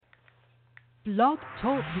Blog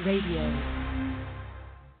Talk Radio.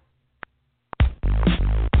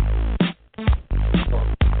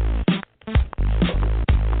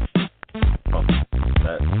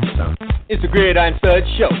 It's the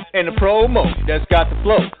GridironStuds show and the promo that's got the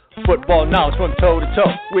flow. Football knowledge from toe to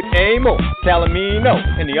toe with Amo, Calamino,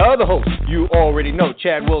 and the other host you already know.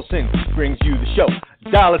 Chad Wilson brings you the show.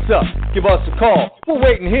 Dial us up, give us a call. We're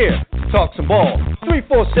waiting here to talk some ball.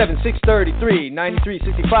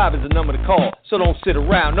 347-633-9365 is the number to call. So don't sit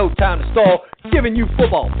around, no time to stall. Giving you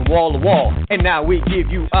football from wall to wall. And now we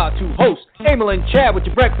give you our two hosts, Emil and Chad, with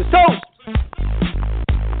your breakfast toast.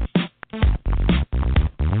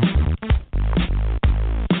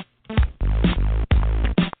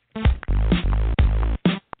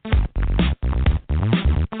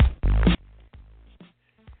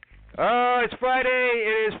 It's Friday.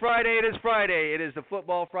 It is Friday. It is Friday. It is the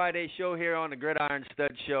Football Friday show here on the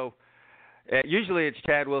GridironStuds show. Usually it's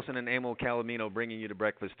Chad Wilson and Emil Calamino bringing you the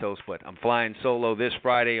breakfast toast, but I'm flying solo this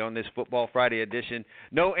Friday on this Football Friday edition.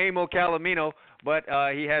 No Emil Calamino, but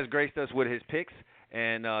he has graced us with his picks,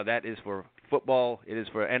 and that is for football. It is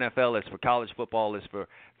for NFL. It's for college football. It's for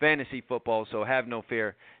fantasy football. So have no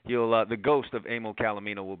fear. The ghost of Emil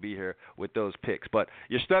Calamino will be here with those picks. But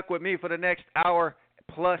you're stuck with me for the next hour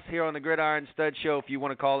plus here on the GridironStuds show. If you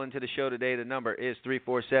want to call into the show today, the number is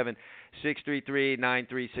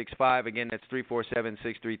 347-633-9365. Again, that's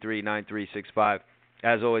 347-633-9365.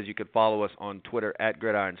 As always, you can follow us on Twitter at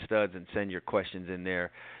GridironStuds and send your questions in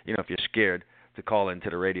there, if you're scared to call into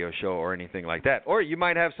the radio show or anything like that. Or you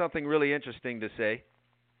might have something really interesting to say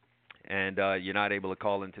and you're not able to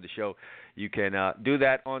call into the show. You can do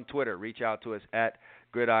that on Twitter. Reach out to us at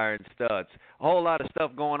GridironStuds. A whole lot of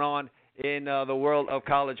stuff going on in the world of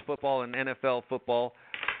college football and NFL football,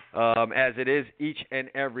 as it is each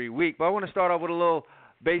and every week. But I want to start off with a little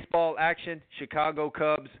baseball action. Chicago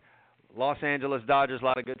Cubs, Los Angeles Dodgers, a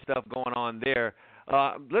lot of good stuff going on there.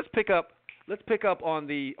 Let's pick up on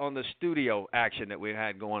the studio action that we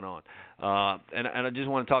had going on. And I just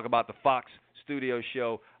want to talk about the Fox studio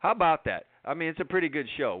show. How about that? I mean, it's a pretty good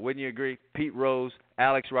show. Wouldn't you agree? Pete Rose,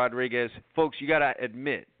 Alex Rodriguez. Folks, you got to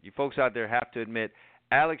admit, you folks out there have to admit,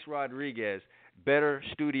 Alex Rodriguez, better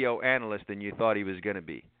studio analyst than you thought he was going to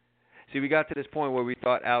be. See, we got to this point where we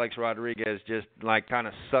thought Alex Rodriguez just kind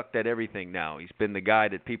of sucked at everything now. He's been the guy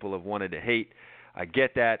that people have wanted to hate. I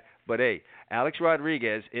get that. But, hey, Alex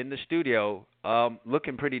Rodriguez in the studio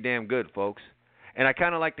looking pretty damn good, folks. And I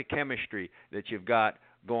kind of like the chemistry that you've got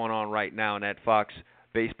going on right now in that Fox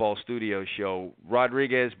baseball studio show.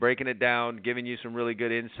 Rodriguez breaking it down, giving you some really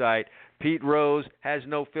good insight. Pete Rose has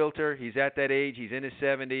no filter. He's at that age. He's in his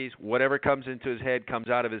 70s. Whatever comes into his head comes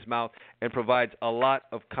out of his mouth and provides a lot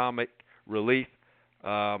of comic relief.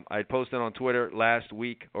 I posted on Twitter last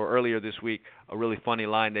week or earlier this week a really funny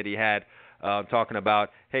line that he had talking about,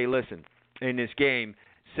 hey, listen, in this game,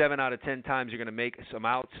 7 out of 10 times you're going to make some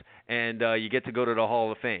outs and you get to go to the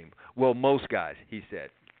Hall of Fame. Well, most guys, he said.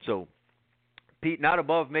 So Pete, not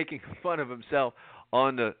above making fun of himself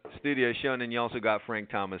on the studio show, and then you also got Frank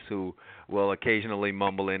Thomas, who will occasionally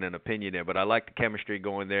mumble in an opinion there. But I like the chemistry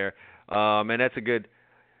going there, and that's a good,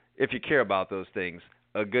 if you care about those things,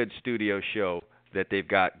 a good studio show that they've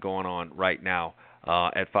got going on right now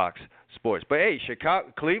at Fox Sports. But, hey,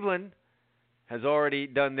 Cleveland has already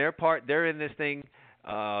done their part. They're in this thing.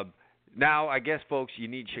 Now, I guess, folks, you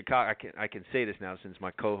need Chicago. I can say this now since my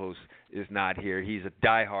co-host is not here. He's a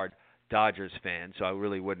diehard Dodgers fan, so I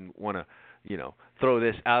really wouldn't want to, throw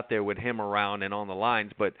this out there with him around and on the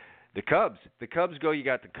lines. But the Cubs go. You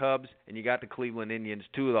got the Cubs and you got the Cleveland Indians,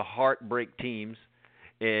 two of the heartbreak teams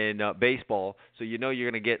in baseball. So you're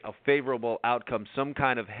going to get a favorable outcome. Some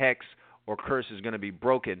kind of hex or curse is going to be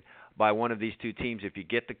broken by one of these two teams if you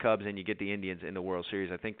get the Cubs and you get the Indians in the World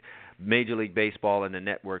Series. I think Major League Baseball and the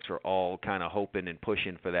networks are all kind of hoping and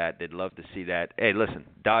pushing for that. They'd love to see that. Hey, listen,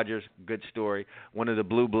 Dodgers, good story. One of the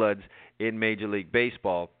blue bloods in Major League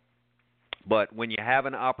Baseball. But when you have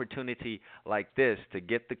an opportunity like this to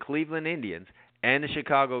get the Cleveland Indians and the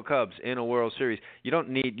Chicago Cubs in a World Series, you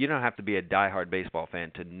don't have to be a diehard baseball fan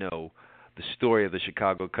to know the story of the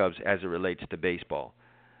Chicago Cubs as it relates to baseball.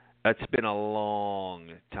 It's been a long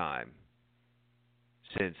time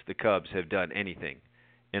since the Cubs have done anything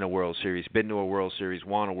in a World Series, been to a World Series,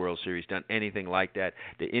 won a World Series, done anything like that.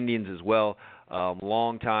 The Indians as well,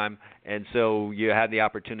 long time. And so you had the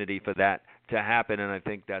opportunity for that to happen, and I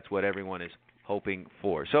think that's what everyone is hoping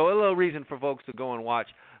for. So a little reason for folks to go and watch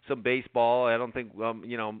some baseball. I don't think, a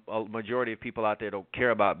majority of people out there don't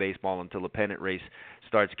care about baseball until the pennant race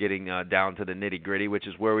starts getting down to the nitty-gritty, which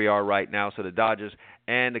is where we are right now. So the Dodgers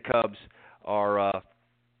and the Cubs are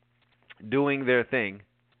doing their thing.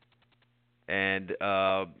 And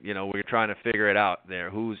we're trying to figure it out there.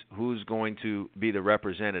 Who's going to be the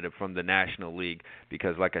representative from the National League?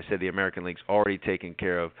 Because, like I said, the American League's already taken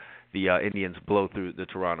care of the Indians blow through the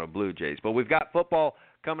Toronto Blue Jays. But we've got football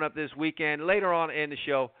coming up this weekend. Later on in the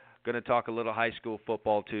show, going to talk a little high school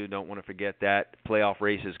football too. Don't want to forget that. Playoff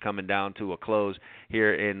races coming down to a close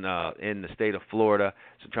here in the state of Florida.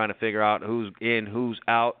 So trying to figure out who's in, who's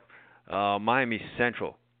out. Miami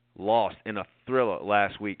Central lost in a thriller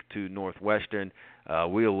last week to Northwestern.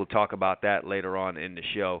 We will talk about that later on in the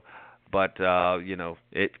show. But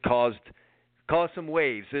it caused some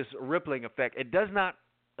waves. This rippling effect. It does not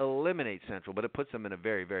eliminate Central, but it puts them in a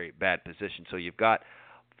very, very bad position. So you've got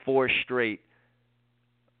 4 straight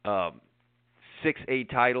 6A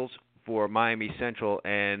titles for Miami Central,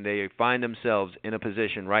 and they find themselves in a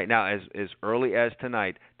position right now, as early as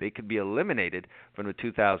tonight, they could be eliminated from the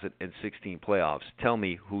 2016 playoffs. Tell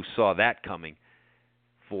me who saw that coming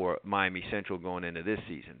for Miami Central going into this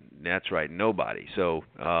season. That's right, nobody. So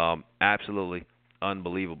absolutely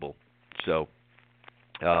unbelievable. So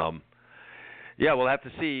we'll have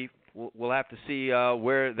to see. We'll have to see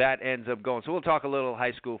where that ends up going. So we'll talk a little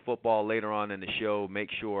high school football later on in the show. Make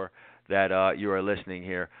sure that you are listening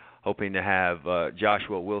here. Hoping to have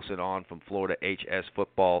Joshua Wilson on from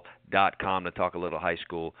FloridaHSFootball.com to talk a little high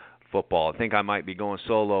school football. I think I might be going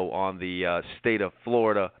solo on the state of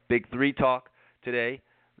Florida Big 3 talk today,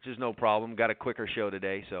 which is no problem. Got a quicker show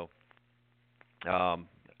today, so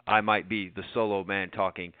I might be the solo man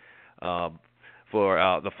talking for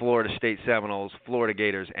the Florida State Seminoles, Florida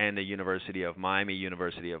Gators, and the University of Miami.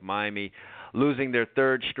 University of Miami losing their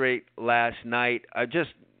 3rd straight last night.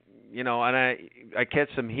 And I catch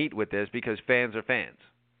some heat with this because fans are fans.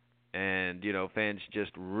 And, fans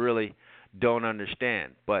just really don't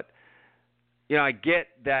understand. But, I get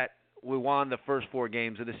that we won the first 4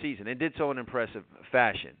 games of the season and did so in impressive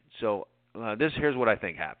fashion. So here's what I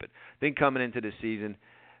think happened. I think coming into the season,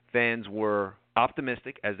 fans were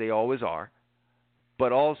optimistic, as they always are.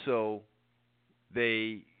 But also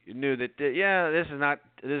they knew that, this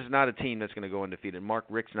is not a team that's going to go undefeated. Mark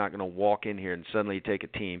Richt's not going to walk in here and suddenly take a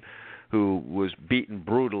team who was beaten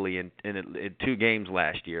brutally in 2 games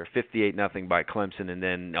last year, 58-0 by Clemson, and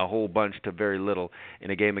then a whole bunch to very little in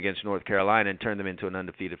a game against North Carolina, and turn them into an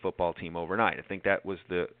undefeated football team overnight. I think that was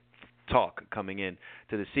the talk coming in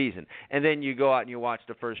to the season. And then you go out and you watch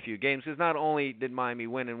the first few games, because not only did Miami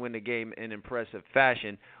win the game in impressive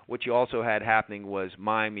fashion, what you also had happening was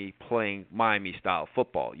Miami playing Miami-style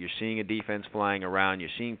football. You're seeing a defense flying around. You're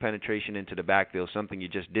seeing penetration into the backfield, something you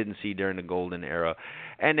just didn't see during the golden era.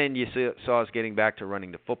 And then you saw us getting back to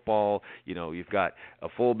running the football. You've got a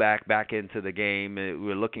fullback back into the game.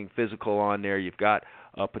 We're looking physical on there. You've got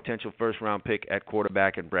a potential first-round pick at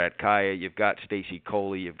quarterback in Brad Kaya. You've got Stacy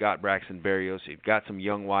Coley. You've got Braxton Berrios. You've got some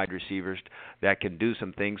young wide receivers that can do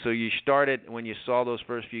some things. So you started, when you saw those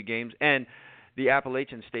first few games, and the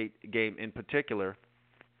Appalachian State game in particular,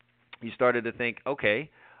 you started to think, okay,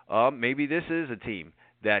 maybe this is a team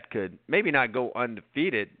that could maybe not go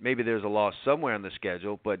undefeated. Maybe there's a loss somewhere on the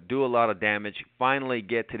schedule, but do a lot of damage, finally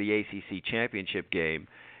get to the ACC championship game,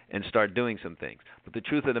 and start doing some things. But the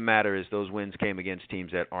truth of the matter is those wins came against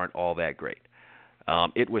teams that aren't all that great.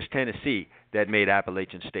 It was Tennessee that made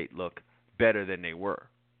Appalachian State look better than they were.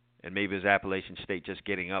 And maybe it was Appalachian State just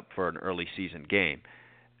getting up for an early season game.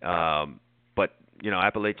 But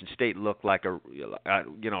Appalachian State looked like a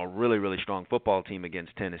really, really strong football team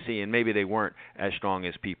against Tennessee, and maybe they weren't as strong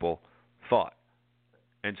as people thought.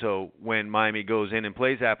 And so when Miami goes in and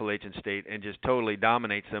plays Appalachian State and just totally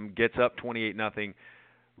dominates them, gets up 28-0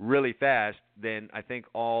 really fast, then I think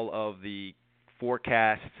all of the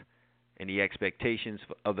forecasts and the expectations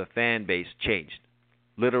of the fan base changed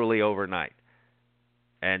literally overnight.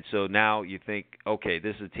 And so now you think, okay,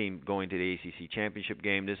 this is a team going to the ACC championship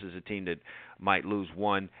game. This is a team that might lose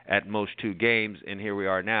 1, at most 2 games, and here we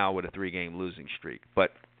are now with a 3-game losing streak.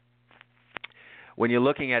 But when you're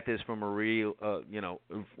looking at this from a real,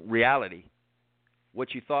 reality,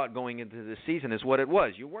 what you thought going into the season is what it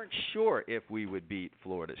was. You weren't sure if we would beat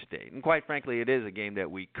Florida State. And quite frankly, it is a game that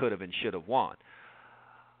we could have and should have won.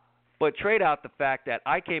 But trade out the fact that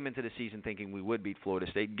I came into the season thinking we would beat Florida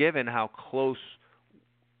State, given how close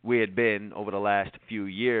we had been over the last few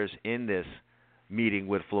years in this meeting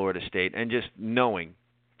with Florida State, and just knowing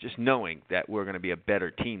that we're going to be a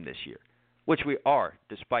better team this year, which we are,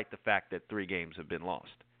 despite the fact that 3 games have been lost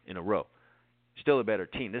in a row. Still a better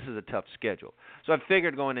team. This is a tough schedule. So I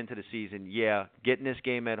figured going into the season, getting this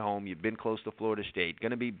game at home, you've been close to Florida State,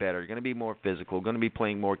 going to be better, going to be more physical, going to be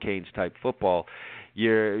playing more Canes-type football,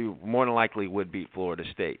 you more than likely would beat Florida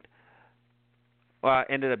State. I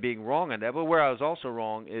ended up being wrong on that. But where I was also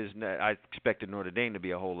wrong is that I expected Notre Dame to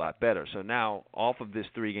be a whole lot better. So now, off of this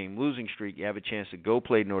 3-game losing streak, you have a chance to go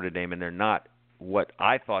play Notre Dame, and they're not what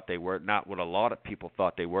I thought they were, not what a lot of people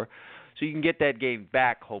thought they were. So you can get that game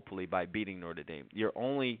back, hopefully, by beating Notre Dame. Your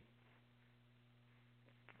only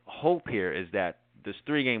hope here is that this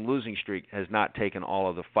 3-game losing streak has not taken all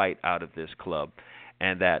of the fight out of this club,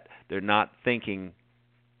 and that they're not thinking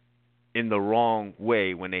in the wrong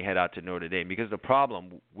way when they head out to Notre Dame. Because the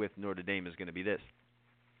problem with Notre Dame is going to be this.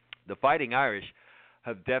 The Fighting Irish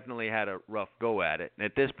have definitely had a rough go at it. And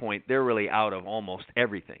at this point, they're really out of almost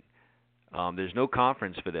everything. There's no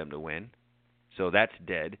conference for them to win, so that's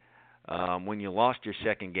dead. When you lost your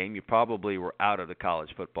second game, you probably were out of the college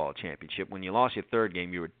football championship. When you lost your third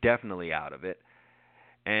game, you were definitely out of it.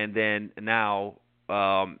 And then now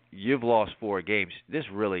you've lost 4 games. There's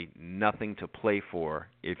really nothing to play for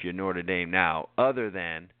if you're Notre Dame now, other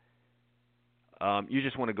than you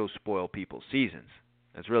just want to go spoil people's seasons.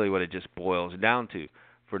 That's really what it just boils down to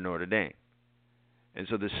for Notre Dame. And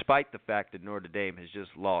so despite the fact that Notre Dame has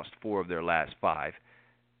just lost 4 of their last 5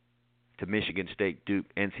 to Michigan State, Duke,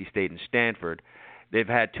 NC State, and Stanford, they've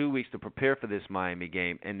had 2 weeks to prepare for this Miami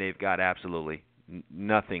game, and they've got absolutely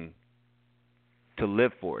nothing to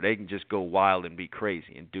live for. They can just go wild and be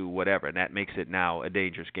crazy and do whatever, and that makes it now a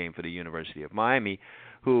dangerous game for the University of Miami,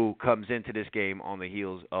 who comes into this game on the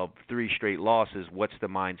heels of 3 straight losses. What's the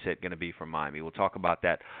mindset going to be for Miami? We'll talk about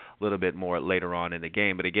that a little bit more later on in the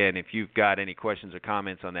game. But again, if you've got any questions or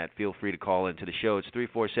comments on that, feel free to call into the show. It's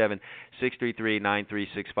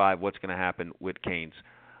 347-633-9365. What's going to happen with Canes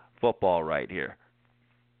football right here?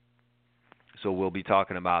 So we'll be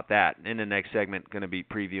talking about that. In the next segment, going to be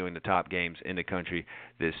previewing the top games in the country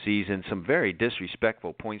this season. Some very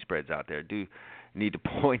disrespectful point spreads out there. Do need to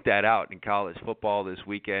point that out in college football this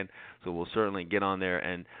weekend. So we'll certainly get on there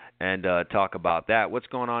and talk about that. What's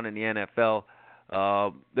going on in the NFL?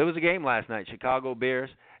 There was a game last night, Chicago Bears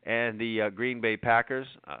and the Green Bay Packers.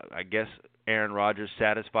 I guess Aaron Rodgers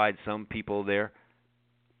satisfied some people there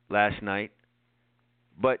last night.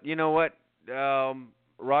 But you know what?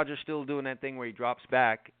 Rodgers still doing that thing where he drops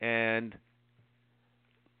back, and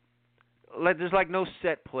there's like no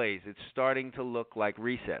set plays. It's starting to look like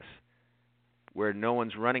recess, where no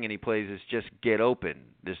one's running any plays. It's just get open.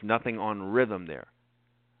 There's nothing on rhythm there.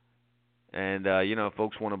 And,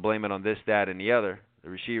 folks want to blame it on this, that, and the other.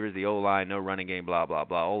 The receivers, the O-line, no running game, blah, blah,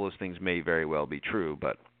 blah. All those things may very well be true,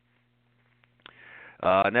 but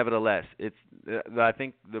nevertheless, I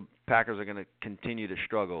think the Packers are going to continue to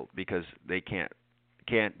struggle because they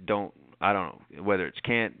don't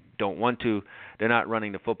want to. They're not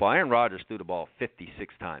running the football. Aaron Rodgers threw the ball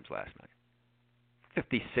 56 times last night.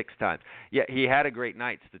 56 times. Yeah, he had a great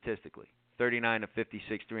night statistically. 39 of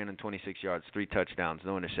 56, 326 yards, 3 touchdowns,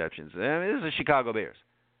 no interceptions. This is the Chicago Bears.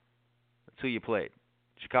 That's who you played.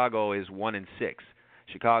 Chicago is 1-6.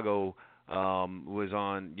 Chicago was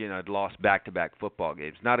on, had lost back-to-back football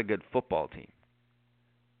games. Not a good football team.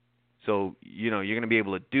 So, you're going to be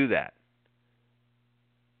able to do that.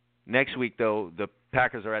 Next week, though, the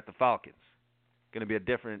Packers are at the Falcons. Going to be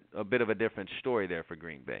a bit of a different story there for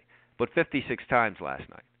Green Bay. But 56 times last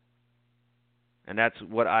night. And that's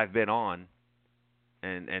what I've been on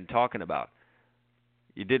and talking about.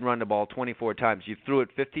 You did run the ball 24 times. You threw it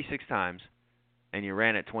 56 times, and you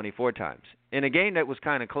ran it 24 times. In a game that was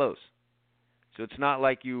kind of close. So it's not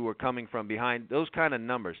like you were coming from behind. Those kind of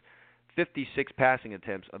numbers, 56 passing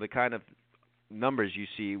attempts, are the kind of numbers you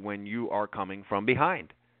see when you are coming from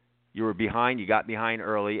behind. You were behind, you got behind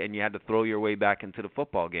early, and you had to throw your way back into the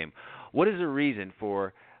football game. What is the reason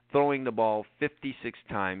for throwing the ball 56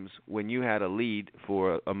 times when you had a lead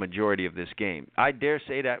for a majority of this game? I dare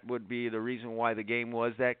say that would be the reason why the game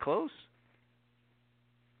was that close.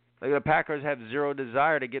 Like the Packers have zero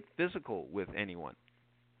desire to get physical with anyone.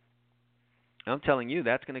 I'm telling you,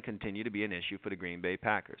 that's going to continue to be an issue for the Green Bay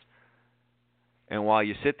Packers. And while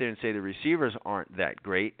you sit there and say the receivers aren't that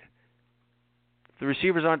great, if the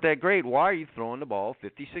receivers aren't that great, why are you throwing the ball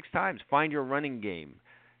 56 times? Find your running game.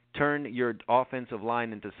 Turn your offensive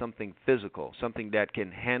line into something physical, something that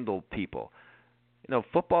can handle people.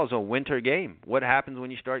 Football is a winter game. What happens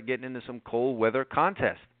when you start getting into some cold weather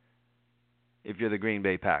contest if you're the Green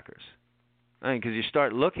Bay Packers? Because you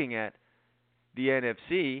start looking at the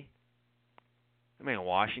NFC.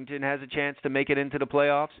 Washington has a chance to make it into the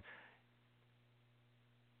playoffs.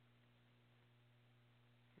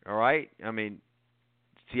 All right?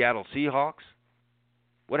 Seattle Seahawks.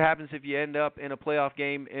 What happens if you end up in a playoff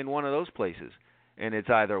game in one of those places and it's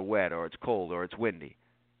either wet or it's cold or it's windy?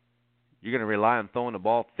 You're going to rely on throwing the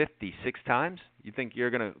ball 56 times? You think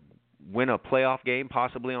you're going to win a playoff game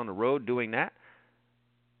possibly on the road doing that?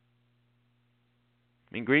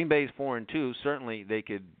 I mean, Green Bay's 4-2. Certainly, they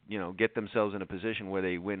could, get themselves in a position where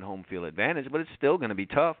they win home field advantage, but it's still going to be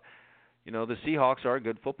tough. The Seahawks are a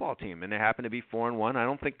good football team, and they happen to be 4-1. I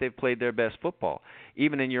don't think they've played their best football.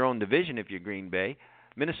 Even in your own division, if you're Green Bay,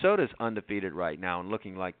 Minnesota's undefeated right now and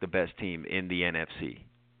looking like the best team in the NFC.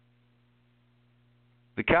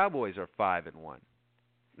 The Cowboys are 5-1.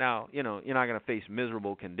 Now, you're not going to face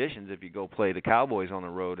miserable conditions if you go play the Cowboys on the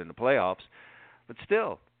road in the playoffs, but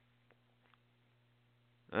still,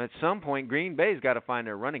 at some point, Green Bay's got to find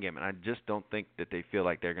their running game, and I just don't think that they feel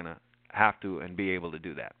like they're going to have to and be able to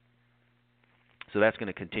do that. So that's going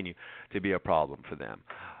to continue to be a problem for them.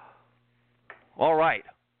 All right.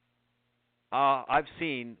 I've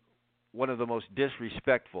seen one of the most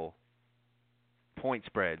disrespectful point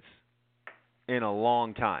spreads in a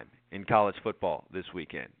long time in college football this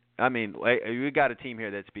weekend. I mean, we got a team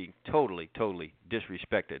here that's being totally, totally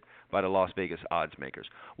disrespected by the Las Vegas odds makers.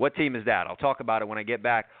 What team is that? I'll talk about it when I get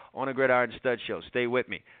back on a Gridiron Stud Show. Stay with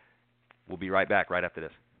me. We'll be right back right after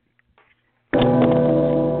this.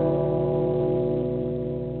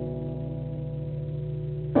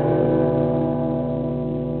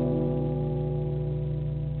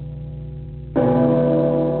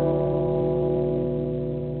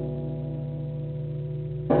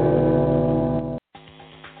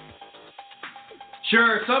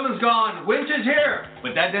 Sure, summer's gone, winter's here,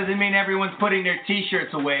 but that doesn't mean everyone's putting their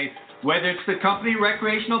t-shirts away. Whether it's the company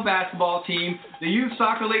recreational basketball team, the youth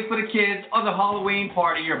soccer league for the kids, or the Halloween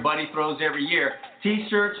party your buddy throws every year,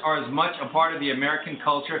 t-shirts are as much a part of the American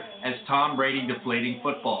culture as Tom Brady deflating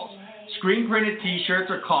footballs. Screen-printed t-shirts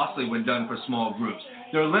are costly when done for small groups.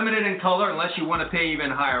 They're limited in color unless you want to pay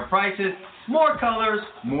even higher prices. More colors,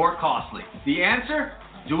 more costly. The answer?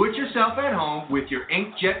 Do it yourself at home with your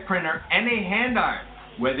inkjet printer and a hand iron.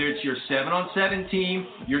 Whether it's your 7-on-7 team,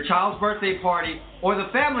 your child's birthday party, or the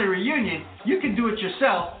family reunion, you can do it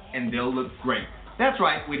yourself and they'll look great. That's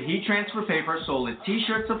right, with heat transfer paper sold at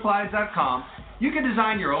tshirtsupplies.com, you can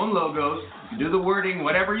design your own logos, you can do the wording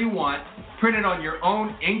whatever you want, print it on your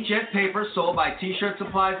own inkjet paper sold by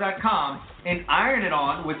tshirtsupplies.com, and iron it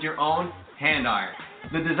on with your own hand iron.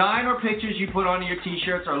 The design or pictures you put onto your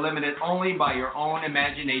t-shirts are limited only by your own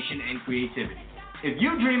imagination and creativity. If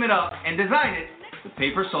you dream it up and design it, the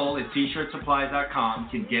paper sold at tshirtsupplies.com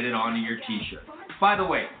can get it onto your t-shirt. By the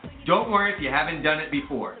way, don't worry if you haven't done it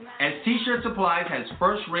before. As T-Shirt Supplies has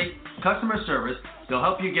first-rate customer service, they'll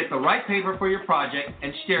help you get the right paper for your project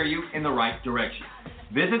and steer you in the right direction.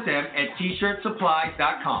 Visit them at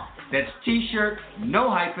tshirtsupplies.com. That's t-shirt,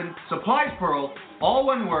 no hyphen, supplies plural, all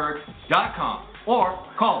one word, .com. Or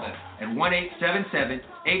call them at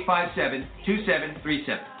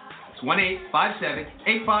 1-877-857-2737. It's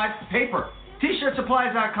 1-857-85-PAPER.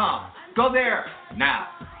 tshirtsupplies.com. Go there now.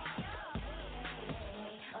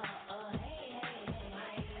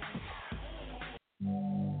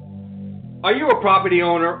 Are you a property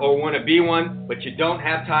owner or want to be one, but you don't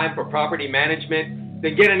have time for property management?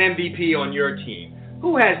 Then get an MVP on your team.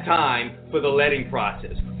 Who has time for the letting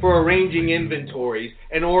process, for arranging inventories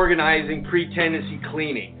and organizing pre-tenancy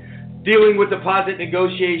cleaning, dealing with deposit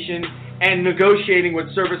negotiation and negotiating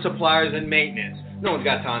with service suppliers and maintenance? No one's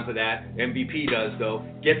got time for that. MVP does, though.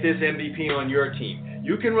 Get this MVP on your team.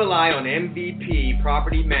 You can rely on MVP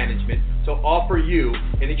Property Management to offer you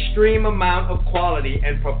an extreme amount of quality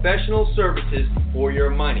and professional services for your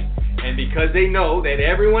money. And because they know that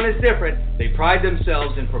everyone is different, they pride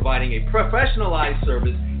themselves in providing a professionalized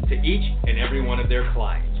service to each and every one of their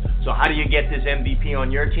clients. So how do you get this MVP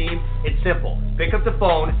on your team? It's simple. Pick up the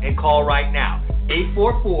phone and call right now.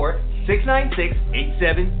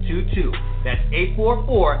 844-696-8722. That's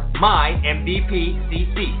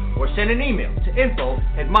 844-MY-MVP-CC. Or send an email to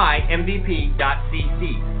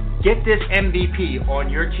info@mymvp.cc. Get this MVP on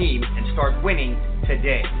your team and start winning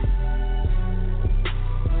today.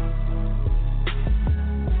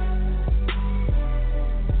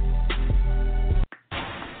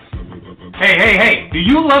 Hey, do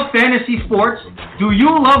you love fantasy sports? Do you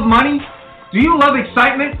love money? Do you love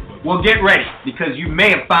excitement? Well, get ready, because you may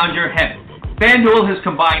have found your heaven. FanDuel has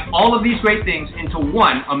combined all of these great things into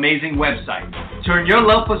one amazing website. Turn your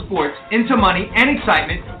love for sports into money and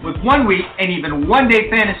excitement with 1 week and even 1 day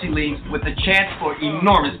fantasy leagues with a chance for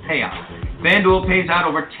enormous payouts. FanDuel pays out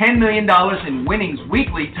over $10 million in winnings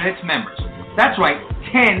weekly to its members. That's right,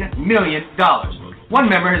 $10 million. One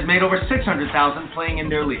member has made over $600,000 playing in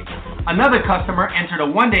their league. Another customer entered a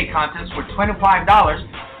 1 day contest for $25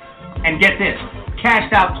 and get this,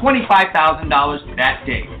 cashed out $25,000 that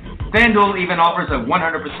day. FanDuel even offers a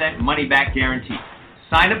 100% money-back guarantee.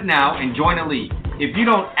 Sign up now and join a league. If you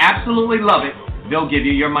don't absolutely love it, they'll give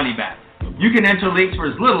you your money back. You can enter leagues for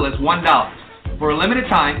as little as $1. For a limited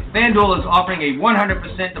time, FanDuel is offering a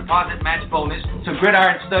 100% deposit match bonus to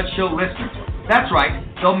Gridiron Stud Show listeners. That's right,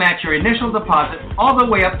 they'll match your initial deposit all the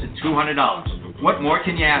way up to $200. What more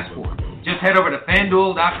can you ask for? Just head over to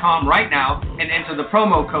FanDuel.com right now and enter the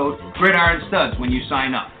promo code GridironStuds when you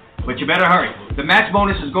sign up. But you better hurry. The match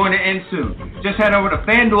bonus is going to end soon. Just head over to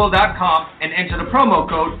FanDuel.com and enter the promo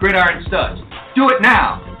code GridironStuds. Do it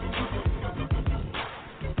now!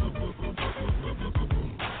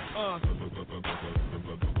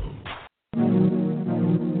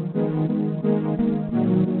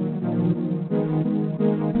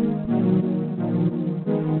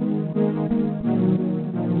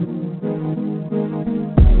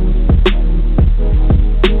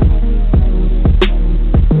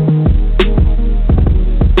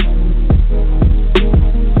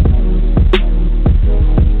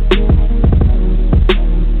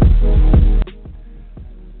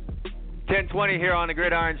 10:20 here on the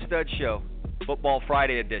Gridiron Stud Show, Football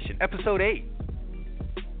Friday edition, episode 8.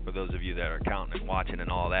 For those of you that are counting and watching and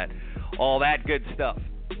all that good stuff.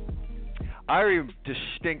 I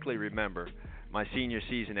distinctly remember my senior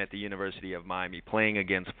season at the University of Miami playing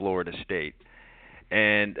against Florida State.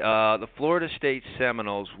 And the Florida State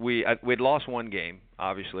Seminoles, we'd lost one game.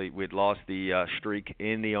 Obviously, we'd lost the streak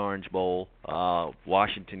in the Orange Bowl.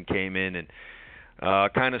 Washington came in and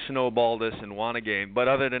kind of snowballed us and won a game. But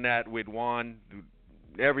other than that, we'd won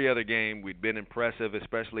every other game. We'd been impressive,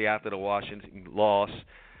 especially after the Washington loss.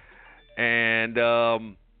 And,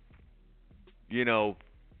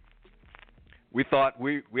 we thought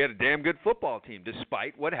we had a damn good football team,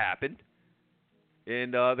 despite what happened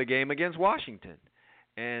in the game against Washington.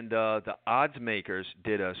 And the odds makers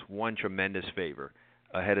did us one tremendous favor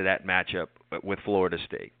ahead of that matchup with Florida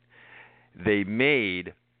State. They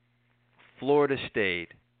made Florida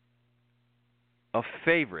State a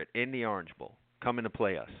favorite in the Orange Bowl coming to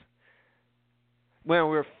play us. Well,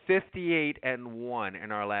 we're 58-1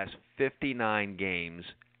 in our last 59 games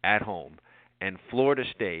at home, and Florida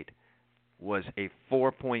State was a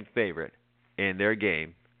 4-point favorite in their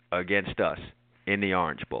game against us in the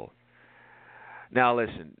Orange Bowl. Now,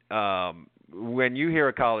 listen, when you hear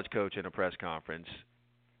a college coach in a press conference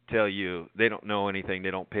tell you they don't know anything,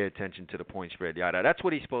 they don't pay attention to the point spread, yada, that's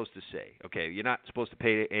what he's supposed to say. Okay, you're not supposed to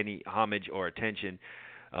pay any homage or attention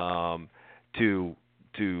to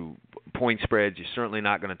point spreads. You're certainly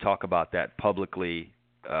not going to talk about that publicly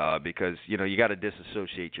because you got to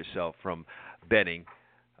disassociate yourself from betting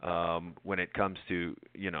when it comes to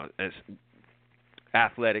as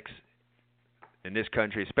athletics in this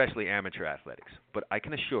country, especially amateur athletics. But I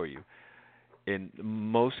can assure you, in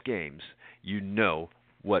most games,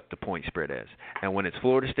 what the point spread is. And when it's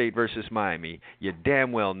Florida State versus Miami, you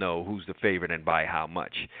damn well know who's the favorite and by how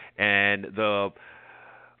much. And the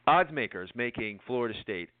odds makers making Florida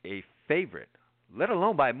State a favorite, let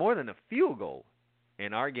alone by more than a field goal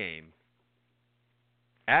in our game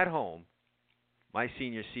at home, my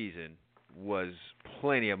senior season was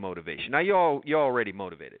plenty of motivation. Now, you're already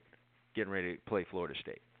motivated getting ready to play Florida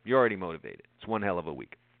State. You're already motivated. It's one hell of a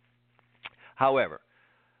week. However,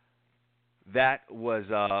 that was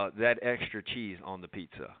that extra cheese on the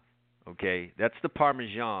pizza, okay? That's the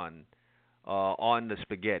Parmesan on the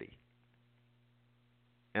spaghetti,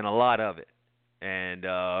 and a lot of it. And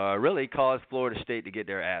really caused Florida State to get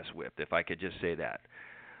their ass whipped, if I could just say that.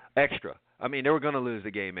 Extra. I mean, they were going to lose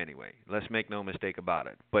the game anyway. Let's make no mistake about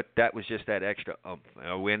it. But that was just that extra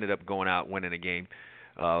we ended up going out winning the game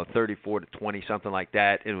 34-20, something like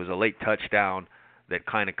that. It was a late touchdown that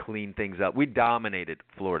kind of cleaned things up. We dominated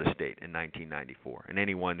Florida State in 1994, and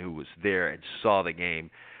anyone who was there and saw the game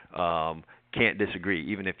can't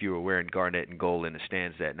disagree, even if you were wearing garnet and gold in the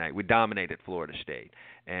stands that night. We dominated Florida State,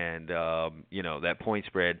 and that point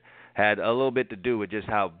spread had a little bit to do with just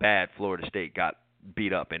how bad Florida State got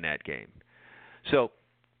beat up in that game. So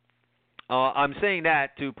I'm saying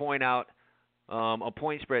that to point out a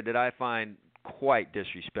point spread that I find quite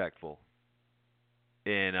disrespectful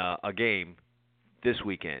in a game this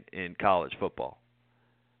weekend in college football.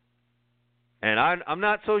 And I'm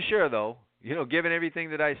not so sure, though, given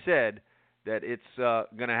everything that I said, that it's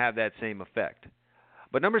going to have that same effect.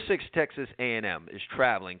 But number 6, Texas A&M is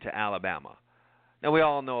traveling to Alabama. Now, we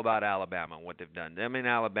all know about Alabama and what they've done. I mean,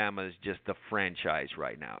 Alabama is just the franchise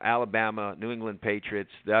right now. Alabama, New England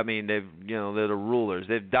Patriots, I mean, they're the rulers.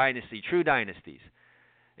 They're true dynasties.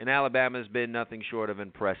 And Alabama's been nothing short of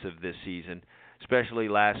impressive this season, especially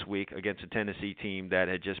last week against a Tennessee team that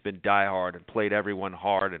had just been diehard and played everyone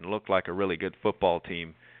hard and looked like a really good football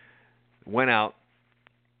team. Went out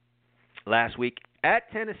last week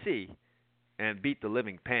at Tennessee and beat the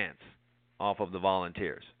living pants off of the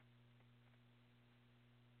Volunteers.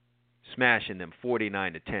 smashing them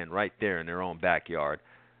 49-10 right there in their own backyard.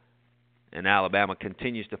 And Alabama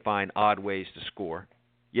continues to find odd ways to score.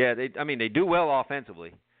 Yeah, they do well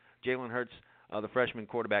offensively. Jalen Hurts, the freshman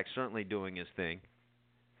quarterback, certainly doing his thing.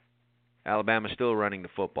 Alabama's still running the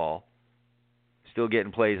football, still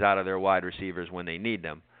getting plays out of their wide receivers when they need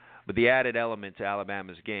them. But the added element to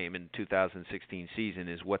Alabama's game in 2016 season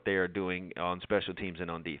is what they are doing on special teams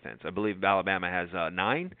and on defense. I believe Alabama has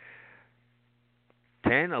 9,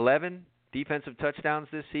 10, 11 defensive touchdowns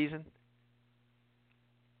this season.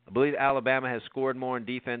 I believe Alabama has scored more in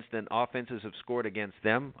defense than offenses have scored against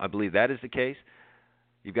them. I believe that is the case.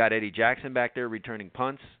 You've got Eddie Jackson back there returning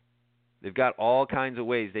punts. They've got all kinds of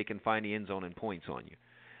ways they can find the end zone and points on you.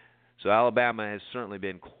 So Alabama has certainly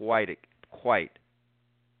been quite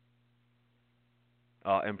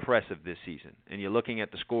impressive this season. And you're looking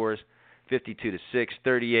at the scores, 52-6,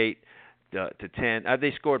 38-10.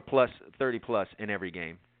 They scored plus 30-plus in every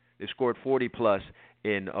game. They've scored 40-plus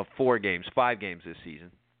in 5 games this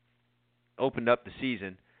season. Opened up the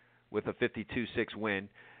season with a 52-6 win.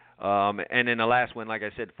 And in the last one, like I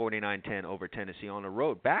said, 49-10 over Tennessee on the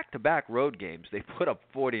road. Back-to-back road games, they put up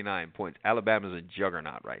 49 points. Alabama's a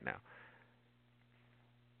juggernaut right now.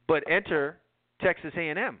 But enter Texas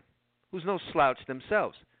A&M, who's no slouch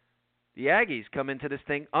themselves. The Aggies come into this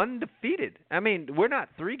thing undefeated. I mean, we're not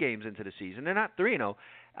 3 games into the season. They're not 3-0.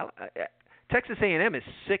 Texas A&M is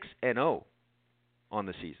 6-0 on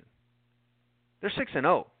the season. They're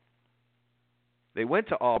 6-0. They went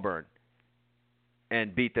to Auburn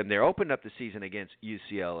and beat them there. Opened up the season against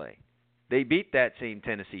UCLA. They beat that same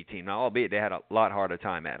Tennessee team. Now, albeit they had a lot harder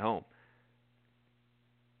time at home.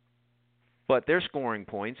 But they're scoring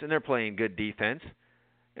points, and they're playing good defense,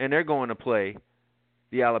 and they're going to play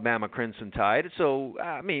the Alabama Crimson Tide. So,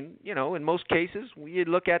 I mean, in most cases, you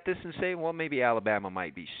look at this and say, well, maybe Alabama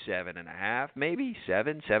might be 7.5, maybe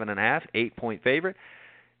 7.5, 8-point favorite.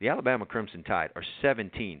 The Alabama Crimson Tide are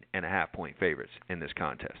 17.5-point favorites in this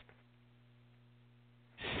contest.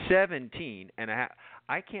 17.5.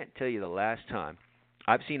 I can't tell you the last time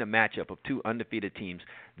I've seen a matchup of 2 undefeated teams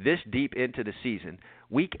this deep into the season,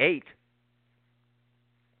 week 8,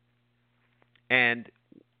 and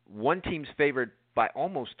one team's favored by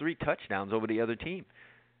almost 3 touchdowns over the other team.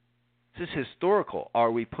 This is historical.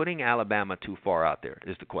 Are we putting Alabama too far out there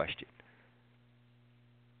is the question.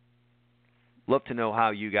 Love to know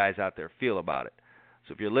how you guys out there feel about it.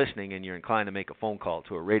 So if you're listening and you're inclined to make a phone call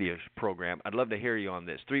to a radio program, I'd love to hear you on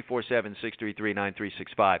this.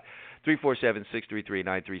 347-633-9365.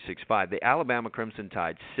 347-633-9365. The Alabama Crimson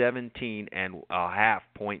Tide,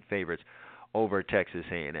 17.5-point favorites over Texas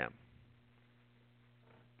A&M.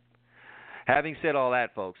 Having said all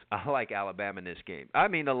that, folks, I like Alabama in this game. I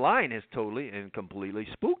mean, the line has totally and completely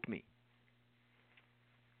spooked me.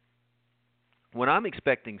 When I'm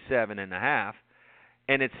expecting 7.5,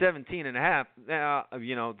 and it's 17.5, now,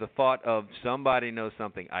 the thought of somebody knows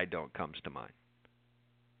something I don't comes to mind.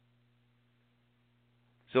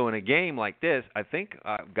 So in a game like this, I think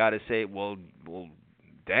I've got to say, well,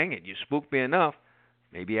 dang it, you spooked me enough.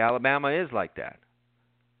 Maybe Alabama is like that.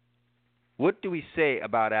 What do we say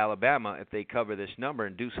about Alabama if they cover this number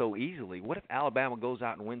and do so easily? What if Alabama goes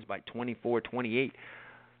out and wins by 24, 28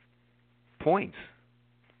 points?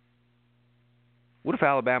 What if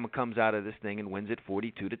Alabama comes out of this thing and wins it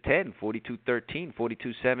 42-10, 42-13,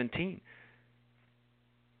 42-17?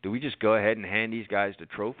 Do we just go ahead and hand these guys the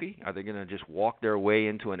trophy? Are they going to just walk their way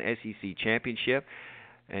into an SEC championship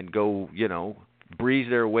and go, breeze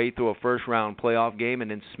their way through a first-round playoff game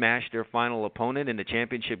and then smash their final opponent in the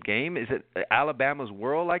championship game? Is it Alabama's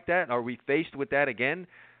world like that? Are we faced with that again?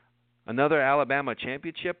 Another Alabama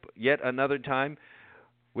championship, yet another time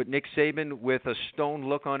with Nick Saban with a stone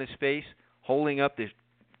look on his face, holding up the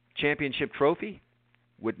championship trophy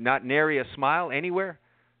with not nary a smile anywhere,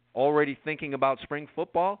 already thinking about spring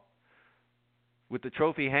football with the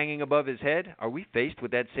trophy hanging above his head? Are we faced with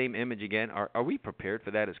that same image again? Are we prepared for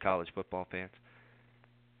that as college football fans?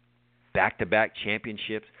 Back-to-back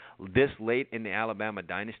championships this late in the Alabama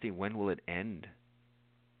dynasty, when will it end?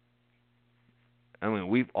 I mean,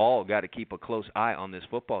 we've all got to keep a close eye on this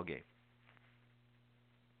football game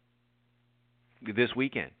this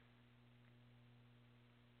weekend.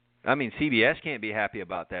 I mean, CBS can't be happy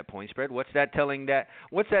about that point spread. What's that telling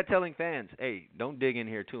fans? Hey, don't dig in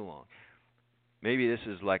here too long. Maybe this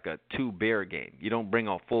is like a 2-bear game. You don't bring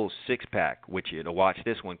a full 6-pack with you to watch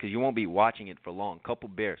this one because you won't be watching it for long. Couple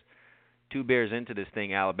bears. 2 bears into this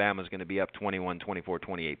thing, Alabama's going to be up 21, 24,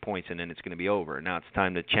 28 points, and then it's going to be over. Now it's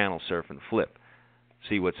time to channel surf and flip,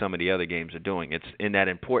 see what some of the other games are doing. It's in that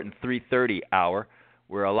important 3:30 hour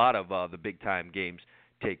where a lot of the big-time games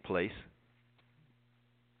take place.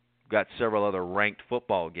 got several other ranked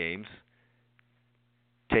football games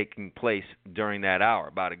taking place during that hour,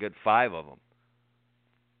 about a good 5 of them.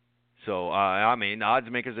 So, odds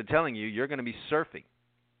makers are telling you you're going to be surfing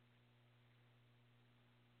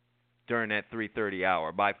during that 3:30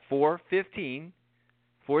 hour. By 4:15,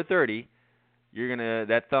 4:30,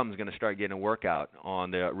 that thumb's going to start getting a workout on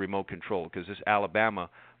the remote control, because this Alabama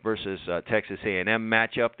versus Texas A&M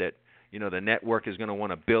matchup that the network is going to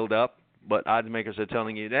want to build up, but odds makers are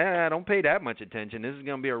telling you, don't pay that much attention. This is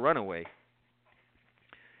going to be a runaway.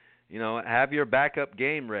 Have your backup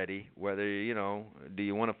game ready. Whether do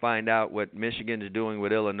you want to find out what Michigan is doing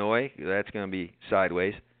with Illinois? That's going to be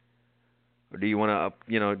sideways. Or do you want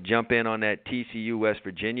to jump in on that TCU West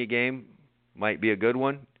Virginia game? Might be a good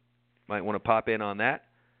one. Might want to pop in on that.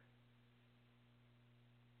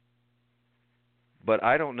 But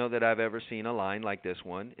I don't know that I've ever seen a line like this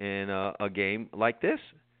one in a game like this.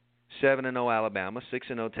 7-0 Alabama,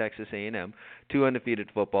 6-0 Texas A&M, 2 undefeated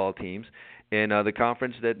football teams in the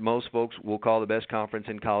conference that most folks will call the best conference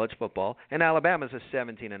in college football, and Alabama's a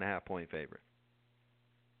 17.5-point favorite.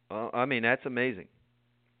 Well, that's amazing.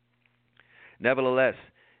 Nevertheless,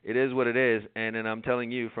 it is what it is, and then I'm telling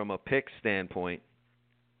you from a pick standpoint,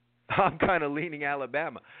 I'm kind of leaning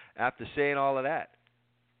Alabama after saying all of that.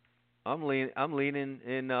 I'm leaning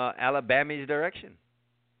in Alabama's direction.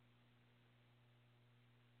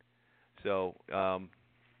 So, I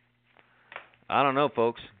don't know,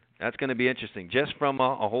 folks. That's going to be interesting, just from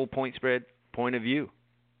a whole point spread point of view.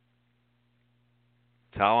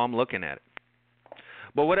 That's how I'm looking at it.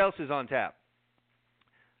 But what else is on tap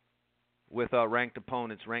with ranked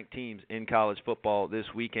opponents, ranked teams in college football this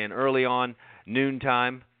weekend? Early on,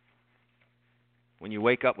 noontime, when you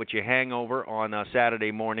wake up with your hangover on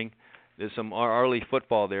Saturday morning, there's some early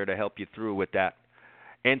football there to help you through with that.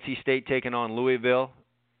 NC State taking on Louisville.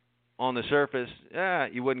 On the surface,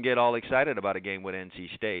 you wouldn't get all excited about a game with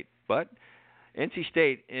NC State. But NC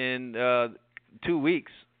State in 2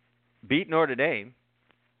 weeks beat Notre Dame,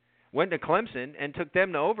 went to Clemson, and took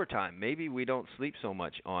them to overtime. Maybe we don't sleep so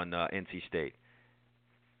much on NC State.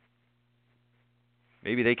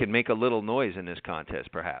 Maybe they can make a little noise in this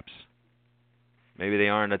contest, perhaps. Maybe they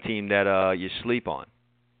aren't a team that you sleep on.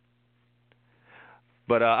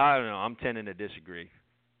 But I don't know. I'm tending to disagree.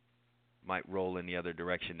 Might roll in the other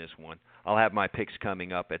direction this one. I'll have my picks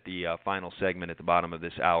coming up at the final segment at the bottom of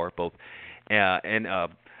this hour, both and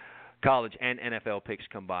college and NFL picks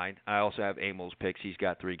combined. I also have Emil's picks. He's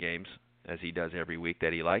got 3 games, as he does every week,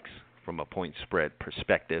 that he likes from a point spread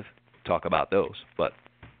perspective. Talk about those. But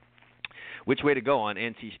which way to go on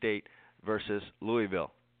NC State versus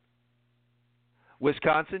Louisville?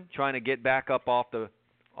 Wisconsin trying to get back up off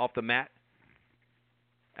the mat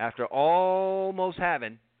after almost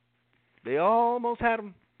having. They almost had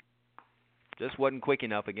them. Just wasn't quick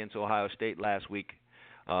enough against Ohio State last week.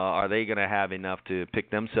 Are they going to have enough to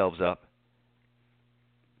pick themselves up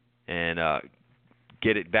and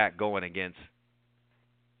get it back going against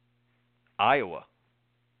Iowa?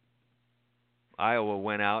 Iowa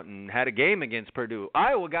went out and had a game against Purdue.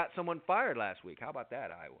 Iowa got someone fired last week. How about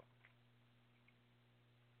that, Iowa?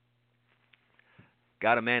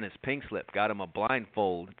 Got a man his pink slip. Got him a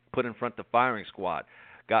blindfold. Put in front of the firing squad.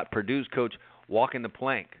 Got Purdue's coach walking the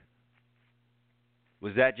plank.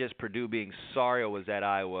 Was that just Purdue being sorry, or was that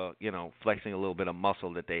Iowa, flexing a little bit of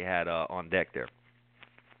muscle that they had on deck there?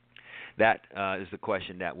 That is the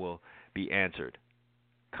question that will be answered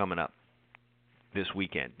coming up this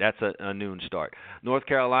weekend. That's a noon start. North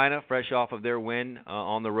Carolina, fresh off of their win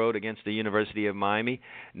on the road against the University of Miami,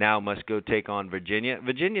 now must go take on Virginia.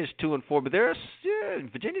 Virginia's 2-4, but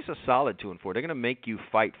Virginia's a solid 2-4. They're going to make you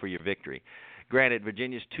fight for your victory. Granted,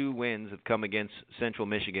 Virginia's 2 wins have come against Central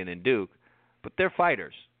Michigan and Duke, but they're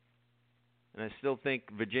fighters. And I still think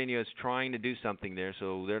Virginia is trying to do something there,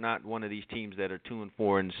 so they're not one of these teams that are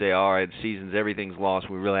 2-4 and say, all right, the season's everything's lost,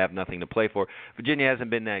 we really have nothing to play for. Virginia hasn't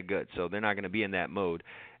been that good, so they're not going to be in that mode.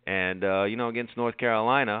 And, against North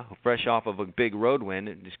Carolina, fresh off of a big road win,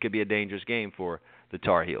 this could be a dangerous game for the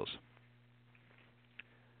Tar Heels.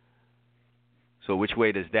 So which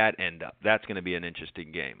way does that end up? That's going to be an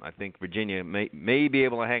interesting game. I think Virginia may be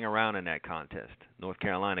able to hang around in that contest. North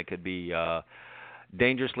Carolina could be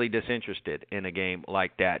dangerously disinterested in a game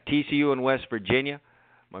like that. TCU and West Virginia.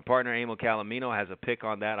 My partner, Emil Calomino, has a pick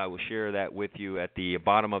on that. I will share that with you at the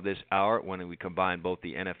bottom of this hour when we combine both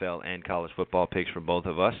the NFL and college football picks from both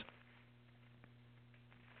of us.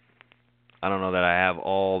 I don't know that I have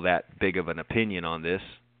all that big of an opinion on this.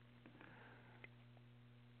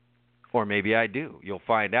 Or maybe I do. You'll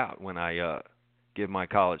find out when I give my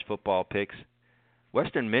college football picks.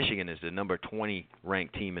 Western Michigan is the number 20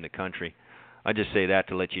 ranked team in the country. I just say that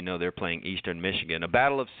to let you know they're playing Eastern Michigan. A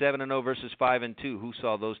battle of 7-0 versus 5-2. Who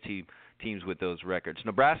saw those teams with those records?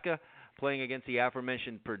 Nebraska playing against the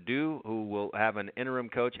aforementioned Purdue, who will have an interim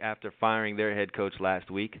coach after firing their head coach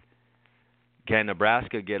last week. Can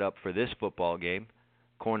Nebraska get up for this football game?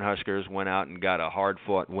 Cornhuskers went out and got a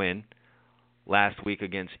hard-fought win last week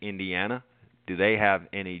against Indiana. Do they have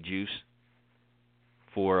any juice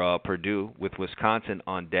for Purdue with Wisconsin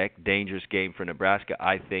on deck? Dangerous game for Nebraska,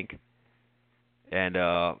 I think. And,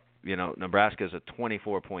 Nebraska is a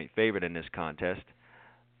 24-point favorite in this contest.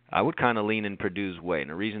 I would kind of lean in Purdue's way. And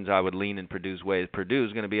the reasons I would lean in Purdue's way is Purdue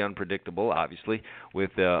is going to be unpredictable, obviously,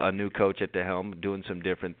 with a new coach at the helm doing some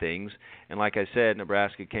different things. And like I said,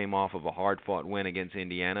 Nebraska came off of a hard-fought win against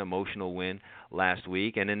Indiana, emotional win last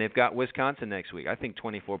week. And then they've got Wisconsin next week. I think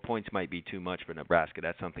 24 points might be too much for Nebraska.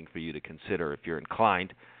 That's something for you to consider if you're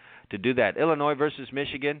inclined to do that. Illinois versus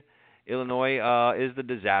Michigan. Illinois is the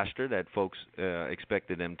disaster that folks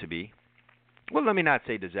expected them to be. Well, let me not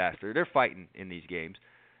say disaster. They're fighting in these games.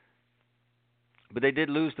 But they did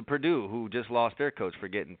lose to Purdue, who just lost their coach for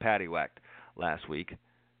getting paddywhacked last week.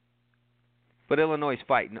 But Illinois is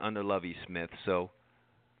fighting under Lovie Smith. So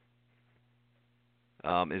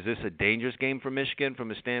is this a dangerous game for Michigan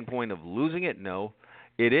from a standpoint of losing it? No.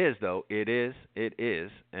 It is, though. It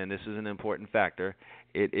is. And this is an important factor.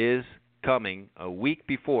 It is coming a week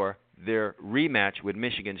before their rematch with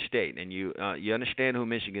Michigan State. And you understand who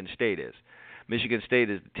Michigan State is. Michigan State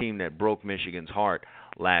is the team that broke Michigan's heart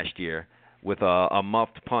last year with a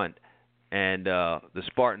muffed punt, and the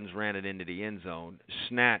Spartans ran it into the end zone,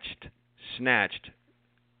 snatched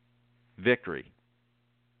victory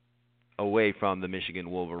away from the Michigan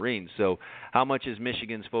Wolverines. So how much is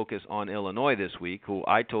Michigan's focus on Illinois this week, who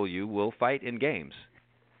I told you will fight in games?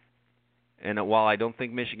 And while I don't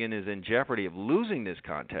think Michigan is in jeopardy of losing this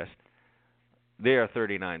contest, they are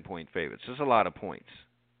 39-point favorites. That's a lot of points.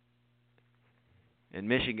 And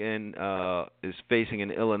Michigan is facing an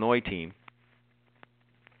Illinois team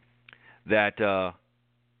that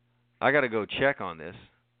I got to go check on this,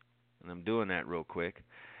 and I'm doing that real quick.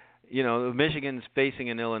 Michigan's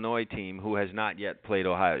facing an Illinois team who has not yet played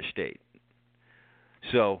Ohio State.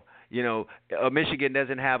 So, Michigan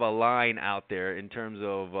doesn't have a line out there in terms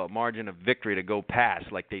of margin of victory to go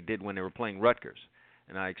past like they did when they were playing Rutgers.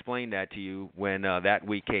 And I explained that to you when that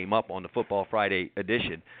week came up on the Football Friday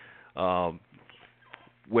edition.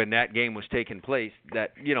 When that game was taking place,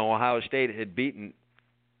 that, Ohio State had beaten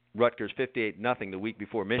Rutgers 58-0 the week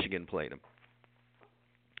before Michigan played them.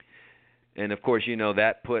 And, of course,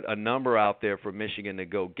 that put a number out there for Michigan to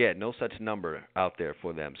go get. No such number out there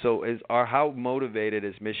for them. So how motivated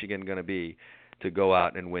is Michigan going to be to go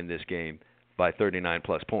out and win this game by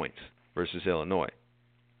 39-plus points versus Illinois?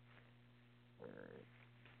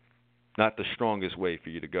 Not the strongest way for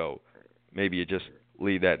you to go. Maybe you just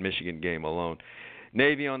leave that Michigan game alone.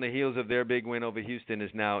 Navy, on the heels of their big win over Houston,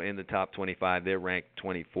 is now in the top 25. They're ranked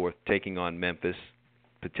 24th, taking on Memphis.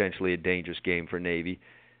 Potentially a dangerous game for Navy.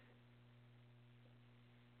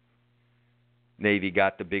 Navy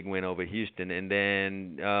got the big win over Houston, and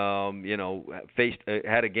then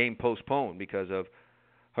had a game postponed because of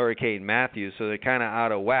Hurricane Matthew. So they're kind of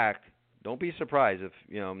out of whack. Don't be surprised if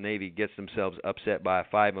Navy gets themselves upset by a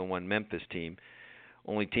 5-1 Memphis team.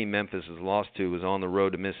 Only team Memphis has lost to was on the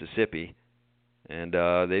road to Mississippi. And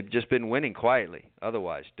they've just been winning quietly.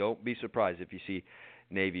 Otherwise, don't be surprised if you see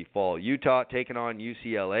Navy fall. Utah taking on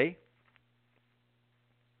UCLA.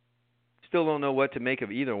 Still don't know what to make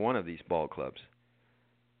of either one of these ball clubs.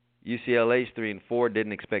 UCLA's 3-4.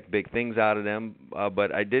 Didn't expect big things out of them,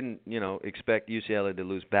 but I didn't, expect UCLA to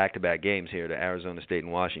lose back-to-back games here to Arizona State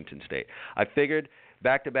and Washington State. I figured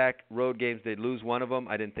back-to-back road games they'd lose one of them.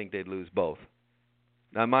 I didn't think they'd lose both.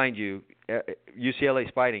 Now, mind you,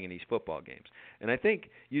 UCLA's fighting in these football games. And I think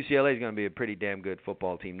UCLA is going to be a pretty damn good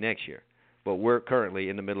football team next year. But we're currently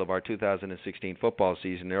in the middle of our 2016 football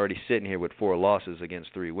season. They're already sitting here with 4 losses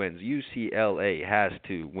against 3 wins. UCLA has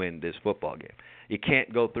to win this football game. You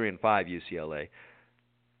can't go 3-5, UCLA.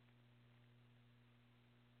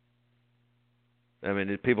 I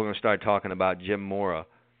mean, people are going to start talking about Jim Mora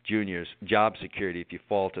Jr.'s job security if you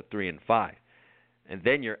fall to 3-5. And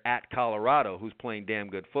then you're at Colorado, who's playing damn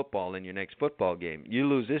good football in your next football game. You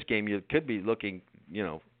lose this game, you could be looking,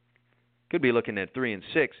 at 3-6,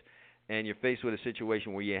 and you're faced with a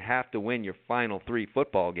situation where you have to win your final 3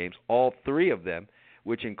 football games, all 3 of them,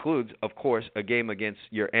 which includes, of course, a game against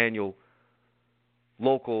your annual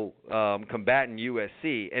local combatant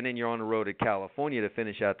USC, and then you're on the road to California to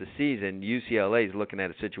finish out the season. UCLA is looking at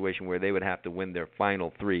a situation where they would have to win their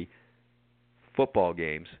final 3 football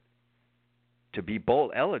games to be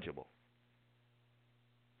bowl eligible.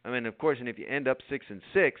 I mean, of course, and if you end up 6-6,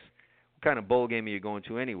 what kind of bowl game are you going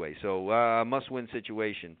to anyway? So must-win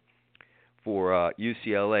situation for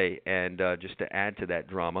UCLA. And just to add to that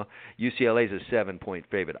drama, UCLA is a 7-point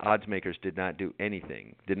favorite. Odds makers did not do any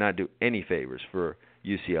favors for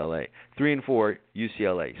UCLA. 3-4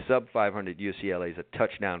 UCLA, sub 500 UCLA is a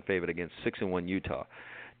touchdown favorite against 6-1 Utah.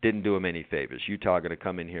 Didn't do them any favors. Utah going to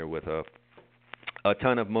come in here with a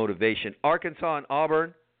ton of motivation. Arkansas and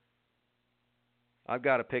Auburn. I've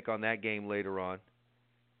got a pick on that game later on.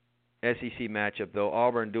 SEC matchup, though.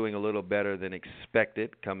 Auburn doing a little better than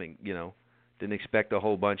expected. Didn't expect a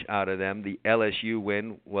whole bunch out of them. The LSU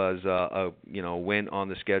win was a win on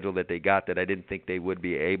the schedule that they got that I didn't think they would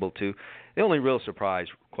be able to. The only real surprise,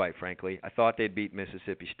 quite frankly, I thought they'd beat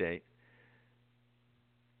Mississippi State.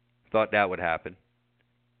 Thought that would happen.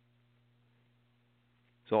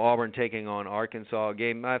 So Auburn taking on Arkansas, a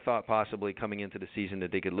game I thought possibly coming into the season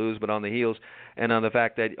that they could lose, but on the heels and on the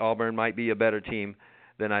fact that Auburn might be a better team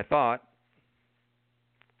than I thought.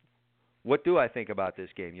 What do I think about this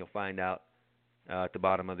game? You'll find out at the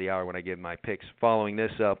bottom of the hour when I give my picks. Following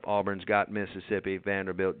this up, Auburn's got Mississippi,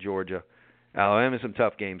 Vanderbilt, Georgia, Alabama, some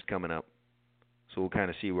tough games coming up. So we'll kind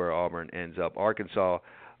of see where Auburn ends up. Arkansas,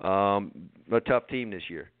 a tough team this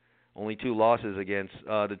year. Only 2 losses against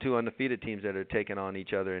the 2 undefeated teams that are taking on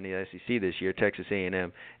each other in the SEC this year, Texas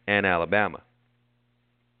A&M and Alabama.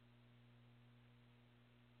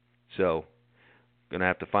 So, going to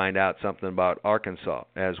have to find out something about Arkansas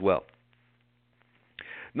as well.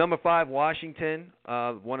 Number 5, Washington,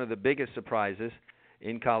 one of the biggest surprises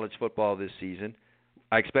in college football this season.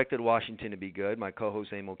 I expected Washington to be good. My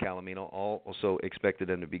co-host, Emil Calomino, also expected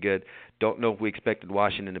them to be good. Don't know if we expected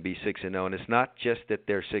Washington to be 6-0, and it's not just that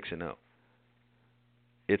they're 6-0.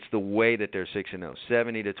 It's the way that they're 6-0.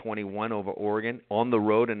 70-21 over Oregon on the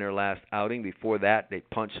road in their last outing. Before that, they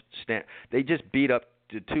they just beat up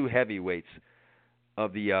the 2 heavyweights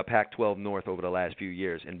of the Pac-12 North over the last few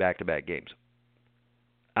years in back-to-back games.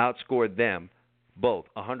 Outscored them both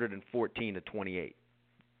 114-28.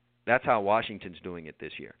 That's how Washington's doing it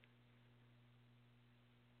this year.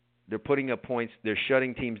 They're putting up points, they're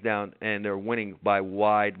shutting teams down, and they're winning by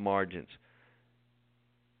wide margins.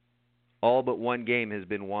 All but one game has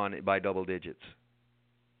been won by double digits.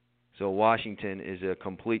 So Washington is a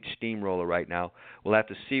complete steamroller right now. We'll have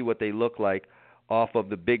to see what they look like off of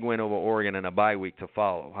the big win over Oregon and a bye week to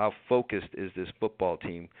follow. How focused is this football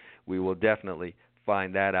team? We will definitely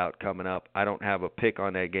find that out coming up. I don't have a pick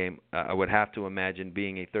on that game. I would have to imagine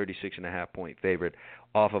being a 36.5-point favorite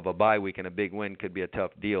off of a bye week and a big win could be a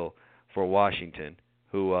tough deal for Washington,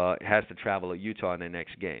 who has to travel to Utah in their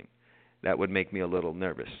next game. That would make me a little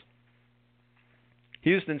nervous.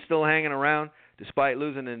 Houston still hanging around despite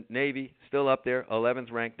losing to Navy, still up there,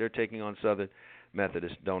 11th ranked. They're taking on Southern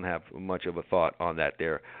Methodist. Don't have much of a thought on that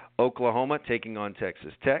there. Oklahoma taking on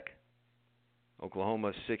Texas Tech.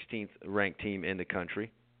 Oklahoma's 16th ranked team in the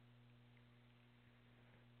country.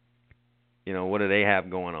 What do they have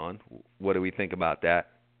going on? What do we think about that?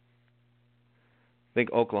 I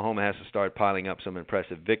think Oklahoma has to start piling up some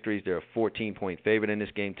impressive victories. They're a 14-point favorite in this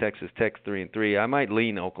game. Texas Tech's 3-3. I might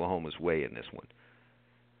lean Oklahoma's way in this one.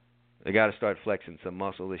 They got to start flexing some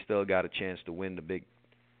muscle. They still got a chance to win the Big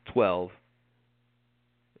 12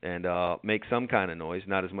 and make some kind of noise.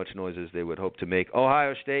 Not as much noise as they would hope to make.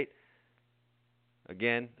 Ohio State,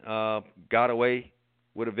 again, got away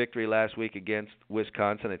with a victory last week against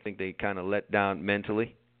Wisconsin. I think they kind of let down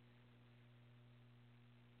mentally.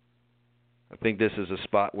 I think this is a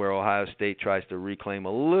spot where Ohio State tries to reclaim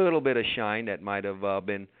a little bit of shine that might have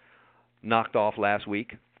been knocked off last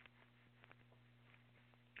week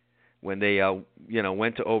when they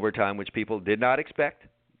went to overtime, which people did not expect.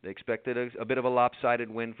 They expected a bit of a lopsided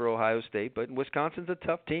win for Ohio State, but Wisconsin's a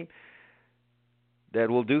tough team that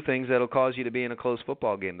will do things that will cause you to be in a close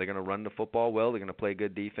football game. They're going to run the football well. They're going to play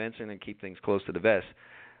good defense and then keep things close to the vest.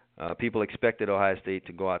 People expected Ohio State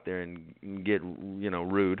to go out there and get,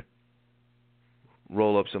 rude,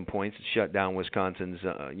 roll up some points, shut down Wisconsin's,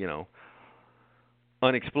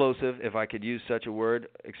 unexplosive, if I could use such a word,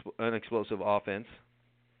 unexplosive offense.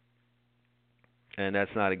 And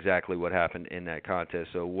that's not exactly what happened in that contest.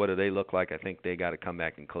 So what do they look like? I think they got to come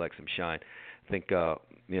back and collect some shine. I think,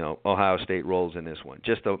 Ohio State rolls in this one.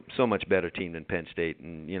 Just so much better team than Penn State,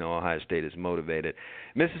 and, Ohio State is motivated.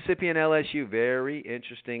 Mississippi and LSU, very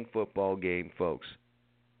interesting football game, folks.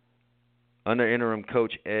 Under interim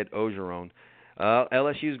coach Ed Ogeron,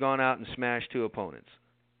 LSU's gone out and smashed 2 opponents.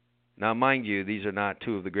 Now, mind you, these are not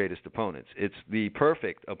 2 of the greatest opponents. It's the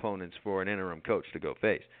perfect opponents for an interim coach to go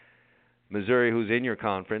face. Missouri, who's in your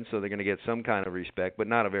conference, so they're going to get some kind of respect, but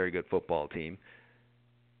not a very good football team.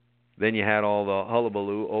 Then you had all the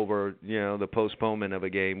hullabaloo over, the postponement of a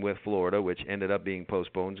game with Florida, which ended up being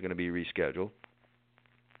postponed, is going to be rescheduled.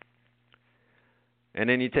 And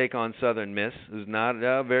then you take on Southern Miss, who's not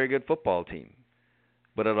a very good football team.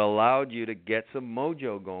 But it allowed you to get some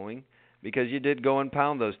mojo going because you did go and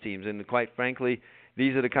pound those teams. And quite frankly,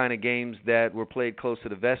 these are the kind of games that were played close to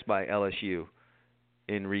the vest by LSU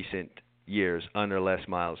in recent years under Les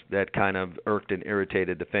Miles. That kind of irked and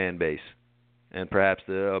irritated the fan base and perhaps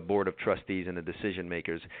the board of trustees and the decision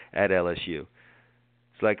makers at LSU.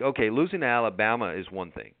 It's like, okay, losing to Alabama is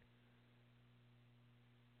one thing.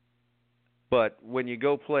 But when you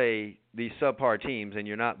go play these subpar teams and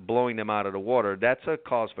you're not blowing them out of the water, that's a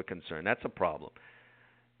cause for concern. That's a problem.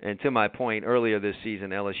 And to my point, earlier this season,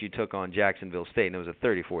 LSU took on Jacksonville State, and it was a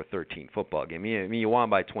 34-13 football game. You won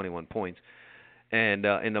by 21 points. And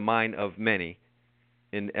in the mind of many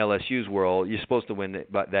in LSU's world, you're supposed to win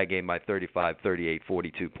that game by 35, 38,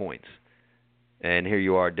 42 points. And here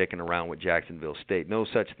you are dicking around with Jacksonville State. No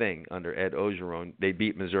such thing under Ed Ogeron. They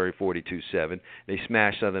beat Missouri 42-7. They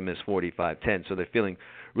smashed Southern Miss 45-10, so they're feeling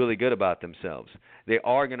really good about themselves. They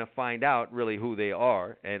are going to find out really who they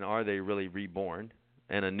are, and are they really reborn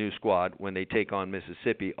and a new squad when they take on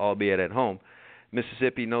Mississippi, albeit at home.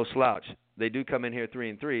 Mississippi, no slouch. They do come in here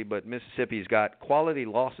 3-3, but Mississippi's got quality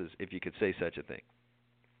losses, if you could say such a thing.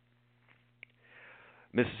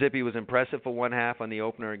 Mississippi was impressive for one half on the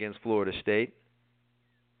opener against Florida State.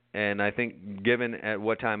 And I think given at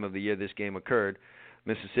what time of the year this game occurred,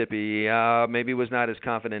 Mississippi maybe was not as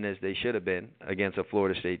confident as they should have been against a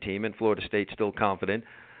Florida State team. And Florida State's still confident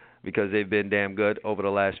because they've been damn good over the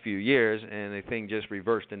last few years. And the thing just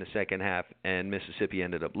reversed in the second half, and Mississippi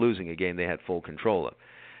ended up losing a game they had full control of.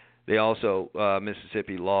 They also,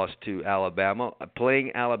 Mississippi lost to Alabama,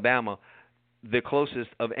 playing Alabama the closest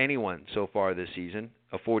of anyone so far this season,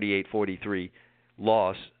 a 48-43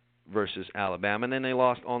 loss versus Alabama. And then they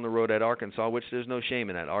lost on the road at Arkansas, which there's no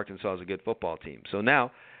shame in that. Arkansas is a good football team. So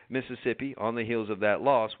now Mississippi, on the heels of that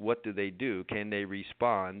loss, what do? Can they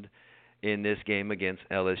respond in this game against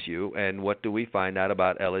LSU? And what do we find out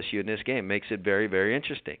about LSU in this game? Makes it very, very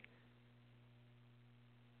interesting.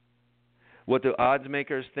 What do odds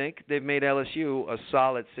makers think? They've made LSU a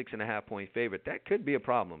solid 6.5-point favorite. That could be a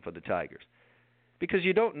problem for the Tigers because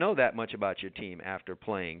you don't know that much about your team after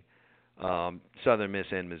playing Southern Miss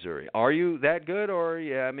and Missouri. Are you that good, or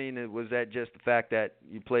was that just the fact that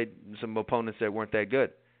you played some opponents that weren't that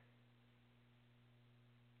good?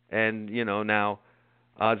 And now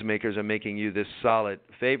odds makers are making you this solid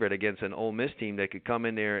favorite against an Ole Miss team that could come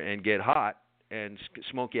in there and get hot and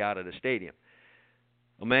smoke you out of the stadium.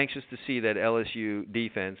 I'm anxious to see that LSU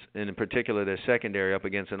defense, and in particular their secondary, up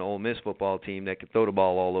against an Ole Miss football team that could throw the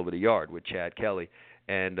ball all over the yard with Chad Kelly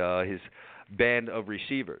and his band of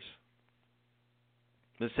receivers.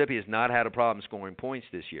 Mississippi has not had a problem scoring points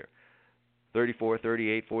this year. 34,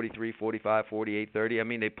 38, 43, 45, 48,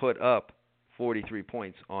 30. They put up 43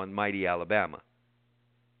 points on mighty Alabama.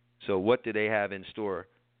 So what do they have in store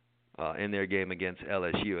in their game against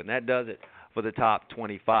LSU? And that does it for the top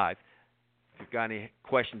 25. If you've got any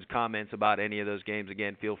questions, comments about any of those games,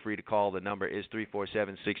 again, feel free to call. The number is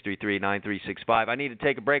 347-633-9365. I need to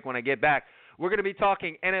take a break. When I get back, we're going to be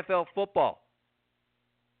talking NFL football.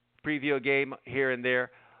 Preview a game here and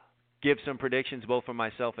there, give some predictions both for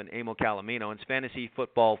myself and Emil Calomino. It's Fantasy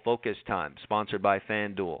Football Focus Time, sponsored by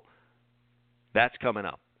FanDuel. That's coming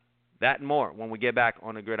up. That and more when we get back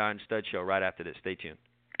on the Gridiron Stud Show right after this. Stay tuned.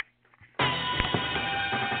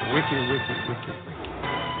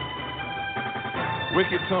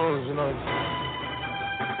 Wicked tones,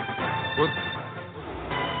 What?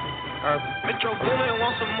 Metro Boomin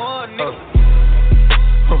want some more, nigga.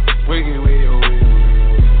 Wicked.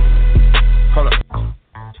 Hold up.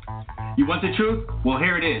 You want the truth? Well,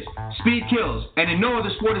 here it is. Speed kills, and in no other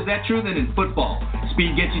sport is that true than in football.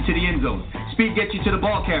 Speed gets you to the end zone. Speed gets you to the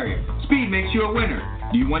ball carrier. Speed makes you a winner.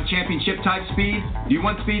 Do you want championship-type speed? Do you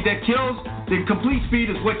want speed that kills? Then Complete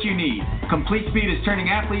Speed is what you need. Complete Speed is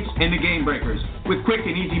turning athletes into game breakers. With quick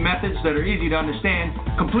and easy methods that are easy to understand,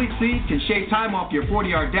 Complete Speed can shave time off your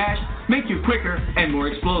 40-yard dash, make you quicker and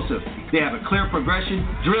more explosive. They have a clear progression,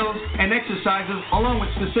 drills, and exercises along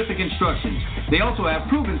with specific instructions. They also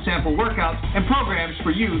have proven sample workouts and programs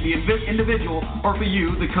for you, the individual, or for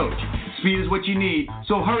you, the coach. Speed is what you need,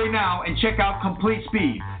 so hurry now and check out Complete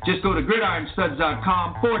Speed. Just go to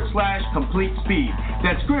GridironStuds.com/Complete Speed.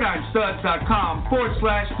 That's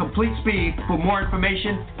GridironStuds.com/Complete Speed for more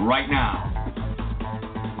information right now.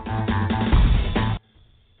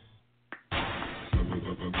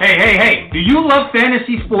 Hey, do you love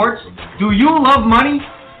fantasy sports? Do you love money?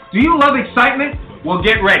 Do you love excitement? Well,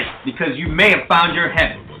 get ready, because you may have found your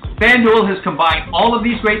heaven. FanDuel has combined all of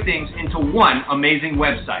these great things into one amazing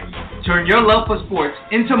website. Turn your love for sports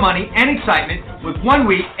into money and excitement with 1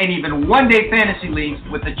 week and even 1 day fantasy leagues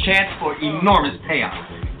with a chance for enormous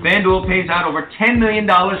payouts. FanDuel pays out over $10 million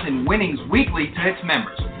in winnings weekly to its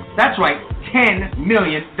members. That's right, $10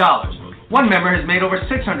 million. One member has made over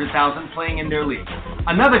 $600,000 playing in their league.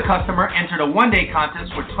 Another customer entered a 1 day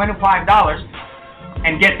contest for $25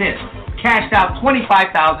 and get this, cashed out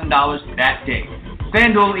 $25,000 that day.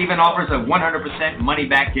 FanDuel even offers a 100%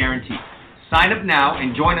 money-back guarantee. Sign up now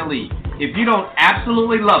and join a league. If you don't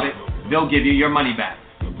absolutely love it, they'll give you your money back.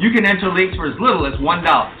 You can enter leagues for as little as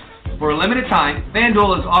 $1. For a limited time,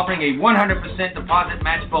 FanDuel is offering a 100% deposit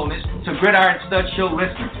match bonus to Gridiron Studs Show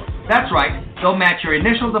listeners. That's right, they'll match your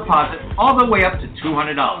initial deposit all the way up to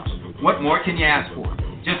 $200. What more can you ask for?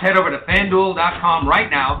 Just head over to FanDuel.com right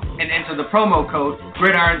now and enter the promo code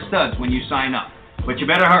GridironStuds when you sign up. But you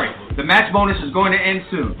better hurry. The match bonus is going to end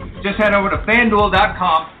soon. Just head over to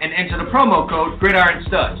FanDuel.com and enter the promo code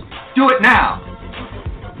GridironStuds. Do it now!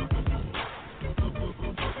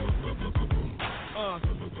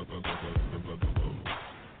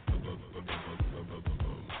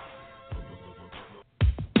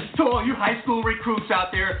 To all you high school recruits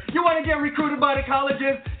out there, you want to get recruited by the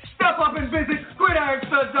colleges? Step up and visit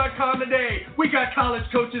GridironStuds.com today. We got college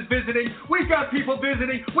coaches visiting. We've got people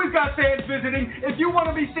visiting. We've got fans visiting. If you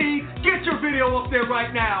want to be seen, get your video up there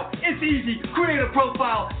right now. It's easy. Create a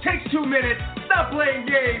profile. Takes 2 minutes. Stop playing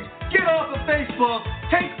games. Get off of Facebook.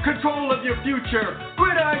 Take control of your future.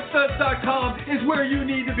 GridironStuds.com is where you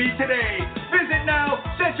need to be today. Visit now,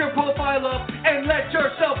 set your profile up, and let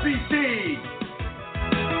yourself be seen.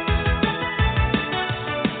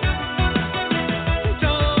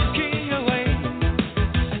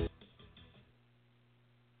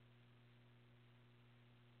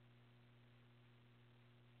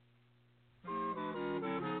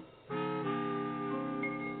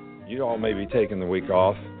 You all may be taking the week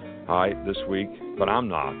off, all right, this week, but I'm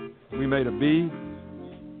not. We made a B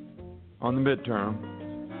on the midterm,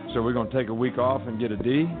 so we're going to take a week off and get a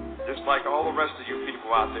D. Just like all the rest of you people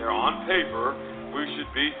out there, on paper, we should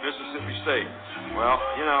beat Mississippi State. Well,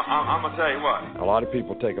 you know, I'm going to tell you what. A lot of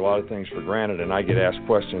people take a lot of things for granted, and I get asked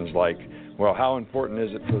questions like, well, how important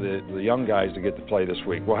is it for the young guys to get to play this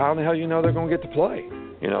week? Well, how in the hell do you know they're going to get to play?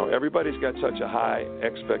 You know, everybody's got such a high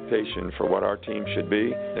expectation for what our team should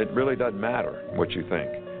be. It really doesn't matter what you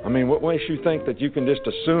think. I mean, what makes you think that you can just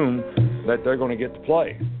assume that they're going to get to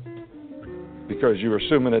play? Because you're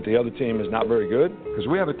assuming that the other team is not very good? Because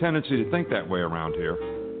we have a tendency to think that way around here.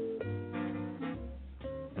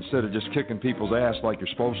 Instead of just kicking people's ass like you're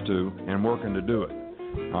supposed to and working to do it.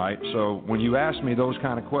 All right, so when you ask me those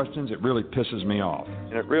kind of questions, it really pisses me off.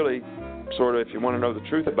 And it really, sort of, if you want to know the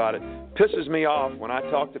truth about it, pisses me off when I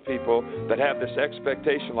talk to people that have this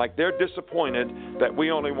expectation, like they're disappointed that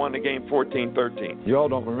we only won the game 14-13. You all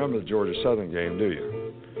don't remember the Georgia Southern game, do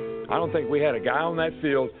you? I don't think we had a guy on that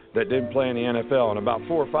field that didn't play in the NFL, and about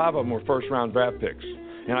 4 or 5 of them were first-round draft picks.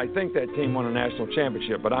 And I think that team won a national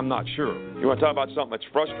championship, but I'm not sure. You want to talk about something that's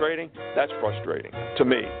frustrating? That's frustrating to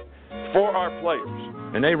me. For our players.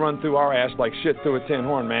 And they run through our ass like shit through a tin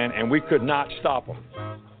horn, man, and we could not stop them.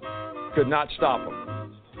 Could not stop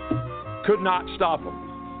them. Could not stop them.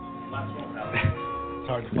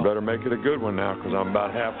 You better make it a good one now, because I'm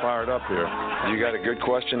about half fired up here. You got a good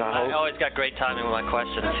question, I hope? I always got great timing with my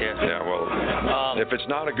questions here. Yeah, well, if it's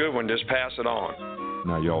not a good one, just pass it on.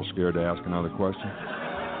 Now, you all scared to ask another question?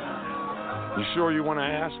 You sure you want to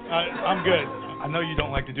ask? I'm good. I know you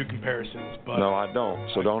don't like to do comparisons, but... No, I don't.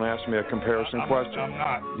 So don't ask me a comparison question. I'm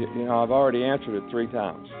not. You know, I've already answered it 3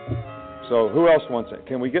 times. So who else wants it?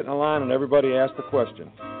 Can we get in a line and everybody ask the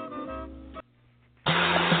question?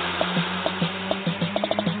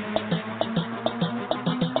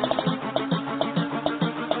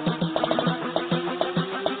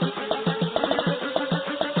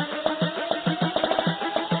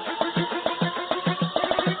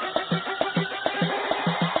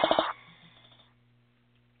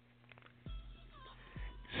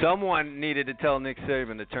 Someone needed to tell Nick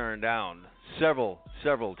Saban to turn down several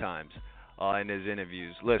times in his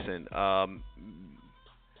interviews. Listen,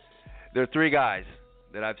 there are 3 guys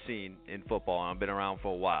that I've seen in football, and I've been around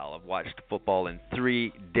for a while. I've watched football in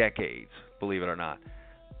 3 decades, believe it or not.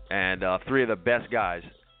 And 3 of the best guys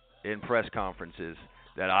in press conferences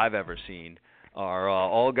that I've ever seen are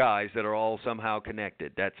all guys that are all somehow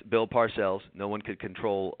connected. That's Bill Parcells. No one could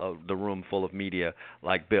control the room full of media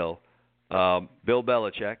like Bill. Bill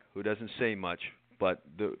Belichick, who doesn't say much, but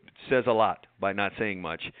says a lot by not saying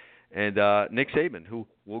much. And Nick Saban, who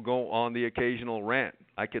will go on the occasional rant.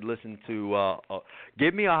 I could listen to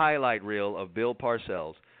give me a highlight reel of Bill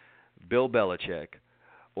Parcells Bill Belichick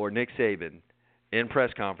or Nick Saban in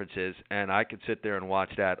press conferences, and I could sit there and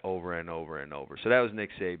watch that over and over and over. So that was Nick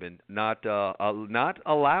Saban not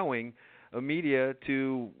allowing a media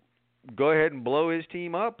to go ahead and blow his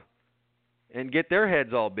team up and get their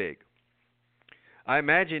heads all big. I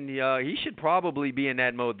imagine he should probably be in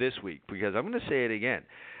that mode this week, because I'm going to say it again.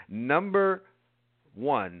 Number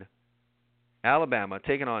 1, Alabama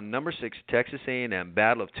taking on number 6, Texas A&M,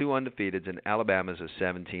 battle of two undefeateds, and Alabama's a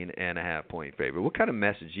 17.5-point favorite. What kind of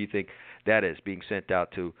message do you think that is being sent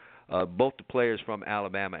out to both the players from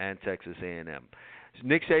Alabama and Texas A&M?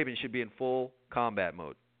 Nick Saban should be in full combat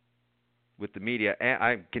mode with the media, and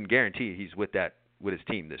I can guarantee he's with his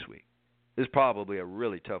team this week. This is probably a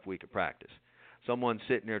really tough week of practice. Someone's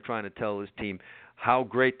sitting there trying to tell his team how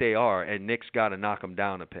great they are, and Nick's got to knock them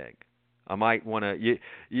down a peg. I might want to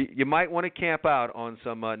you might want to camp out on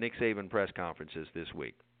some Nick Saban press conferences this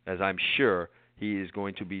week, as I'm sure he is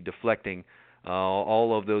going to be deflecting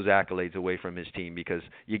all of those accolades away from his team, because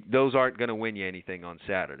those aren't going to win you anything on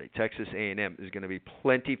Saturday. Texas A&M is going to be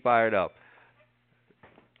plenty fired up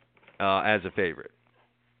as a favorite,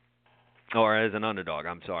 or as an underdog,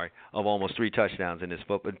 I'm sorry, of almost 3 touchdowns in this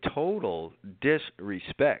football. Total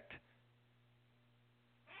disrespect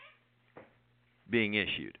being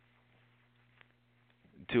issued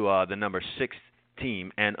to the number 6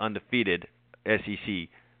 team and undefeated SEC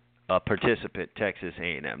participant, Texas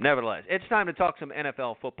A&M. Nevertheless, it's time to talk some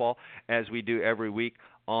NFL football, as we do every week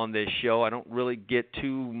on this show. I don't really get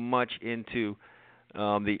too much into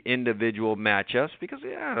the individual matchups, because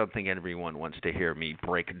I don't think everyone wants to hear me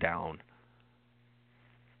break down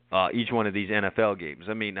each one of these NFL games.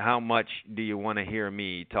 I mean, how much do you want to hear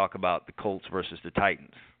me talk about the Colts versus the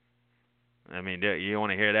Titans? I mean, you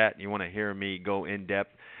want to hear that? You want to hear me go in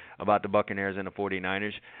depth about the Buccaneers and the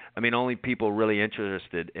 49ers? I mean, only people really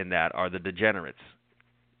interested in that are the degenerates.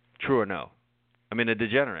 True or no? I mean,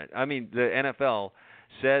 the NFL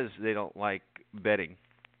says they don't like betting.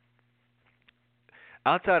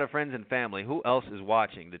 Outside of friends and family, who else is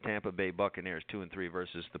watching the Tampa Bay Buccaneers 2-3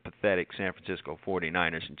 versus the pathetic San Francisco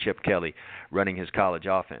 49ers and Chip Kelly running his college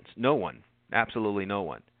offense? No one. Absolutely no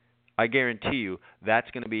one. I guarantee you that's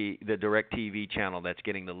going to be the DirecTV channel that's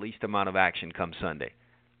getting the least amount of action come Sunday.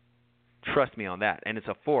 Trust me on that. And it's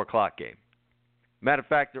a 4 o'clock game. Matter of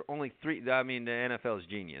fact, there are only 3. I mean, the NFL is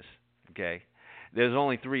genius. Okay, there's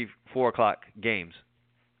only 3 4 o'clock games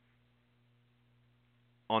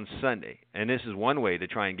on Sunday, and this is one way to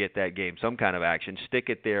try and get that game some kind of action. Stick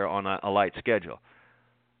it there on a light schedule.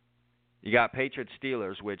 You got Patriots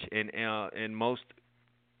Steelers, which in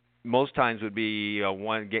most times would be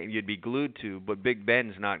one game you'd be glued to, but Big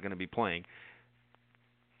Ben's not going to be playing.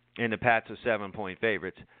 And the Pats are 7-point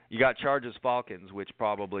favorites. You got Chargers Falcons, which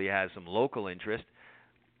probably has some local interest,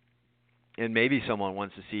 and maybe someone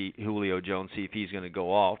wants to see Julio Jones, see if he's going to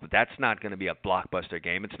go off, but that's not going to be a blockbuster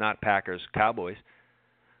game. It's not Packers Cowboys.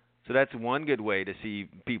 So that's one good way to see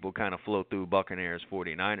people kind of float through Buccaneers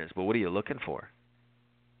 49ers. But what are you looking for?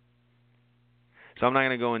 So I'm not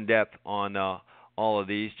going to go in depth on all of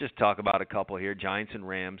these. Just talk about a couple here. Giants and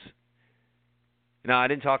Rams. Now, I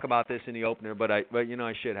didn't talk about this in the opener, but I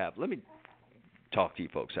should have. Let me talk to you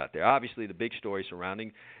folks out there. Obviously, the big story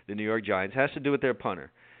surrounding the New York Giants has to do with their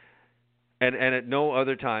punter. And at no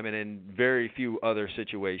other time and in very few other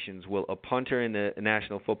situations will a punter in the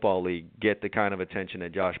National Football League get the kind of attention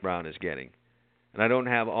that Josh Brown is getting. And I don't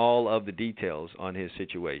have all of the details on his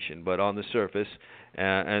situation, but on the surface,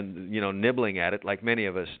 and nibbling at it like many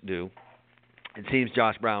of us do, it seems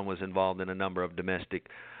Josh Brown was involved in a number of domestic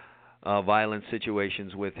violence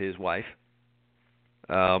situations with his wife.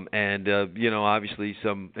 Obviously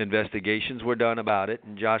some investigations were done about it,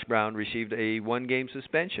 and Josh Brown received a 1-game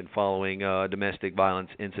suspension following a domestic violence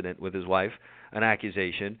incident with his wife, an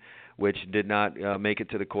accusation which did not make it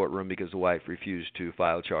to the courtroom because the wife refused to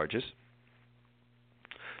file charges.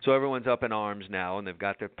 So everyone's up in arms now, and they've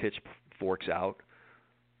got their pitchforks out.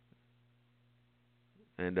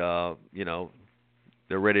 And,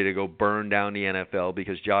 they're ready to go burn down the NFL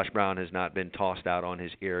because Josh Brown has not been tossed out on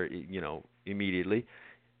his ear, immediately,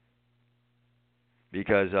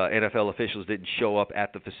 because NFL officials didn't show up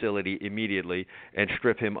at the facility immediately and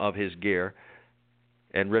strip him of his gear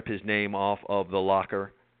and rip his name off of the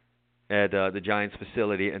locker at the Giants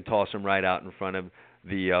facility and toss him right out in front of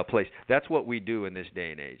the place. That's what we do in this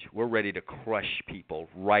day and age. We're ready to crush people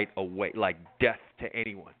right away, like death to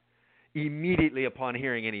anyone. Immediately upon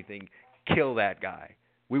hearing anything, kill that guy.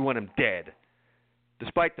 We want him dead.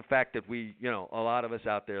 Despite the fact that we, a lot of us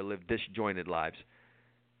out there live disjointed lives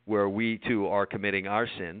where we too are committing our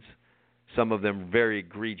sins, some of them very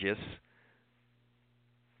egregious,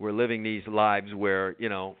 We're living these lives where,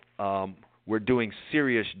 we're doing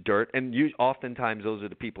serious dirt, and oftentimes those are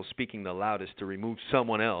the people speaking the loudest to remove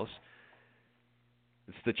someone else.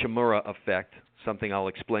 It's the Chimura effect, something I'll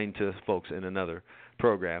explain to folks in another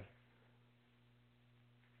program.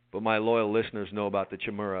 But my loyal listeners know about the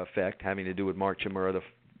Chimura effect, having to do with Mark Chimura, the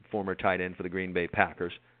former tight end for the Green Bay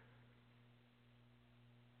Packers.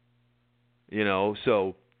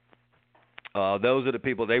 So those are the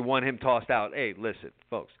people. They want him tossed out. Hey, listen,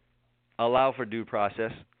 folks, allow for due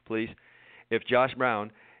process, please. If Josh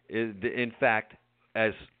Brown is, in fact,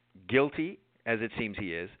 as guilty as it seems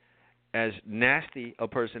he is, as nasty a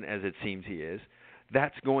person as it seems he is,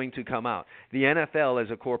 that's going to come out. The NFL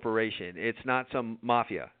is a corporation. It's not some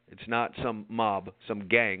mafia. It's not some mob, some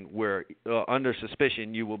gang where under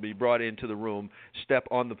suspicion you will be brought into the room, step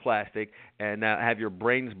on the plastic, and have your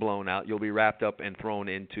brains blown out. You'll be wrapped up and thrown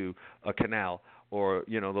into a canal or,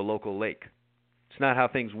 the local lake. It's not how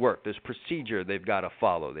things work. There's procedure they've got to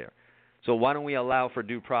follow there. So why don't we allow for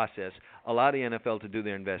due process, allow the NFL to do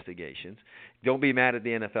their investigations. Don't be mad at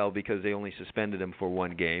the NFL because they only suspended him for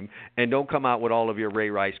one game. And don't come out with all of your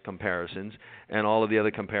Ray Rice comparisons and all of the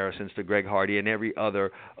other comparisons to Greg Hardy and every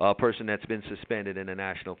other person that's been suspended in the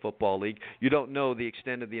National Football League. You don't know the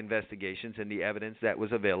extent of the investigations and the evidence that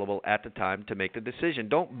was available at the time to make the decision.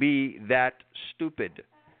 Don't be that stupid.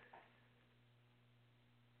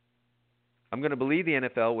 I'm going to believe the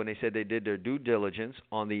NFL when they said they did their due diligence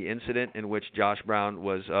on the incident in which Josh Brown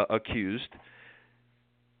was accused.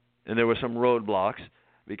 And there were some roadblocks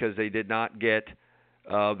because they did not get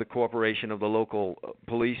the cooperation of the local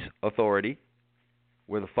police authority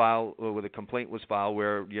where the complaint was filed,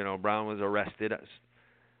 where Brown was arrested.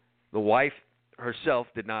 The wife herself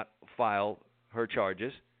did not file her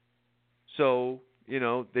charges. So,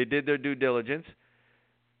 they did their due diligence.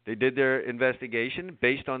 They did their investigation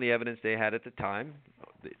based on the evidence they had at the time.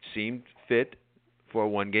 It seemed fit for a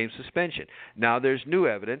one-game suspension. Now there's new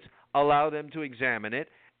evidence. Allow them to examine it.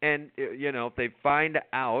 And, if they find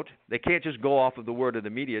out, they can't just go off of the word of the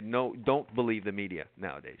media. No, don't believe the media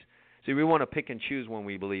nowadays. See, we want to pick and choose when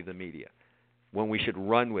we believe the media, when we should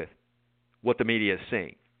run with what the media is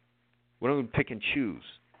saying. We don't pick and choose.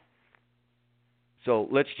 So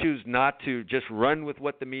let's choose not to just run with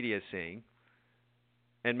what the media is saying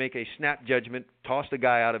and make a snap judgment, toss the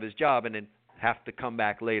guy out of his job, and then have to come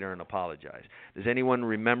back later and apologize. Does anyone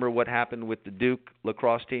remember what happened with the Duke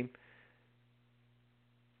lacrosse team?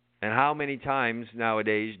 And how many times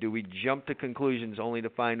nowadays do we jump to conclusions only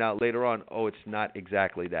to find out later on, it's not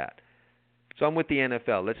exactly that? So I'm with the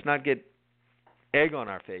NFL. Let's not get egg on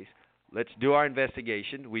our face. Let's do our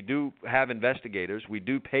investigation. We do have investigators. We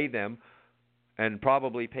do pay them and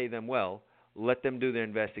probably pay them well. Let them do their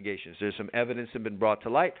investigations. There's some evidence that's been brought to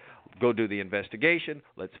light. Go do the investigation.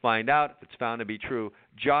 Let's find out. If it's found to be true,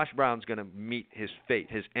 Josh Brown's going to meet his fate,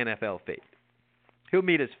 his NFL fate. He'll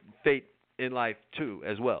meet his fate in life, too,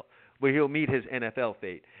 as well. But he'll meet his NFL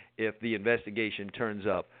fate if the investigation turns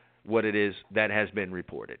up what it is that has been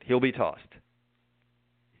reported. He'll be tossed.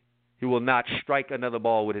 He will not strike another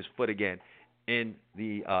ball with his foot again in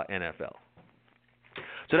the NFL.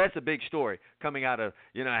 So that's a big story coming out of,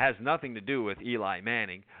 it has nothing to do with Eli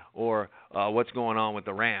Manning or what's going on with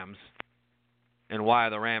the Rams and why are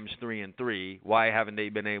the Rams 3-3. Why haven't they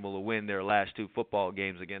been able to win their last two football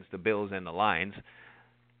games against the Bills and the Lions?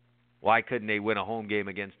 Why couldn't they win a home game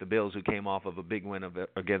against the Bills, who came off of a big win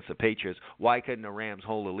against the Patriots? Why couldn't the Rams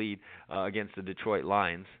hold a lead against the Detroit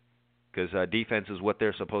Lions? Because defense is what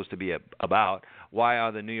they're supposed to be about. Why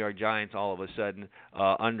are the New York Giants all of a sudden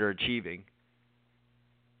underachieving?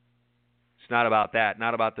 It's not about that.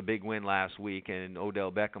 Not about the big win last week and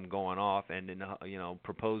Odell Beckham going off and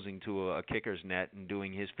proposing to a kicker's net and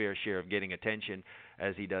doing his fair share of getting attention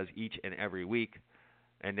as he does each and every week.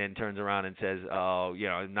 And then turns around and says,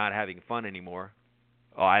 not having fun anymore.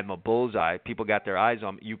 Oh, I'm a bullseye. People got their eyes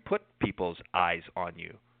on me. You put people's eyes on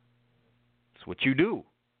you. It's what you do.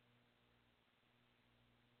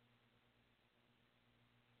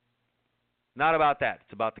 Not about that.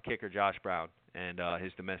 It's about the kicker, Josh Brown, and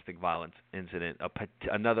his domestic violence incident,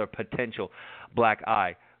 another potential black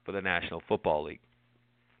eye for the National Football League.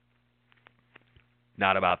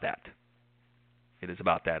 Not about that. It is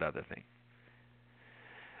about that other thing.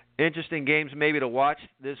 Interesting games maybe to watch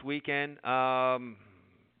this weekend. I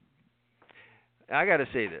got to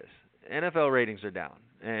say this. NFL ratings are down,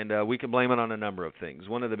 and we can blame it on a number of things.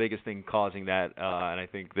 One of the biggest things causing that, and I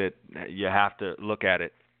think that you have to look at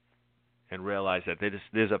it and realize that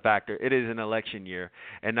there's a factor. It is an election year,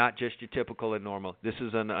 and not just your typical and normal. This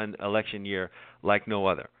is an election year like no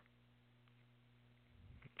other.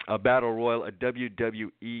 A battle royal, a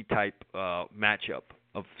WWE-type matchup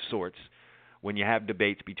of sorts when you have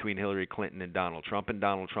debates between Hillary Clinton and Donald Trump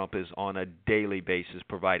is on a daily basis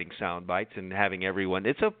providing sound bites and having everyone.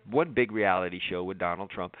 It's one big reality show with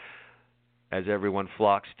Donald Trump, as everyone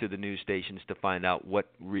flocks to the news stations to find out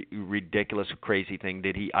what ridiculous, crazy thing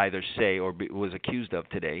did he either say or was accused of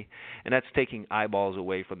today. And that's taking eyeballs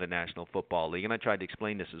away from the National Football League. And I tried to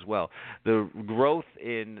explain this as well. The growth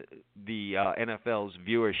in the NFL's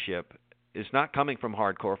viewership is not coming from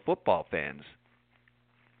hardcore football fans.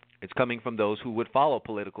 It's coming from those who would follow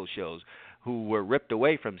political shows, who were ripped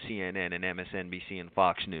away from CNN and MSNBC and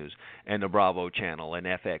Fox News and the Bravo channel and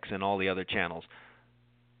FX and all the other channels.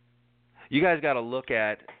 You guys got to look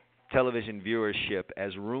at television viewership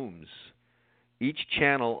as rooms. Each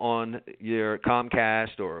channel on your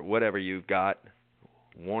Comcast or whatever you've got,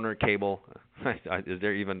 Warner Cable, is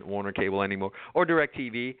there even Warner Cable anymore, or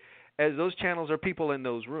DirecTV, as those channels are people in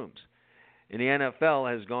those rooms. And the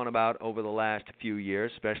NFL has gone about over the last few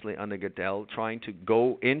years, especially under Goodell, trying to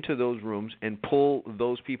go into those rooms and pull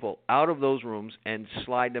those people out of those rooms and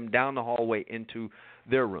slide them down the hallway into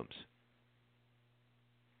their rooms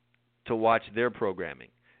to watch their programming.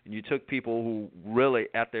 And you took people who really,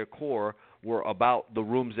 at their core, were about the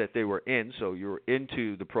rooms that they were in. So you're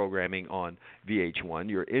into the programming on VH1,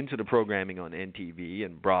 you're into the programming on NTV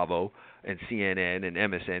and Bravo and CNN and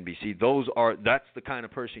MSNBC. That's the kind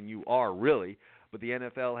of person you are really. But the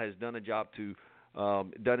NFL has done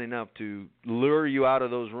enough to lure you out of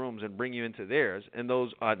those rooms and bring you into theirs, and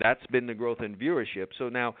that's been the growth in viewership. So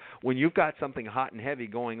now, when you've got something hot and heavy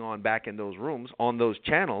going on back in those rooms on those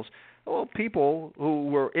channels, well, people who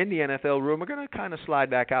were in the NFL room are going to kind of slide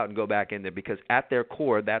back out and go back in there because at their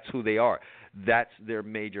core, that's who they are. That's their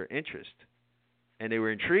major interest. And they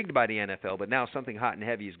were intrigued by the NFL, but now something hot and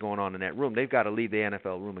heavy is going on in that room. They've got to leave the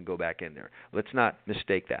NFL room and go back in there. Let's not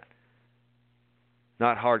mistake that.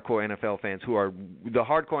 Not hardcore NFL fans the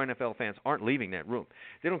hardcore NFL fans aren't leaving that room.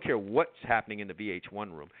 They don't care what's happening in the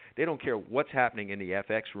VH1 room. They don't care what's happening in the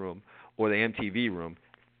FX room or the MTV room.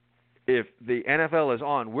 If the NFL is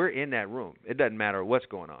on, we're in that room. It doesn't matter what's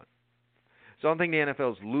going on. So I don't think the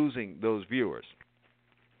NFL is losing those viewers.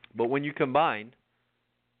 But when you combine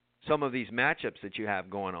some of these matchups that you have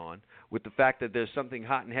going on with the fact that there's something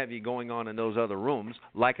hot and heavy going on in those other rooms,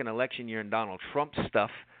 like an election year and Donald Trump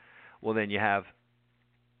stuff, well, then you have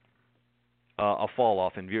a fall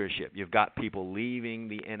off in viewership. You've got people leaving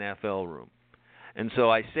the NFL room. And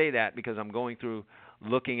so I say that because I'm going through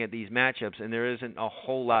looking at these matchups, and there isn't a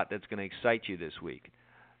whole lot that's going to excite you this week.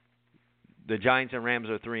 The Giants and Rams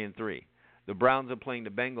are 3-3. The Browns are playing the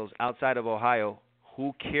Bengals outside of Ohio.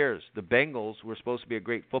 Who cares? The Bengals were supposed to be a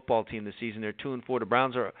great football team this season. They're 2-4. The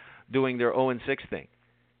Browns are doing their 0-6 thing.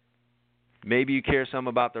 Maybe you care some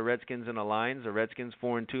about the Redskins and the Lions. The Redskins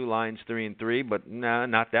 4-2, Lions 3-3, but nah,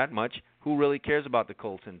 not that much. Who really cares about the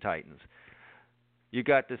Colts and Titans? You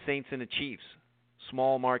got the Saints and the Chiefs,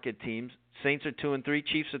 small market teams. Saints are 2-3,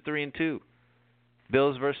 Chiefs are 3-2.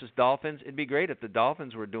 Bills versus Dolphins. It'd be great if the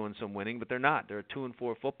Dolphins were doing some winning, but they're not. They're a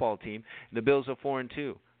 2-4 football team. And the Bills are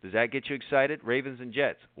 4-2. Does that get you excited? Ravens and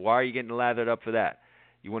Jets. Why are you getting lathered up for that?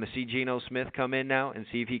 You want to see Geno Smith come in now and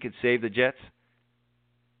see if he could save the Jets?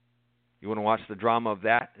 You want to watch the drama of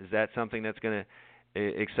that? Is that something that's going to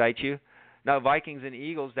excite you? Now, Vikings and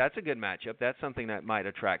Eagles, that's a good matchup. That's something that might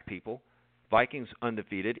attract people. Vikings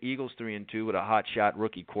undefeated, Eagles 3-2 with a hot shot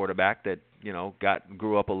rookie quarterback that,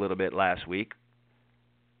 grew up a little bit last week.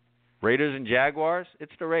 Raiders and Jaguars,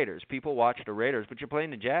 it's the Raiders. People watch the Raiders, but you're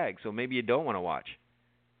playing the Jags, so maybe you don't want to watch.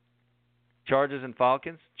 Chargers and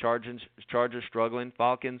Falcons, Chargers struggling,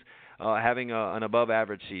 Falcons having an above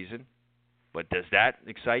average season. But does that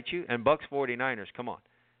excite you? And Bucks 49ers, come on.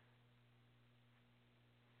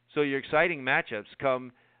 So your exciting matchups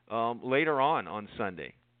come later on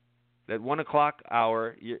Sunday. That 1 o'clock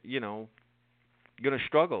hour, you're going to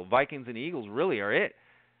struggle. Vikings and Eagles really are it.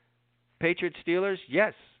 Patriots Steelers,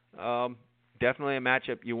 yes, definitely a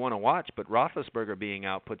matchup you want to watch, but Roethlisberger being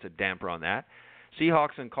out puts a damper on that.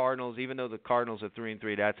 Seahawks and Cardinals, even though the Cardinals are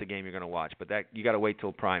 3-3, that's a game you're going to watch, but that you got to wait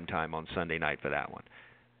till prime time on Sunday night for that one.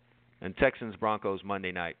 And Texans Broncos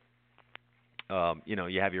Monday night.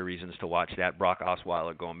 You have your reasons to watch that. Brock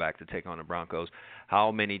Osweiler going back to take on the Broncos.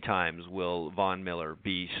 How many times will Von Miller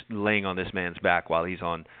be laying on this man's back while he's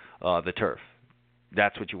on the turf?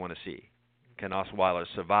 That's what you want to see. Can Osweiler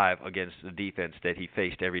survive against the defense that he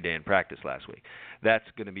faced every day in practice last week? That's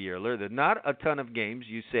going to be your allure. There's not a ton of games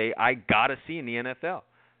you say, I got to see in the NFL.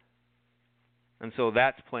 And so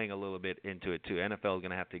that's playing a little bit into it, too. NFL is going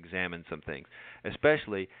to have to examine some things.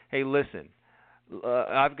 Especially, hey, listen,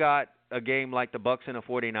 I've got a game like the Bucks and the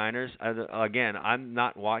 49ers. Again, I'm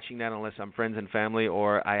not watching that unless I'm friends and family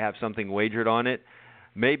or I have something wagered on it.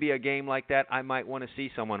 maybe a game like that, I might want to see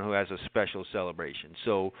someone who has a special celebration.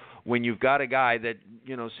 So when you've got a guy that,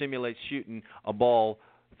 simulates shooting a ball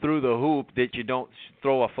through the hoop, that you don't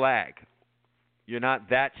throw a flag. You're not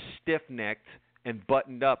that stiff-necked and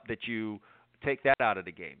buttoned up that you take that out of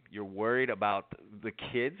the game. You're worried about the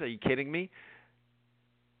kids? Are you kidding me?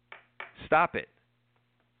 Stop it.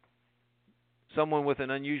 Someone with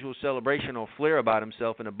an unusual celebration or flair about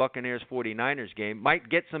himself in a Buccaneers-49ers game might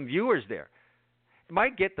get some viewers there. It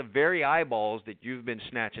might get the very eyeballs that you've been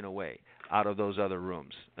snatching away out of those other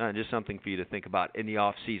rooms. Just something for you to think about in the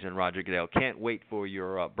off-season, Roger Goodell. Can't wait for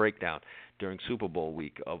your breakdown during Super Bowl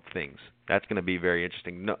week of things. That's going to be very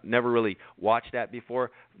interesting. Never really watched that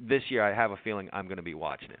before. This year I have a feeling I'm going to be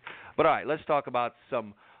watching it. But all right, let's talk about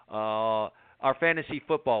some our fantasy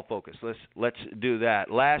football focus. Let's do that.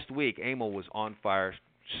 Last week Emil was on fire.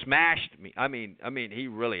 Smashed me. I mean, he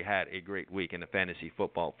really had a great week in the fantasy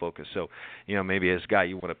football focus. So, maybe this guy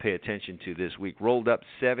you want to pay attention to this week. Rolled up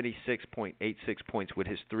 76.86 points with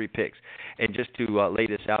his 3 picks. And just to lay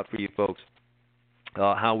this out for you folks,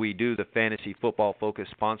 how we do the fantasy football focus,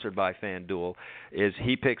 sponsored by FanDuel, is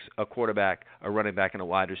he picks a quarterback, a running back, and a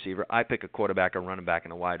wide receiver. I pick a quarterback, a running back,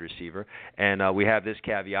 and a wide receiver. And we have this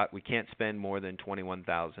caveat: we can't spend more than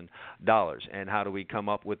 $21,000. And how do we come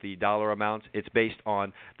up with the dollar amounts? It's based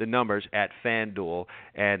on the numbers at FanDuel.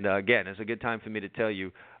 And again, it's a good time for me to tell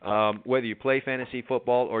you, whether you play fantasy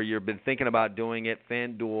football or you've been thinking about doing it,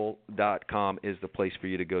 FanDuel.com is the place for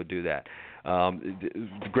you to go do that.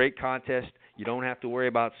 Great contest. You don't have to worry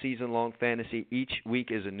about season-long fantasy. Each week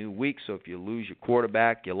is a new week, so if you lose your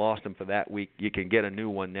quarterback, you lost him for that week, you can get a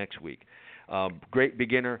new one next week. Great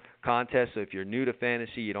beginner contest, so if you're new to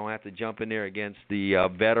fantasy, you don't have to jump in there against the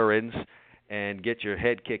veterans and get your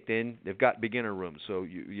head kicked in. They've got beginner rooms, so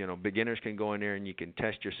beginners can go in there and you can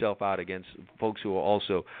test yourself out against folks who are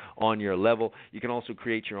also on your level. You can also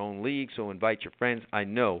create your own league, so invite your friends. I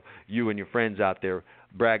know you and your friends out there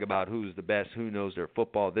brag about who's the best, who knows their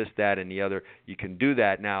football, this, that, and the other. You can do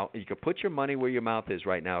that now. You can put your money where your mouth is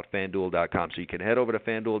right now at FanDuel.com. So you can head over to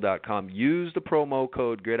FanDuel.com, use the promo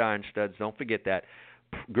code GridironStuds. Don't forget that,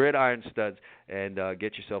 GridironStuds, and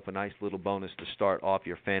get yourself a nice little bonus to start off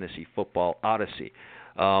your fantasy football odyssey.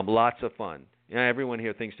 Lots of fun. Everyone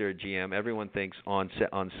here thinks they're a GM. Everyone thinks on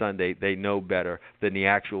Sunday they know better than the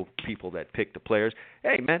actual people that pick the players.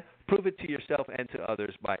 Hey, man, prove it to yourself and to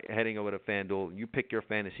others by heading over to FanDuel. You pick your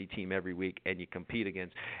fantasy team every week, and you compete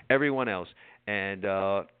against everyone else. And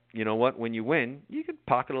you know what? When you win, you can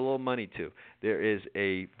pocket a little money, too. There is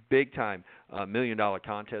a big-time $1 million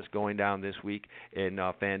contest going down this week in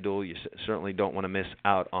FanDuel. You certainly don't want to miss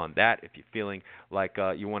out on that. If you're feeling like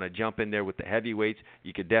you want to jump in there with the heavyweights,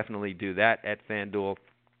 you could definitely do that at FanDuel.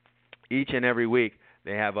 Each and every week,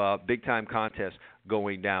 they have a big-time contest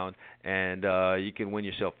going down, and you can win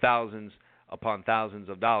yourself thousands upon thousands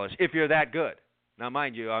of dollars if you're that good. Now,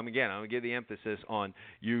 mind you, I'm going to give the emphasis on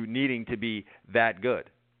you needing to be that good.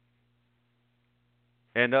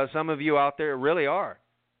 And some of you out there really are.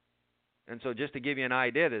 And so just to give you an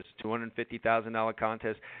idea, there's a $250,000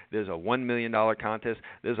 contest. There's a $1 million contest.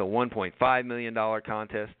 There's a $1.5 million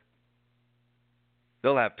contest.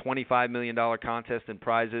 They'll have $25 million contests and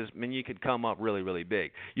prizes. I mean, you could come up really, really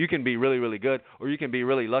big. You can be really, really good, or you can be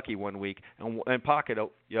really lucky one week and pocket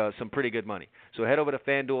some pretty good money. So head over to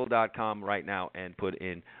FanDuel.com right now and put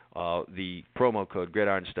in the promo code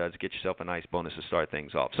GridironStuds. Get yourself a nice bonus to start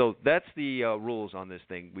things off. So that's the rules on this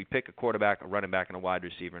thing. We pick a quarterback, a running back, and a wide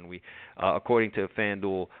receiver, and we, according to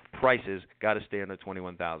FanDuel prices, got to stay under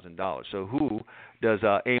 $21,000. So who does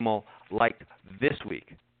Emil like this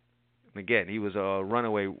week? Again, he was a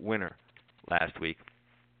runaway winner last week.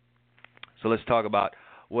 So let's talk about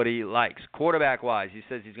what he likes. Quarterback-wise, he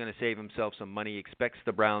says he's going to save himself some money. He expects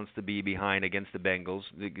the Browns to be behind against the Bengals.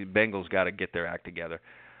 The Bengals got to get their act together.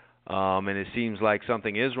 And it seems like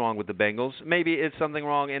something is wrong with the Bengals. Maybe it's something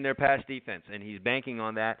wrong in their pass defense, and he's banking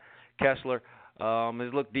on that. Kessler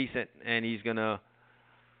has looked decent, and he's going to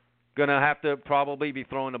have to probably be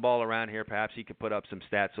throwing the ball around here. Perhaps he could put up some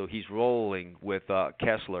stats. So he's rolling with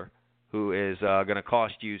Kessler, who is going to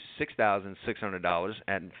cost you $6,600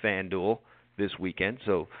 at FanDuel this weekend.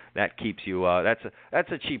 So that keeps you that's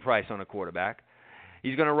a cheap price on a quarterback.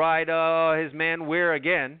 He's going to ride his man Ware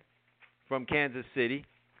again from Kansas City.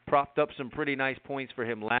 Propped up some pretty nice points for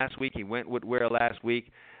him last week. He went with Ware last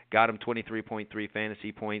week. Got him 23.3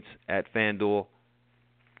 fantasy points at FanDuel.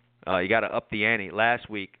 You got to up the ante. Last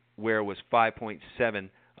week, Ware was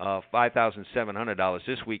 $5,700.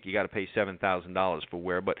 This week, you got to pay $7,000 for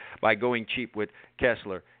Ware. But by going cheap with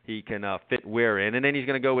Kessler, he can fit Ware in. And then he's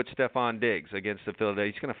going to go with Stephon Diggs against the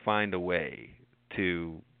Philadelphia. He's going to find a way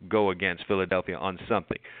to go against Philadelphia on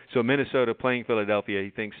something. So Minnesota playing Philadelphia, he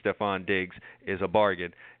thinks Stephon Diggs is a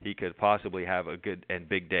bargain. He could possibly have a good and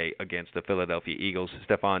big day against the Philadelphia Eagles.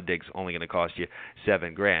 Stephon Diggs only going to cost you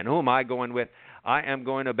 $7,000. Who am I going with? I am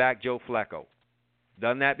going to back Joe Flacco.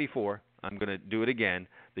 Done that before. I'm going to do it again.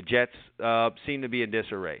 The Jets seem to be in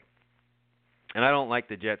disarray. And I don't like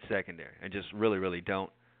the Jets secondary. I just really, really don't.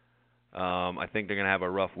 I think they're going to have a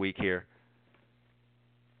rough week here.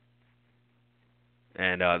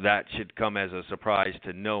 And that should come as a surprise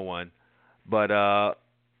to no one. But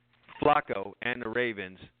Flacco and the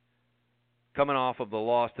Ravens, coming off of the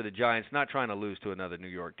loss to the Giants, not trying to lose to another New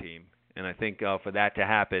York team. And I think for that to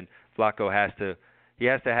happen, Flacco has to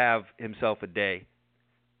have himself a day.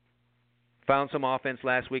 Found some offense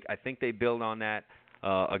last week. I think they build on that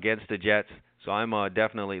against the Jets. So I'm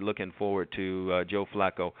definitely looking forward to Joe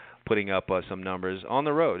Flacco putting up some numbers on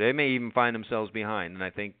the road. They may even find themselves behind, and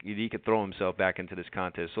I think he could throw himself back into this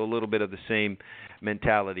contest. So a little bit of the same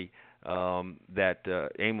mentality that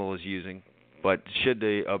Emil is using. But should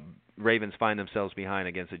the Ravens find themselves behind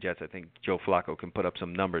against the Jets, I think Joe Flacco can put up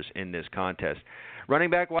some numbers in this contest.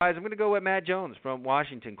 Running back-wise, I'm going to go with Matt Jones from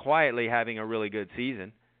Washington, quietly having a really good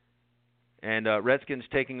season. And Redskins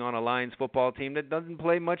taking on a Lions football team that doesn't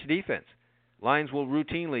play much defense. Lions will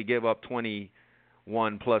routinely give up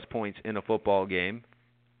 21-plus points in a football game.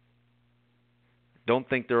 Don't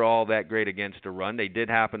think they're all that great against the run. They did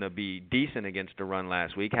happen to be decent against the run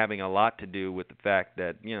last week, having a lot to do with the fact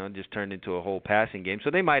that, it just turned into a whole passing game.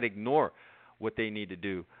 So they might ignore what they need to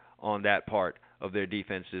do on that part of their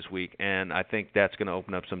defense this week. And I think that's going to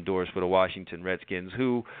open up some doors for the Washington Redskins,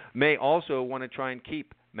 who may also want to try and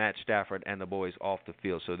keep Matt Stafford and the boys off the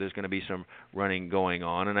field. So there's going to be some running going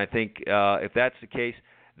on. And I think if that's the case,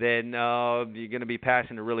 then you're going to be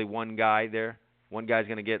passing to really one guy there. One guy's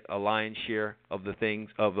going to get a lion's share of the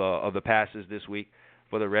the passes this week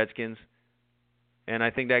for the Redskins. And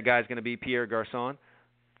I think that guy's going to be Pierre Garçon.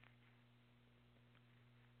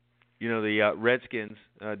 The Redskins,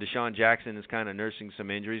 Deshaun Jackson is kind of nursing some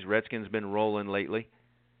injuries. Redskins been rolling lately.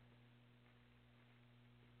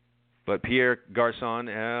 But Pierre Garçon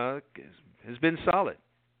has been solid.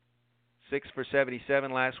 6 for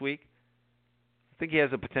 77 last week. I think he has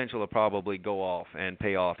the potential to probably go off and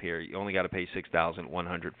pay off here. You only got to pay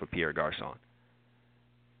 $6,100 for Pierre Garçon.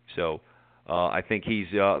 So I think he's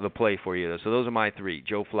the play for you. So those are my three.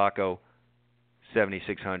 Joe Flacco,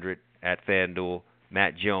 $7,600 at FanDuel.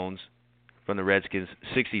 Matt Jones from the Redskins,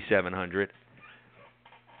 $6,700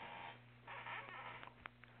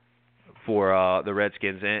 for the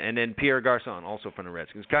Redskins. And then Pierre Garçon, also from the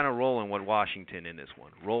Redskins. Kind of rolling with Washington in this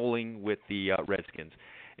one. Rolling with the Redskins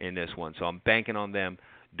in this one. So I'm banking on them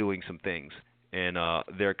doing some things in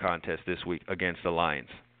their contest this week against the Lions.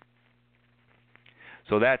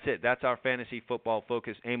 So that's it. That's our fantasy football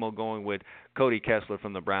focus. Emil going with Cody Kessler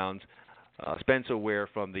from the Browns, Spencer Ware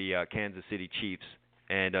from the Kansas City Chiefs,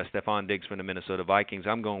 and Stephon Diggs from the Minnesota Vikings.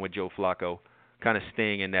 I'm going with Joe Flacco, kind of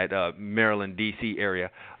staying in that Maryland, D.C. area.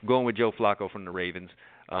 I'm going with Joe Flacco from the Ravens,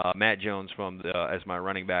 Matt Jones as my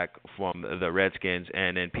running back from the Redskins,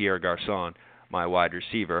 and then Pierre Garçon, my wide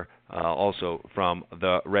receiver, also from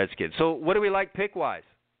the Redskins. So what do we like pick-wise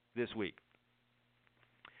this week?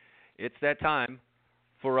 It's that time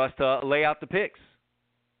for us to lay out the picks.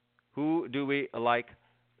 Who do we like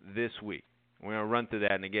this week? We're going to run through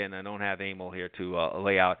that. And, again, I don't have Emil here to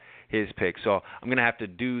lay out his picks. So I'm going to have to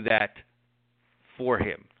do that for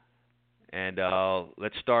him. And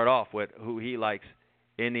let's start off with who he likes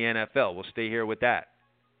in the NFL. We'll stay here with that.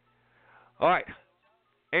 All right.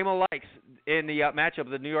 Emil likes in the matchup of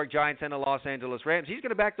the New York Giants and the Los Angeles Rams. He's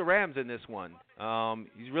going to back the Rams in this one.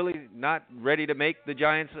 He's really not ready to make the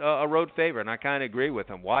Giants a road favorite, and I kind of agree with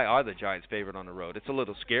him. Why are the Giants favored on the road? It's a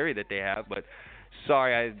little scary that they have, but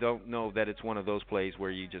sorry, I don't know that it's one of those plays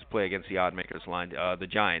where you just play against the odd makers line. The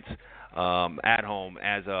Giants at home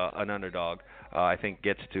as an underdog, I think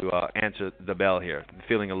gets to answer the bell here.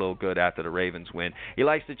 Feeling a little good after the Ravens win. He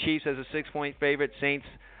likes the Chiefs as a 6-point favorite. Saints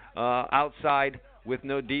outside with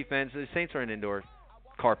no defense. The Saints are an indoor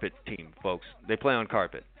carpet team, folks. They play on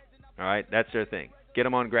carpet. All right, that's their thing. Get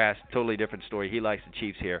them on grass, totally different story. He likes the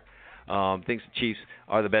Chiefs here. Thinks the Chiefs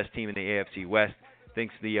are the best team in the AFC West.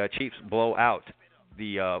 Thinks the Chiefs blow out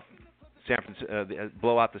the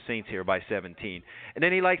blow out the Saints here by 17. And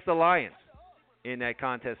then he likes the Lions in that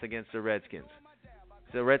contest against the Redskins.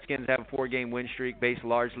 So the Redskins have a 4-game win streak based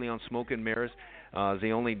largely on smoke and mirrors.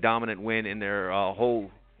 The only dominant win in their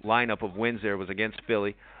whole lineup of wins there was against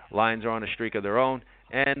Philly. Lions are on a streak of their own,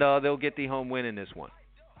 and they'll get the home win in this one.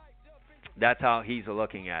 That's how he's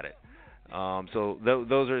looking at it. So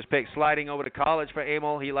those are his picks. Sliding over to college for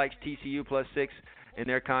Emil, he likes TCU +6 in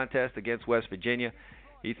their contest against West Virginia.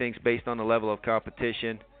 He thinks based on the level of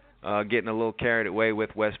competition, getting a little carried away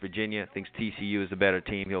with West Virginia, thinks TCU is the better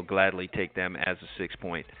team. He'll gladly take them as a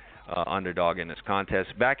 6-point underdog in this contest.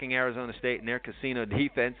 Backing Arizona State in their casino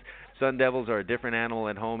defense, Sun Devils are a different animal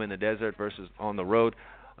at home in the desert versus on the road.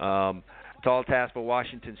 Tall task for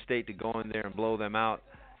Washington State to go in there and blow them out,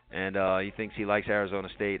 and he thinks he likes Arizona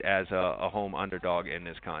State as a home underdog in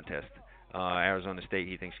this contest. Arizona State,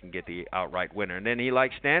 he thinks, can get the outright winner. And then he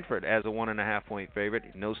likes Stanford as a 1.5-point favorite.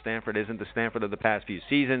 He knows Stanford isn't the Stanford of the past few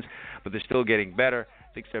seasons, but they're still getting better.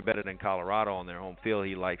 Thinks they're better than Colorado on their home field.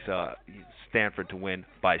 He likes Stanford to win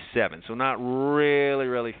by 7. So not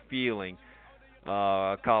really feeling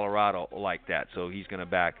Colorado like that. So he's going to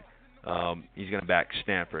back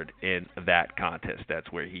Stanford in that contest. That's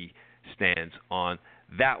where he stands on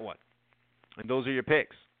that one. And those are your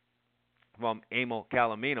picks from Emil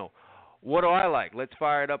Calomino. What do I like? Let's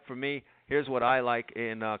fire it up for me. Here's what I like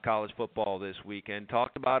in college football this weekend.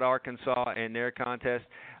 Talked about Arkansas and their contest.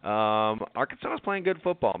 Arkansas is playing good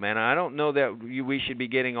football, man. I don't know that we should be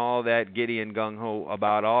getting all that giddy and gung-ho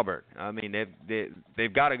about Auburn. I mean,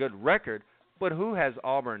 they've got a good record, but who has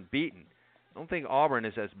Auburn beaten? I don't think Auburn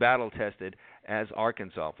is as battle-tested as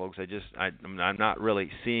Arkansas, folks. I'm not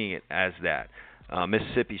really seeing it as that.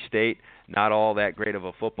 Mississippi State, not all that great of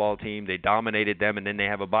a football team. They dominated them, and then they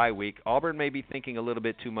have a bye week. Auburn may be thinking a little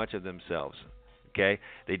bit too much of themselves. Okay,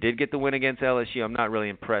 they did get the win against LSU. I'm not really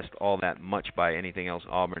impressed all that much by anything else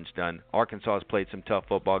Auburn's done. Arkansas has played some tough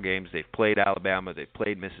football games. They've played Alabama. They've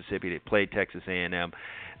played Mississippi. They've played Texas A&M.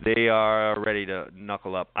 They are ready to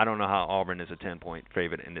knuckle up. I don't know how Auburn is a 10-point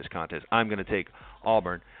favorite in this contest. I'm going to take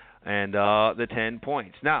Auburn and the 10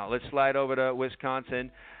 points. Now, let's slide over to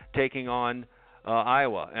Wisconsin taking on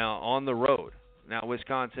Iowa on the road. Now,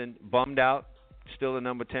 Wisconsin bummed out. Still the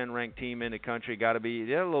number 10 ranked team in the country. Got to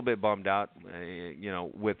be a little bit bummed out,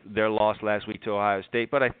 with their loss last week to Ohio State.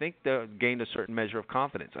 But I think they gained a certain measure of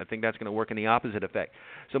confidence. I think that's going to work in the opposite effect.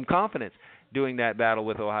 Some confidence doing that battle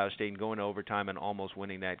with Ohio State and going to overtime and almost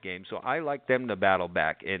winning that game. So I like them to battle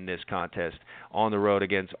back in this contest on the road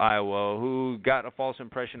against Iowa, who got a false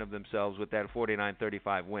impression of themselves with that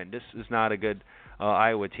 49-35 win. This is not a good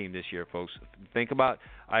Iowa team this year, folks.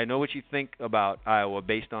 I know what you think about Iowa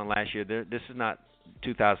based on last year. This is not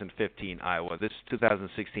 2015 Iowa. This is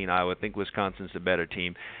 2016 Iowa. I think Wisconsin's the better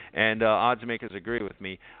team. And odds makers agree with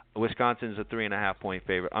me. Wisconsin's a 3.5-point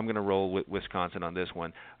favorite. I'm going to roll with Wisconsin on this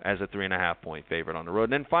one as a 3.5-point favorite on the road.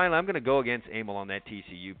 And then finally, I'm going to go against Emil on that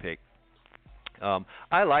TCU pick.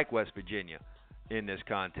 I like West Virginia in this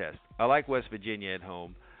contest. I like West Virginia at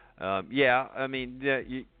home.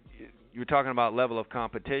 You're talking about level of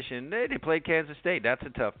competition. They played Kansas State. That's a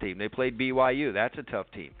tough team. They played BYU. That's a tough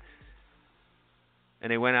team.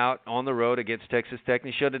 And they went out on the road against Texas Tech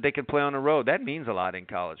and showed that they could play on the road. That means a lot in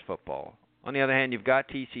college football. On the other hand, you've got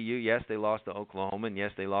TCU. Yes, they lost to Oklahoma, and yes,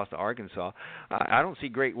 they lost to Arkansas. I don't see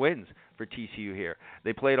great wins for TCU here.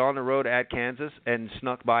 They played on the road at Kansas and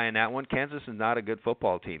snuck by in that one. Kansas is not a good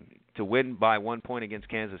football team. To win by 1 point against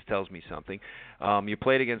Kansas tells me something. You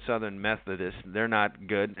played against Southern Methodist. They're not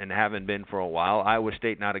good and haven't been for a while. Iowa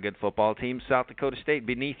State, not a good football team. South Dakota State,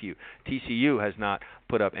 beneath you. TCU has not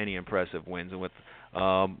put up any impressive wins. And with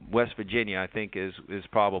West Virginia, I think, is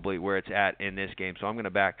probably where it's at in this game. So I'm going to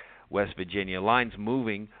back West Virginia. Line's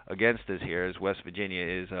moving against us here as West Virginia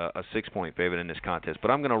is a 6-point favorite in this contest.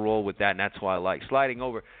 But I'm going to roll with that, and that's why I like. Sliding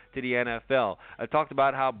over to the NFL. I talked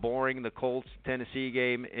about how boring the Colts-Tennessee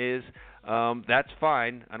game is. That's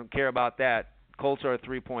fine. I don't care about that. Colts are a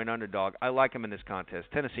 3-point underdog. I like them in this contest.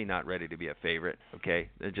 Tennessee not ready to be a favorite, okay?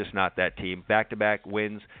 They're just not that team. Back-to-back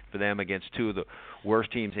wins for them against two of the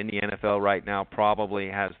worst teams in the NFL right now probably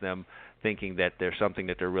has them thinking that they're something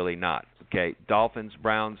that they're really not. Okay, Dolphins,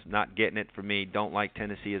 Browns, not getting it for me. Don't like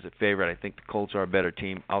Tennessee as a favorite. I think the Colts are a better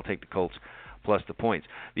team. I'll take the Colts plus the points.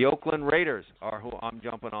 The Oakland Raiders are who I'm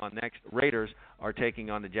jumping on next. Raiders are taking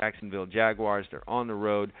on the Jacksonville Jaguars. They're on the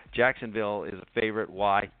road. Jacksonville is a favorite.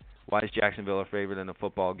 Why? Why is Jacksonville a favorite in a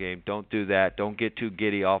football game? Don't do that. Don't get too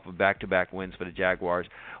giddy off of back-to-back wins for the Jaguars.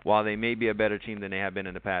 While they may be a better team than they have been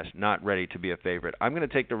in the past, not ready to be a favorite. I'm going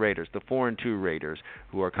to take the Raiders, the 4-2 Raiders,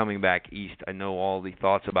 who are coming back east. I know all the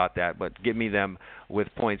thoughts about that, but give me them with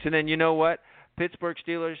points. And then you know what? Pittsburgh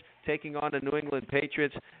Steelers taking on the New England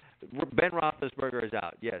Patriots. Ben Roethlisberger is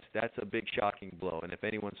out. Yes, that's a big shocking blow. And if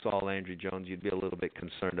anyone saw Landry Jones, you'd be a little bit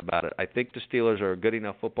concerned about it. I think the Steelers are a good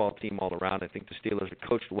enough football team all around. I think the Steelers are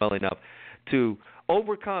coached well enough to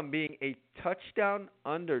overcome being a touchdown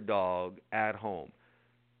underdog at home.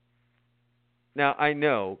 Now, I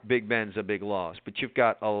know Big Ben's a big loss, but you've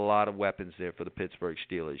got a lot of weapons there for the Pittsburgh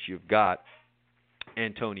Steelers. You've got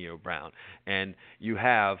Antonio Brown, and you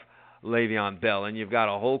have Le'Veon Bell, and you've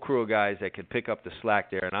got a whole crew of guys that could pick up the slack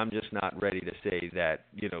there, and I'm just not ready to say that,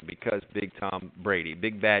 because Big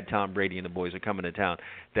Bad Tom Brady and the boys are coming to town,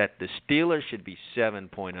 that the Steelers should be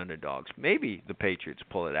 7-point underdogs. Maybe the Patriots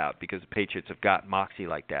pull it out because the Patriots have got moxie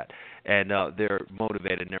like that, and they're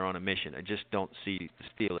motivated and they're on a mission. I just don't see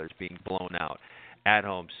the Steelers being blown out at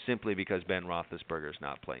home simply because Ben Roethlisberger is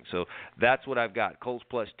not playing. So that's what I've got. Colts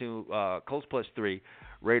 +3,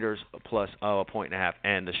 Raiders plus 1.5,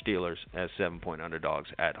 and the Steelers as 7-point underdogs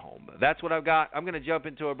at home. That's what I've got. I'm going to jump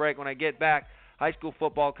into a break. When I get back, high school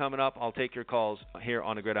football coming up. I'll take your calls here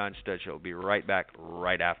on the Gridiron Studs Show. Be right back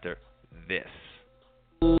right after this.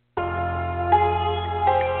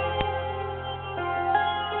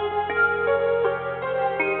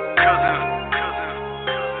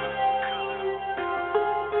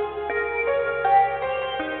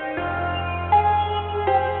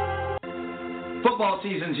 Football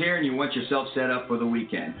season's here and you want yourself set up for the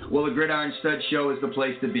weekend. Well, the Gridiron Studs Show is the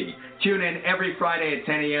place to be. Tune in every Friday at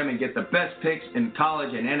 10 a.m. and get the best picks in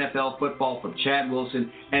college and NFL football from Chad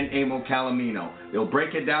Wilson and Emil Calomino. They'll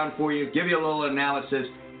break it down for you, give you a little analysis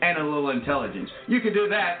and a little intelligence. You could do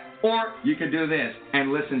that, or you could do this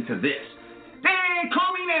and listen to this. Hey,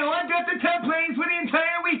 call me now. I've got the top plays for the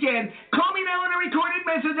entire weekend. Call me now on a recorded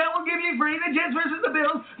message that will give you free the Jets versus the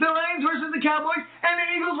Bills, the Lions versus the Cowboys, and the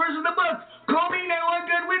Eagles versus the Bucks. Call me now. I've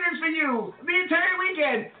got winners for you the entire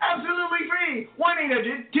weekend. Absolutely free.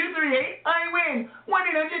 1-800-238-I-WIN.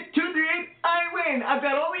 1-800-238-I-WIN. I've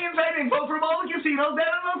got all the inside info from all the casinos that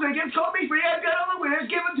are those tickets. Call me free. I've got all the winners.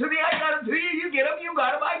 Give them to me. I got them to you. You get them. You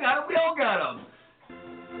got them. I got them. We all got them.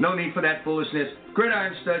 No need for that foolishness.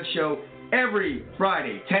 Gridiron Studs Show. Every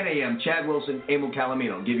Friday, 10 a.m., Chad Wilson, Emil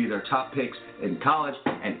Calomino give you their top picks in college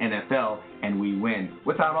and NFL, and we win.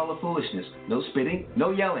 Without all the foolishness. No spitting,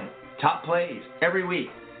 no yelling. Top plays every week.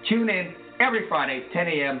 Tune in every Friday, 10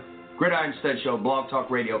 a.m., Gridiron Stud Show, Blog Talk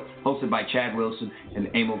Radio, hosted by Chad Wilson and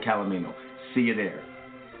Emil Calomino. See you there.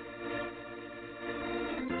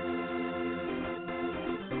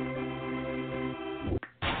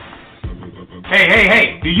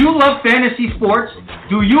 Hey, do you love fantasy sports?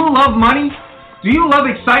 Do you love money? Do you love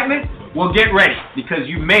excitement? Well, get ready, because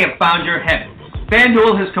you may have found your heaven.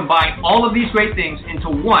 FanDuel has combined all of these great things into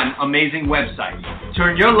one amazing website.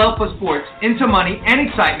 Turn your love for sports into money and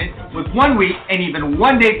excitement with 1 week and even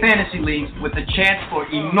 1-day fantasy leagues with a chance for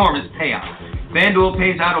enormous payouts. FanDuel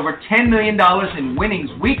pays out over $10 million in winnings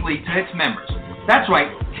weekly to its members. That's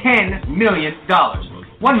right, $10 million.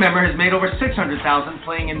 One member has made over $600,000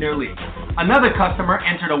 playing in their league. Another customer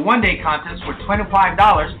entered a 1-day contest for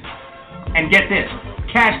 $25 and get this,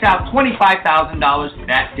 cashed out $25,000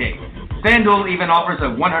 that day. FanDuel even offers a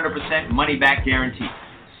 100% money-back guarantee.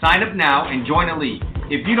 Sign up now and join a league.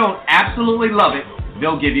 If you don't absolutely love it,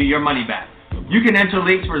 they'll give you your money back. You can enter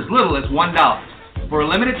leagues for as little as $1. For a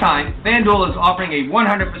limited time, FanDuel is offering a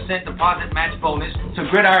 100% deposit match bonus to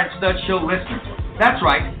Gridiron Studs Show listeners. That's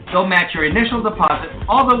right, they'll match your initial deposit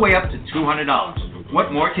all the way up to $200.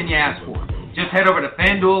 What more can you ask for? Just head over to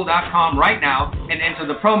FanDuel.com right now and enter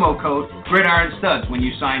the promo code GridironStuds when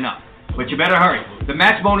you sign up. But you better hurry. The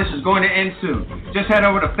match bonus is going to end soon. Just head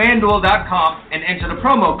over to FanDuel.com and enter the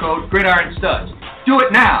promo code GridironStuds. Do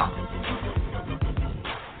it now.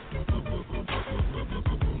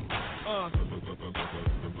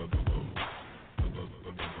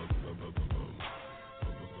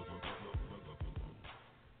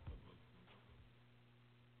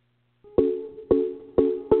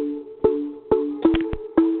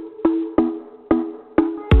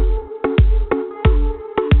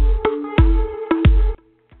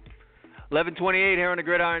 11:28 here on the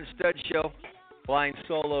Gridiron Studs Show. Flying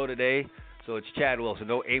solo today, so it's Chad Wilson,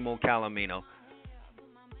 no Emil Calomino.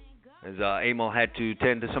 As Emil had to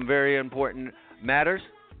tend to some very important matters,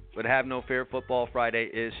 but have no fear, Football Friday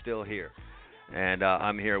is still here. And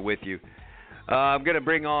I'm here with you. I'm going to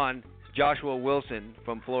bring on Joshua Wilson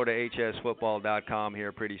from FloridaHSFootball.com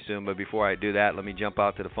here pretty soon. But before I do that, let me jump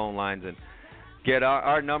out to the phone lines and get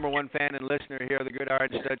our number one fan and listener here of the Gridiron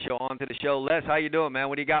Studs Show onto the show. Les, how you doing, man?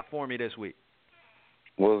 What do you got for me this week?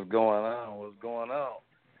 What's going on?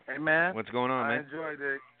 Hey, man. What's going on, man?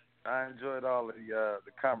 I enjoyed all the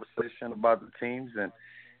conversation about the teams, and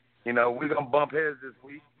you know we're gonna bump heads this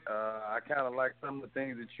week. I kind of like some of the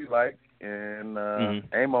things that you like, and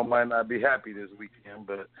Amo might not be happy this weekend,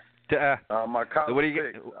 but my college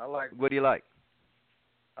picks, what do you like?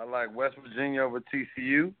 I like West Virginia over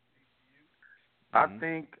TCU. I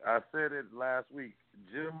think I said it last week.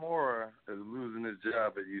 Jim Mora is losing his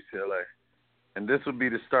job at UCLA. and this will be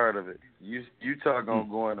the start of it. Utah gonna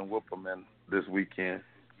go in and whoop them in this weekend.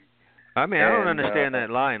 I mean, I don't understand that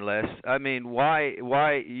line, Les. I mean, why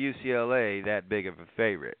UCLA that big of a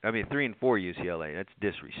favorite? I mean, 3-4 UCLA. That's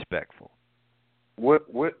disrespectful.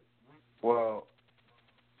 Well,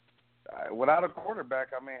 without a quarterback,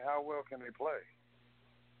 I mean, how well can they play?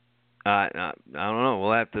 I don't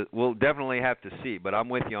know. We'll definitely have to see. But I'm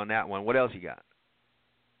with you on that one. What else you got?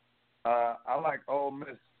 I like Ole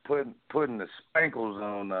Miss putting the spankles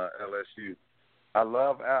on LSU. I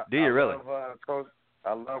love. Do you really?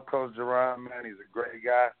 I love Coach Giron, man. He's a great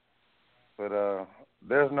guy. But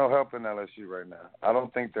there's no help in LSU right now. I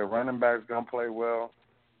don't think their running back's going to play well.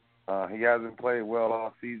 He hasn't played well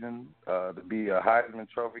all season. To be a Heisman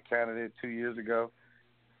Trophy candidate 2 years ago.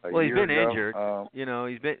 Well, he's been injured.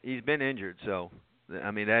 He's been injured, so I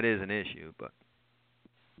mean that is an issue. But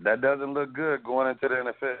that doesn't look good going into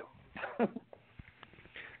the NFL.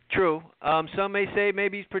 True. Some may say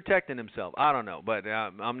maybe he's protecting himself. I don't know, but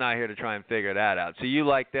I'm not here to try and figure that out. So you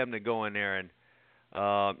like them to go in there and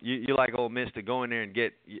you like Ole Miss to go in there and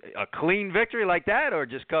get a clean victory like that, or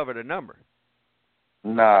just cover the number?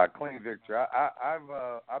 Nah, clean victory.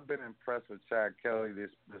 I've been impressed with Chad Kelly this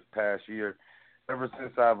past year. Ever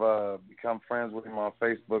since I've become friends with him on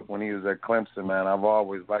Facebook when he was at Clemson, man, I've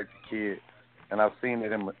always liked the kid, and I've seen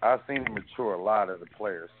him mature a lot as a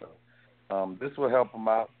player. So this will help him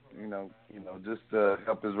out, just to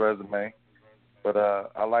help his resume. But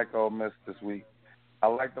I like Ole Miss this week. I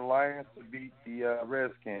like the Lions to beat the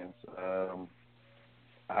Redskins.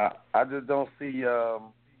 I just don't see that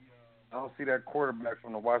quarterback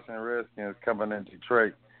from the Washington Redskins coming in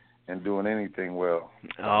Detroit and doing anything well.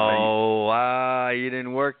 You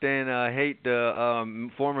didn't work then hate the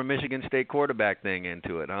former Michigan State quarterback thing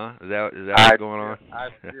into it, huh? Is that what's going on?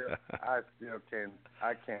 I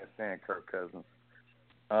can't stand Kirk Cousins.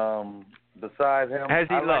 Besides him, has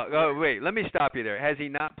he wait, let me stop you there. Has he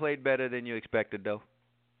not played better than you expected though?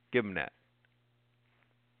 Give him that.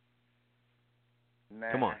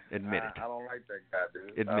 Nah, come on, admit it. I don't like that guy,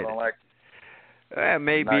 dude. Admit I don't it. like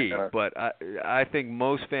Maybe, but I think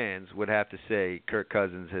most fans would have to say Kirk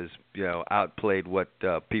Cousins has outplayed what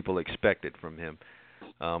people expected from him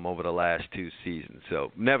over the last 2 seasons.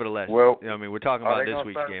 So, nevertheless, we're talking about this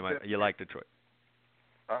week's game. You like Detroit.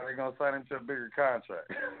 Are they going to sign him to a bigger contract?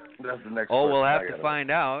 That's the next question. We'll have to find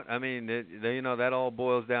out. I mean, that all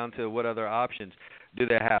boils down to what other options do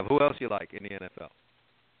they have. Who else you like in the NFL?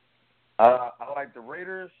 I like the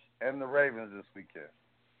Raiders and the Ravens this weekend.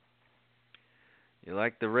 You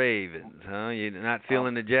like the Ravens, huh? You're not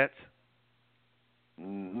feeling the Jets?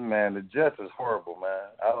 Man, the Jets is horrible,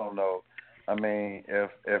 man. I don't know. I mean,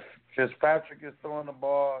 if Fitzpatrick is throwing the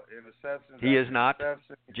ball, interceptions. He is not.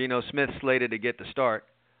 Geno Smith slated to get the start.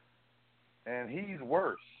 And he's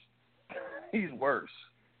worse. He's worse.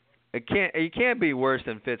 He can't be worse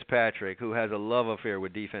than Fitzpatrick, who has a love affair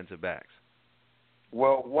with defensive backs.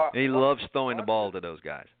 Well, he loves throwing the ball to those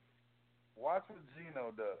guys. Watch what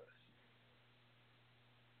Geno does.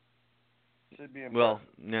 Should be impressive. Well,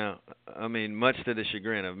 no. I mean, much to the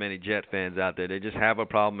chagrin of many Jet fans out there, they just have a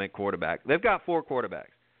problem at quarterback. They've got 4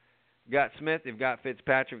 quarterbacks. They've got Smith, they've got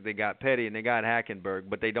Fitzpatrick, they got Petty, and they got Hackenberg,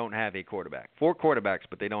 but they don't have a quarterback. 4 quarterbacks,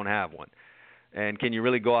 but they don't have one. And can you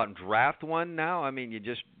really go out and draft one now? I mean,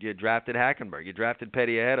 you drafted Hackenberg, you drafted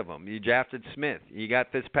Petty ahead of him, you drafted Smith, you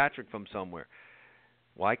got Fitzpatrick from somewhere.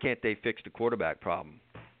 Why can't they fix the quarterback problem?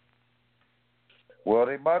 Well,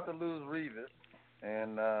 they're about to lose Revis,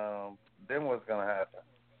 and then what's going to happen?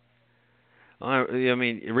 I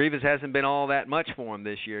mean, Revis hasn't been all that much for him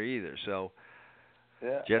this year either, so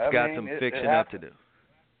Jets got some fixing up to do.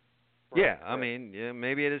 Right, yeah, I mean,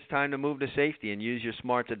 maybe it is time to move to safety and use your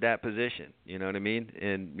smarts at that position. You know what I mean?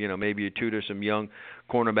 And maybe you tutor some young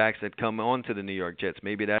cornerbacks that come on to the New York Jets.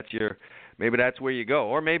 Maybe that's where you go,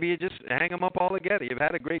 or maybe you just hang them up all together. You've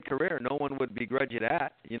had a great career; no one would begrudge you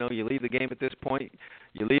that. You leave the game at this point.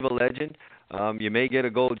 You leave a legend. You may get a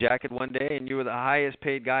gold jacket one day, and you were the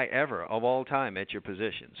highest-paid guy ever of all time at your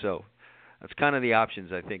position. So that's kind of the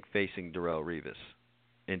options I think facing Darrelle Revis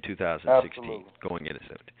in 2016, Absolutely. going into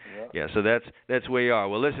 17. Yeah, so that's where you are.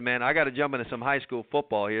 Well, listen, man, I got to jump into some high school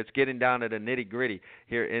football here. It's getting down to the nitty-gritty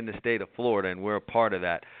here in the state of Florida, and we're a part of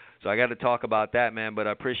that. So I got to talk about that, man, but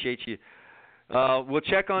I appreciate you. We'll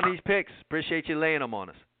check on these picks. Appreciate you laying them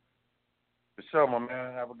on us. For sure, my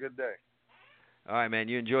man. Have a good day. All right, man.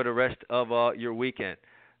 You enjoy the rest of your weekend.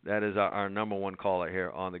 That is our number one caller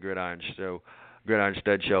here on the Gridiron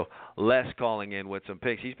Stud Show. Les calling in with some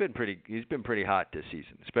picks. He's been pretty hot this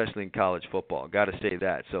season, especially in college football. Got to say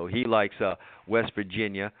that. So he likes West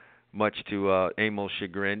Virginia much to Amos's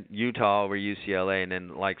chagrin. Utah over UCLA, and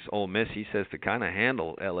then likes Ole Miss. He says to kind of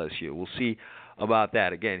handle LSU. We'll see about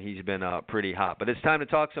that. Again, he's been pretty hot. But it's time to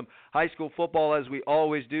talk some high school football, as we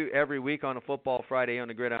always do every week on a Football Friday on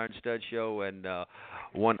the Gridiron Studs Show. And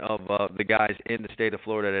one of the guys in the state of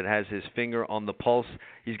Florida that has his finger on the pulse.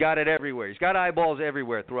 He's got it everywhere. He's got eyeballs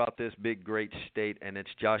everywhere throughout this big, great state. And it's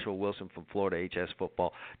Joshua Wilson from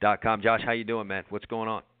FloridaHSFootball.com. Josh, how you doing, man? What's going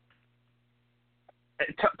on?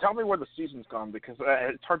 Tell me where the season's gone, because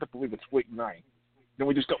it's hard to believe it's week 9. Then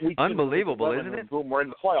we just got week 10, unbelievable, week 11, isn't it? Boom, we're in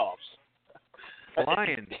the playoffs.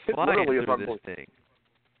 Flying through this thing.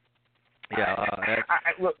 Yeah.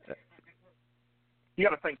 Look, you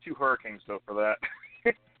got to thank 2 hurricanes though for that.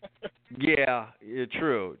 Yeah,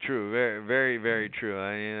 true. Very, very, very true.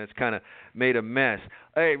 I mean, it's kind of made a mess.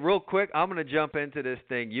 Hey, real quick, I'm going to jump into this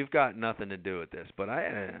thing. You've got nothing to do with this, but I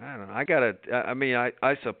don't know. I got to. I mean,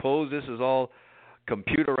 I suppose this is all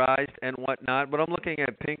computerized and whatnot, but I'm looking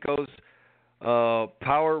at Pinko's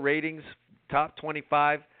power ratings, top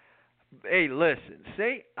 25. Hey, listen.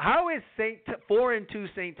 How is 4-2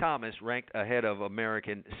 St. Thomas ranked ahead of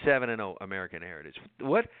American 7-0 American Heritage?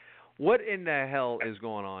 What in the hell is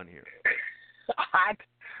going on here? I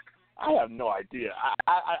have no idea.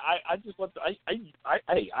 I just want to,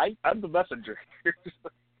 I'm the messenger.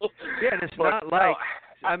 Yeah, and it's not like,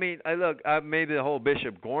 I mean, I made the whole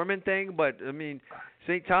Bishop Gorman thing, but I mean,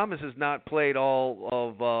 St. Thomas has not played all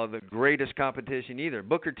of the greatest competition either.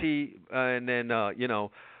 Booker T and then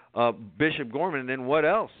Bishop Gorman, and then what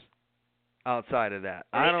else outside of that?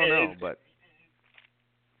 I don't know, but.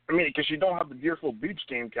 I mean, because you don't have the Deerfield Beach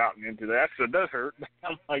game counting into that, so it does hurt.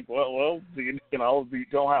 I'm like, well, you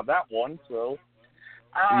don't have that one, so.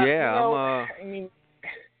 Yeah, I mean,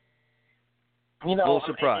 a little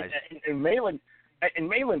surprised. And Malin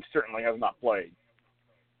certainly has not played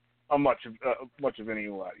much of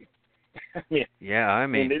anybody. I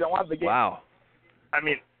mean, they don't have the game. Wow. I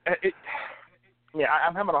mean,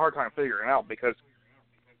 I'm having a hard time figuring it out because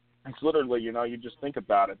it's literally, you just think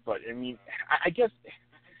about it. But I mean, I guess,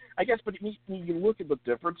 but when you look at the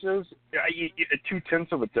differences,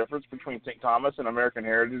 0.2 of a difference between St. Thomas and American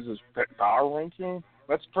Heritage's power ranking.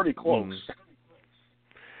 That's pretty close.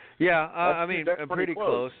 Yeah, I mean, pretty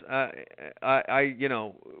close.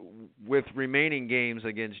 With remaining games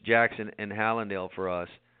against Jackson and Hallandale for us,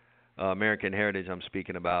 American Heritage I'm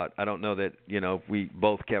speaking about, I don't know that, if we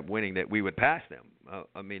both kept winning that we would pass them.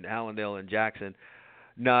 I mean, Hallandale and Jackson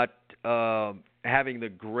not having the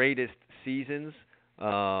greatest seasons.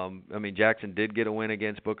 I mean, Jackson did get a win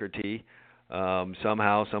against Booker T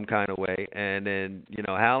somehow, some kind of way. And then,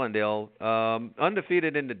 Hallandale,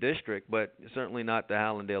 undefeated in the district, but certainly not the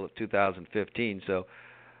Hallandale of 2015. So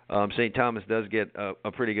St. Thomas does get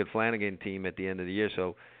a pretty good Flanagan team at the end of the year.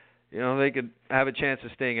 So, they could have a chance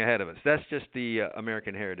of staying ahead of us. That's just the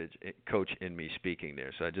American Heritage coach in me speaking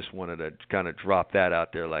there. So I just wanted to kind of drop that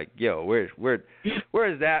out there like, where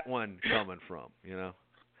is that one coming from, So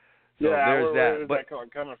there's where is that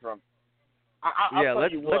coming from?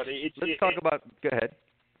 Let's talk about. Go ahead.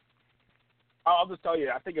 I'll just tell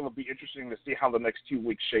you, I think it will be interesting to see how the next 2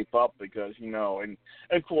 weeks shape up because and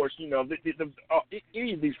of course any of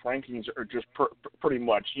these rankings are just pretty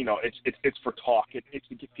much it's for talk. It's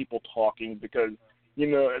to get people talking because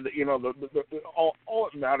all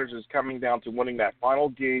it matters is coming down to winning that final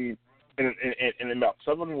game in about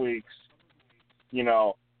 7 weeks.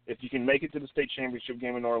 If you can make it to the state championship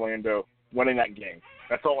game in Orlando, winning that game.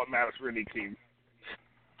 That's all that matters for any team.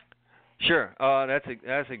 Sure.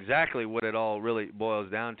 That's exactly what it all really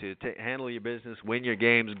boils down to. Handle your business, win your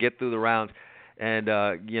games, get through the rounds, and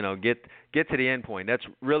get to the end point. That's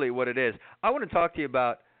really what it is. I want to talk to you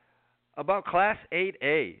about Class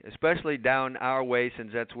 8A, especially down our way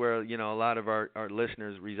since that's where a lot of our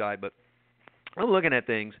listeners reside. But I'm looking at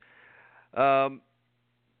things.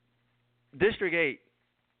 District 8,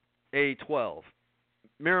 A12,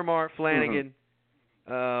 Miramar, Flanagan.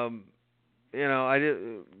 Mm-hmm.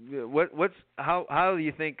 How do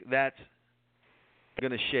you think that's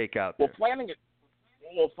going to shake out there?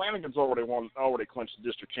 Flanagan's already clinched the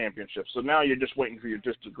district championship, so now you're just waiting for your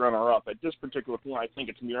district runner-up. At this particular point, I think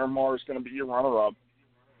it's Miramar is going to be your runner-up,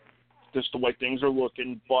 just the way things are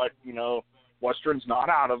looking. But Western's not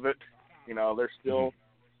out of it. They're still.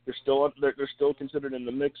 They're still considered in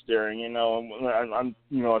the mix there, and I'm as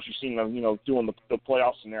you've seen them, doing the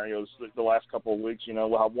playoff scenarios the last couple of weeks.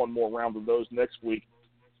 We'll have one more round of those next week.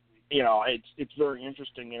 It's very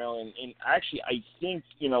interesting, and actually I think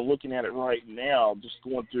looking at it right now, just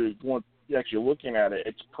actually looking at it,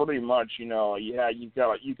 it's pretty much you've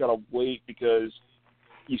got to wait because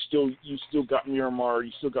You still got Miramar.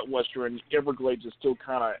 You still got Western. Everglades is still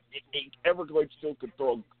kind of Everglades still could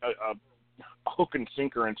throw a hook and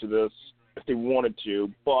sinker into this if they wanted to,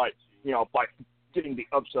 but by getting the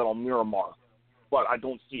upset on Miramar. But I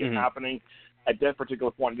don't see it happening. At that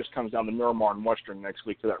particular point, it just comes down to Miramar and Western next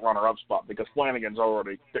week for that runner-up spot because Flanagan's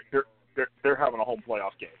already they're having a home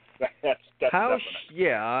playoff game. That's definite.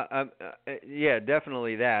 Yeah,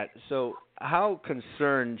 definitely that. So how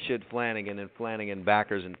concerned should Flanagan and Flanagan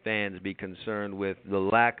backers and fans be concerned with the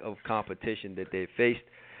lack of competition that they faced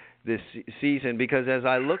this season? Because as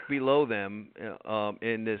I look below them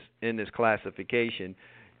in this classification,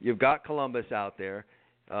 you've got Columbus out there.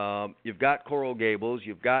 You've got Coral Gables,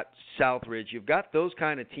 you've got Southridge, you've got those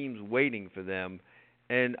kind of teams waiting for them.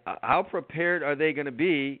 And how prepared are they going to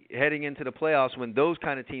be heading into the playoffs when those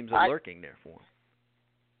kind of teams are lurking there for them?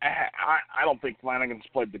 I don't think Flanagan's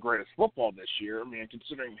played the greatest football this year. I mean,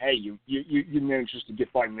 considering, hey, you managed just to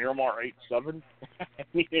get by Miramar 8-7.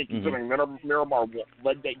 Considering Miramar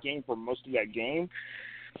led that game for most of that game.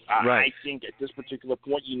 Right. I think at this particular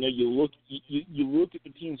point, you look at the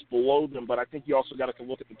teams below them, but I think you also got to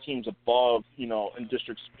look at the teams above, in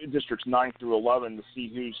districts 9 through 11 to see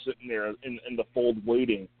who's sitting there in the fold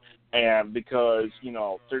waiting, and because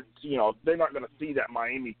they're not going to see that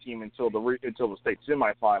Miami team until the state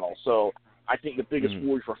semifinal. So I think the biggest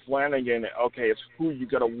worry for Flanagan, is who you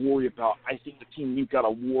got to worry about. I think the team you got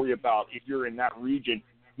to worry about if you're in that region,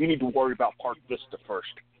 you need to worry about Park Vista first.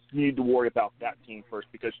 You need to worry about that team first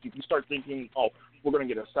because if you start thinking, we're going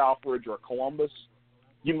to get a Southridge or a Columbus,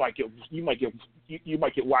 you might get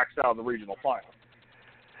waxed out of the regional final.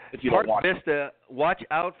 If you Park don't watch Vista, watch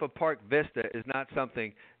out for Park Vista is not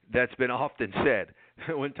something that's been often said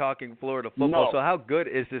when talking Florida football. No. So how good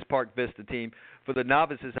is this Park Vista team? For the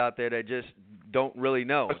novices out there that just don't really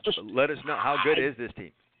know, let us know, how good is this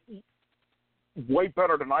team? Way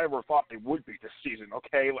better than I ever thought they would be this season.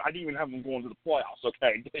 Okay, I didn't even have them going to the playoffs.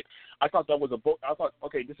 Okay, I thought that was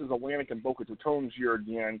this is Atlantic and Boca Raton's year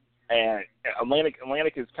again, and Atlantic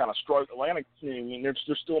is kind of struggling. Atlantic,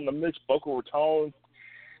 they're still in the mix. Boca Raton,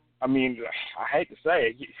 I mean, I hate to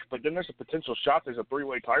say it, but then there's a potential shot. There's a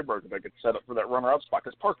three-way tiebreaker that could set up for that runner-up spot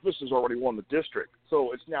because Park Vista's already won the district.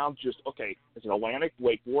 So it's now just is it Atlantic,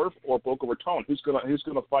 Wake Forest, or Boca Raton? Who's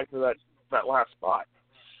gonna fight for that last spot?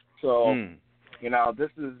 So. This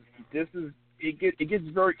is it gets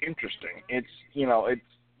very interesting. It's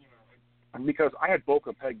because I had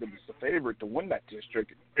Boca pegged as the favorite to win that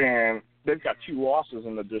district, and they've got 2 losses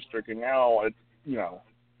in the district, and now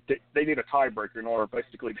they need a tiebreaker in order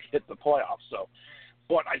basically to hit the playoffs. So,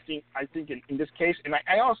 but I think in this case, and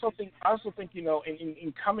I also think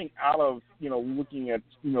in coming out of looking at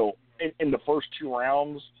in the first 2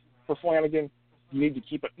 rounds for Flanagan. You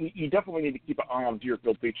definitely need to keep an eye on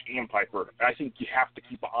Deerfield Beach and Piper. I think you have to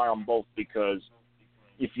keep an eye on both because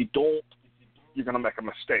if you don't, you're going to make a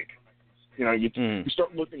mistake. You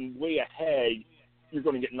start looking way ahead, you're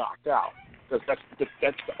going to get knocked out because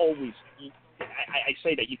that's always. I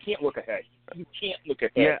say that you can't look ahead. You can't look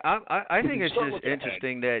ahead. Yeah, I think it's just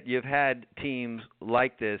interesting that you've had teams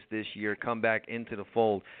like this year come back into the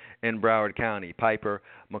fold in Broward County. Piper,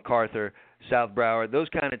 MacArthur, South Broward, those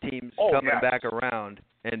kind of teams coming back around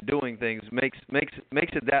and doing things makes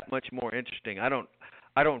it that much more interesting. I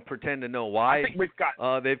don't pretend to know why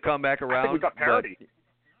they've come back around. I think we've got parity.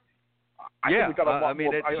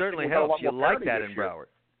 It certainly helps. You like that in Broward.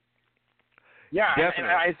 Yeah, definitely.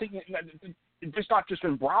 And I think it's not just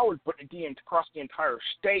in Broward, but again across the entire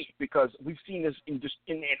state because we've seen this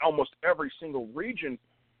in almost every single region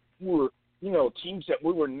where teams that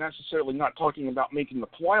we were necessarily not talking about making the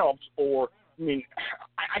playoffs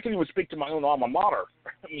I can even speak to my own alma mater,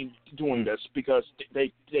 doing this because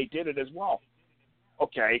they did it as well.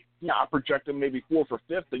 Okay, I project them maybe 4th or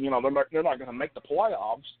 5th, and they're not going to make the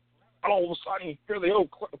playoffs. And all of a sudden, here they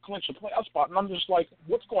clinch the playoff spot, and I'm just like,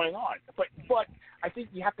 what's going on? But I think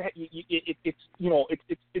you have to.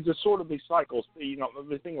 It's a sort of these cycles.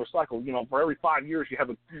 The thing with cycles. For every 5 years, you have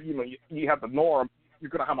you have the norm. You're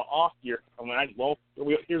going to have an off year.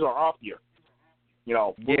 Here's our off year.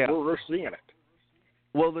 We're seeing it.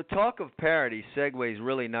 Well, the talk of parity segues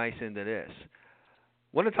really nice into this.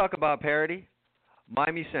 Want to talk about parity?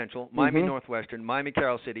 Miami Central, Miami Northwestern, Miami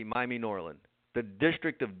Carroll City, Miami Norland. The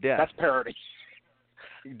District of Death. That's parity.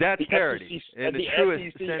 That's parity in the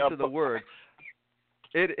truest sense of the word.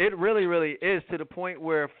 It really, really is to the point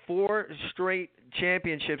where 4 straight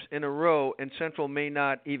championships in a row and Central may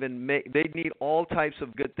not even make. They need all types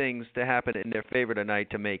of good things to happen in their favor tonight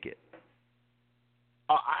to make it.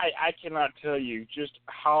 I cannot tell you just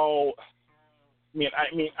how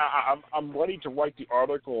I'm ready to write the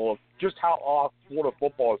article of just how off Florida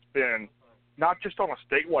football has been, not just on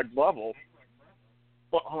a statewide level,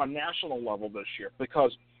 but on a national level this year,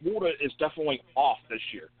 because Florida is definitely off this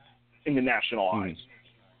year in the national eyes.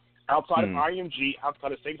 Outside of IMG,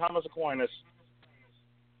 outside of St. Thomas Aquinas,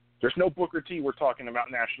 there's no Booker T we're talking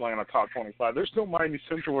about nationally in the top 25. There's no Miami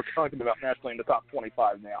Central we're talking about nationally in the top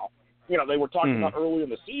 25 now. You know, they were talking about early in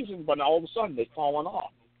the season, but all of a sudden they've fallen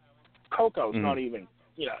off. Coco's not even,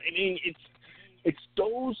 you know, I mean, it's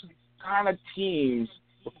those kind of teams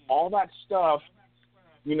with all that stuff,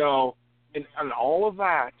 you know, and all of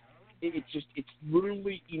that. It's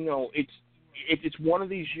literally, you know, it's one of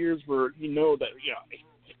these years where you know that, you know,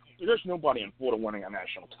 there's nobody in Florida winning a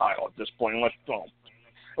national title at this point unless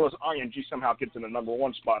IMG somehow gets in the number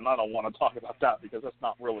one spot, and I don't want to talk about that because that's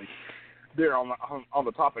not really there on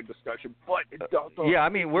the topic discussion. But yeah, I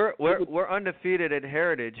mean we're undefeated at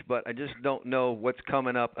Heritage, but I just don't know what's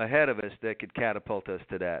coming up ahead of us that could catapult us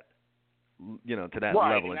to that, you know, to that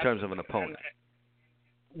level in terms of an opponent.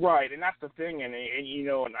 Right, and that's the thing, and you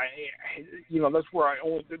know, and that's where I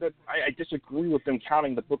disagree with them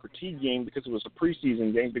counting the Booker T game because it was a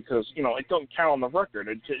preseason game, because you know it don't count on the record.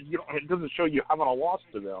 It doesn't show you having a loss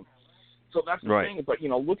to them. So that's the thing. But you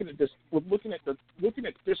know, looking at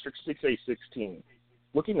District 6A16,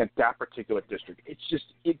 looking at that particular district, it's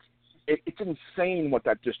insane what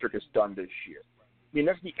that district has done this year. I mean,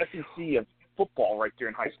 that's the SEC of football right there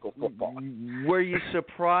in high school football. Were you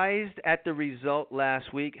surprised at the result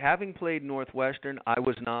last week? Having played Northwestern, I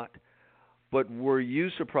was not. But were you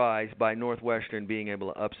surprised by Northwestern being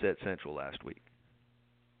able to upset Central last week?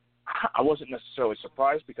 I wasn't necessarily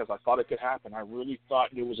surprised because I thought it could happen. I really thought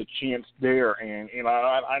there was a chance there, and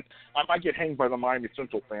I might get hanged by the Miami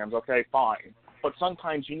Central fans. Okay, fine. But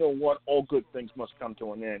sometimes, you know what, all good things must come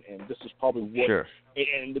to an end, and this is probably what. Sure.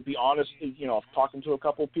 And to be honest, you know, talking to a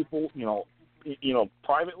couple of people, you know,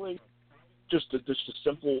 privately, just as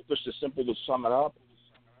simple to sum it up,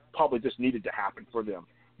 probably just needed to happen for them,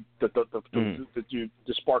 to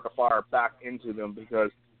spark a fire back into them, because,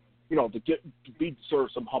 you know, to be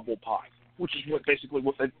served some humble pie, which is what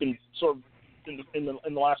they've been served in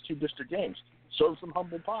the last two district games. Serve some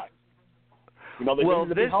humble pie. You know, well,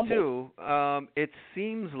 this too, it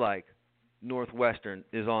seems like Northwestern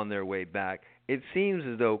is on their way back. It seems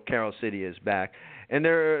as though Carroll City is back, and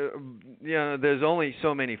there's only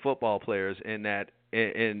so many football players in that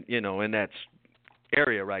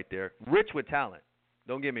area right there, rich with talent.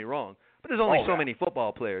 Don't get me wrong, but there's only so many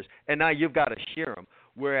football players, and now you've got to shear them.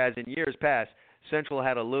 Whereas in years past, Central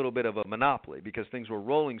had a little bit of a monopoly because things were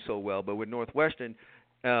rolling so well, but with Northwestern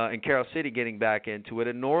and Carroll City getting back into it,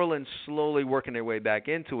 and New Orleans slowly working their way back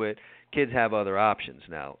into it, kids have other options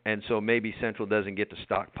now. And so maybe Central doesn't get to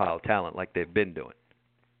stockpile talent like they've been doing.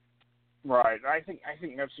 Right. I think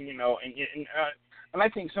that's, you know, and I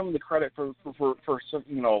think some of the credit for some,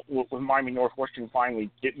 you know, with Miami Northwestern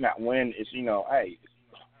finally getting that win is, you know, hey,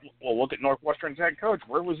 well, look at Northwestern's head coach.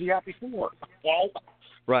 Where was he at before? Well,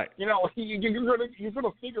 right. You know, you're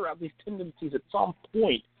gonna figure out these tendencies at some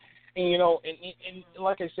point. And, you know, and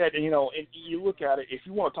like I said, you know, and you look at it, if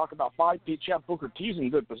you want to talk about 5-peat, Chad Booker T's in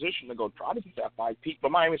good position to go try to get that 5-peat, but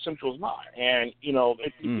Miami Central's not. And, you know,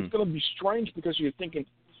 it's going to be strange because you're thinking,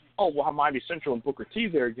 oh, we'll have Miami Central and Booker T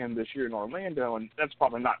there again this year in Orlando, and that's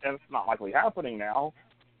not likely happening now.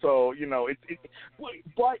 So, you know,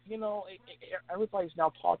 but, you know, everybody's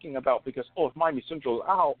now talking about, because, if Miami Central's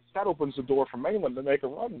out, that opens the door for Mainland to make a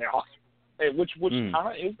run now, which kind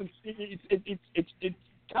of is, it's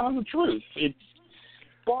kind of the truth.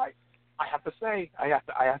 But I have to say, I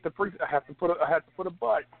have to put a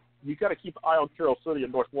but. You got to keep an eye on Carroll City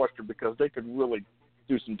and Northwestern because they could really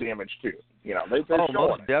do some damage too. You know, they're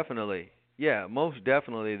most definitely. Yeah, most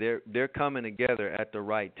definitely. They're coming together at the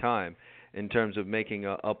right time in terms of making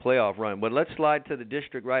a playoff run. But let's slide to the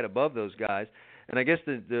district right above those guys. And I guess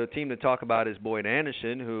the team to talk about is Boyd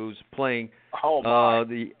Anderson, who's playing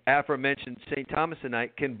the aforementioned St. Thomas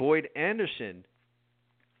tonight. Can Boyd Anderson?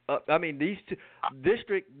 I mean, these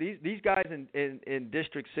guys in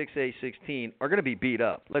District 6A16 are going to be beat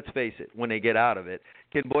up. Let's face it. When they get out of it,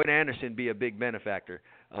 can Boyd Anderson be a big benefactor?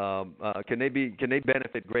 Can they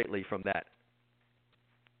benefit greatly from that?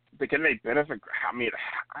 Can they benefit? I mean,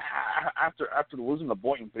 after losing to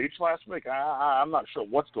Boynton Beach last week, I'm not sure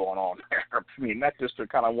what's going on there. I mean, that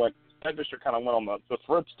district kind of went on the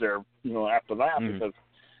fritz there, you know, after that because.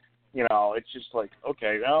 You know, it's just like,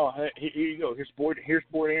 okay, now here you go. Here's Boyd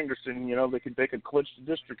Anderson. You know, they could clinch the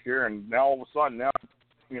district here, and now all of a sudden,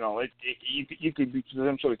 you know, you could be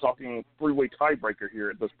potentially talking a 3-way tiebreaker here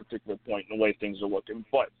at this particular point in the way things are looking.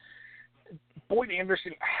 But Boyd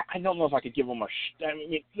Anderson, I don't know if I could give him I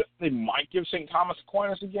mean, they might give St. Thomas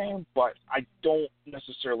Aquinas a game, but I don't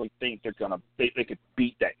necessarily think they're gonna. They could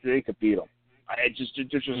beat that. They could beat them. It's just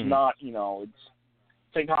not. It's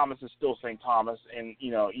St. Thomas is still St. Thomas, and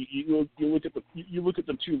you look at the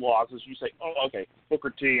two losses. You say, oh, okay, Booker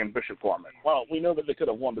T and Bishop Gorman. Well, we know that they could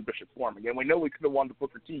have won the Bishop Gorman game. We know we could have won the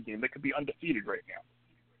Booker T game. They could be undefeated right now.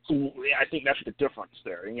 So I think that's the difference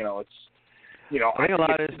there. I think a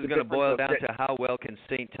lot of this is going to boil down to how well can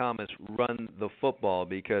St. Thomas run the football,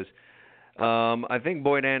 because I think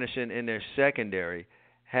Boyd Anderson in their secondary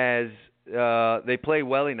has they play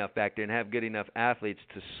well enough back there and have good enough athletes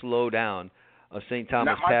to slow down a St.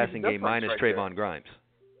 Thomas passing game minus Trayvon Grimes.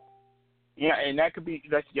 Yeah, and that could be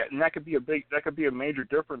a major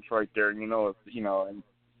difference right there. And again,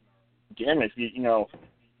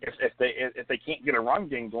 if they can't get a run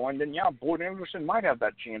game going, then Boyd Anderson might have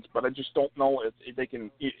that chance. But I just don't know if they can.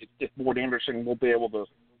 If Boyd Anderson will be able to,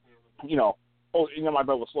 might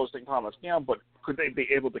be able to slow St. Thomas down. But could they be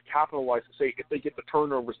able to capitalize? Say if they get the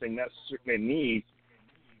turnovers they need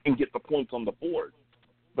and get the points on the board,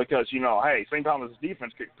 because hey, St. Thomas'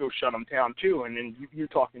 defense could go shut them down too, and then you're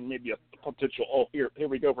talking maybe a potential. Oh, here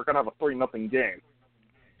we go. We're gonna have a 3-0 game.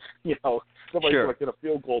 Somebody's going to get a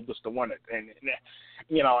field goal just to win it, and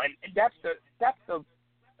that's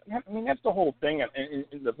the whole thing, and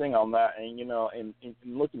the thing on that, and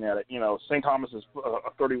looking at it, St. Thomas is a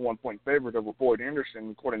 31-point favorite over Boyd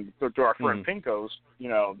Anderson, according to our friend Pinko's.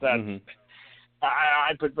 But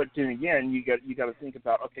then again, you got to think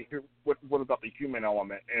about, okay, here, what about the human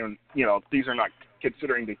element? And these are not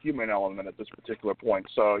considering the human element at this particular point.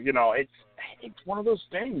 So it's one of those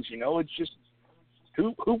things. It's just.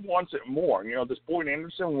 Who wants it more? Does Boyd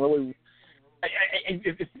Anderson really?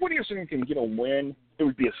 If Boyd Anderson can get a win, it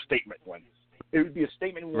would be a statement win. It would be a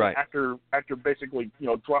statement win after basically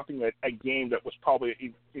dropping a game that was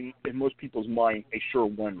probably in most people's mind a sure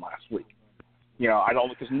win last week.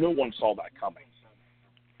 Because no one saw that coming.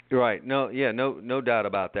 Right. No doubt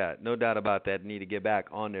about that. No doubt about that. Need to get back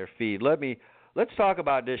on their feet. Let's talk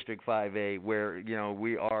about District 5A, where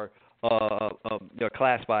we are.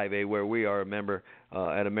 Class 5A, where we are a member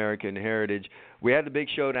at American Heritage. We had the big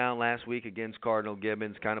showdown last week against Cardinal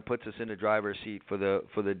Gibbons. Kind of puts us in the driver's seat for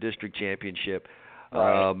the district championship.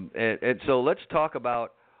 Right. And so let's talk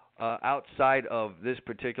about outside of this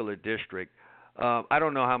particular district. I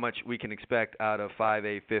don't know how much we can expect out of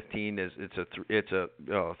 5A-15. It's a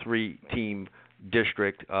 3-team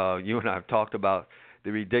district. You and I have talked about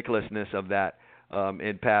the ridiculousness of that.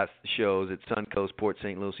 In past shows at Suncoast, Port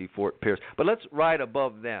St. Lucie, Fort Pierce. But let's right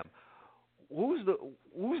above them. Who's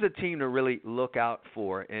the team to really look out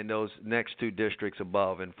for in those next two districts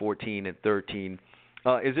above in 14 and 13? Is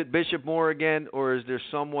it Bishop Moore again, or is there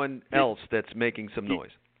someone else that's making some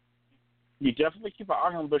noise? You definitely keep an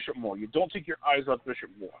eye on Bishop Moore. You don't take your eyes off Bishop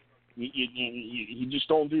Moore. You just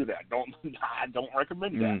don't do that. I don't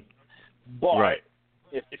recommend that. But right.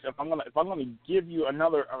 If I'm gonna give you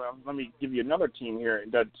another, let me give you another team here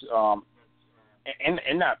that's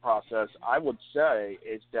in that process. I would say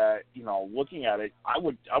is that looking at it, I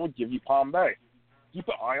would give you Palm Bay. Keep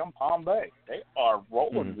an eye on Palm Bay. They are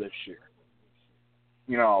rolling this year.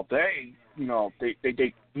 They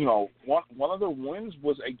one of their wins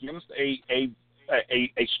was against a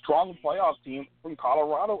strong playoff team from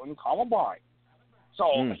Colorado and Columbine.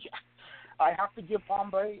 So. I have to give Palm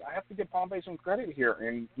Bay some credit here,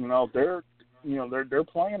 and they're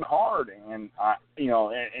playing hard, and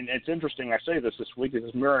and it's interesting. I say this week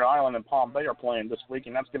because Merritt Island and Palm Bay are playing this week,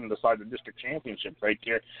 and that's going to decide the district championship right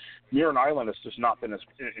there. Merritt Island has just not been as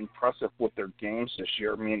impressive with their games this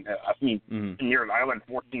year. Merritt Island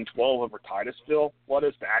 14-12 over Titusville. What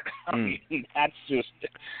is that? I mean, that's just.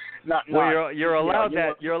 You're allowed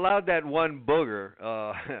that. You're allowed that one booger.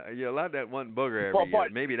 You're allowed that one booger every year.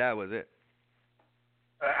 Maybe that was it.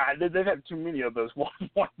 They've had too many of those one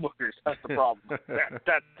bookers. That's the problem.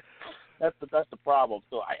 That's the problem.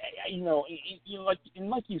 So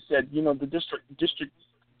like you said, the district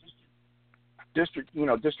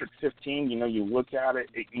 15. You look at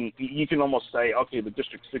it, you can almost say, okay, the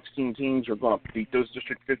district 16 teams are going to beat those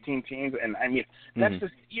district 15 teams, and that's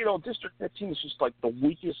just district 15 is just like the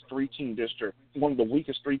weakest 3-team district, one of the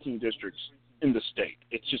weakest 3-team districts in the state.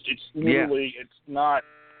 It's literally it's not.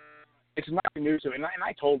 It's not new to me, and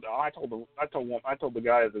I told the guy, one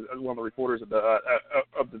of the reporters of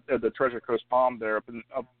the Treasure Coast Palm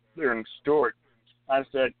up there in Stewart. I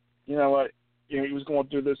said, you know what? He was going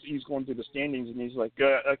through this. He's going through the standings, and he's like,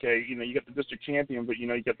 okay, you got the district champion, but you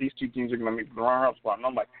got these two teams are going to meet for the runner-up spot. And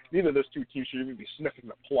I'm like, neither of those two teams should even be sniffing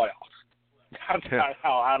the playoffs. That's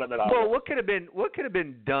how out of it I Well, was. what could have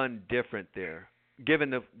been done different there, given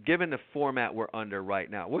the format we're under right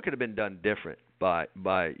now? What could have been done different by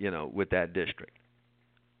with that district?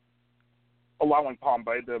 Allowing Palm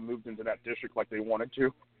Bay to move into that district like they wanted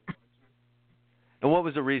to. And what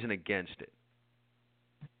was the reason against it?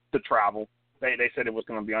 The travel. They said it was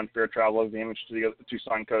going to be unfair travel advantage to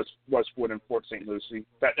Suncoast, Westwood, and Port St. Lucie.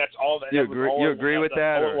 That's all that. You agree with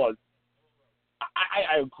that? All it was.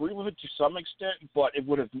 I agree with it to some extent, but it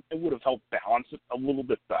would have helped balance it a little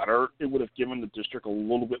bit better. It would have given the district a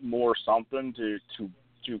little bit more something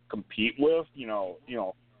to compete with.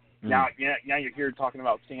 Now you're here talking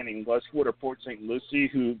about standing Westwood or Port St. Lucie,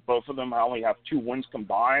 who both of them only have 2 wins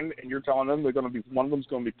combined, and you're telling them one of them's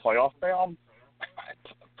going to be playoff bound.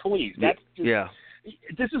 Please, that's just,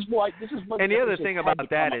 This is what. And the other thing about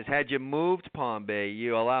that is, had you moved Palm Bay,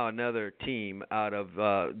 you allow another team out of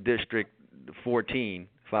District 14,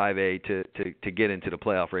 5A, to get into the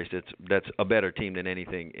playoff race. That's a better team than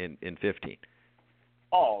anything in 15.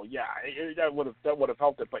 Oh yeah, that would have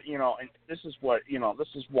helped it. But and this is why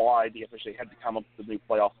the FHA had to come up with the new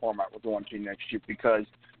playoff format we're going to next year, because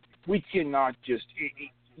we cannot just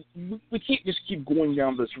keep going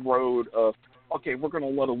down this road of, okay, we're going to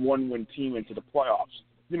let a 1-win team into the playoffs.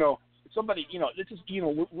 Somebody, this is,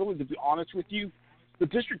 really, to be honest with you, the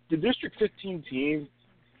District 15 team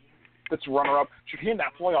that's runner-up should hand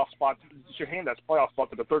that playoff spot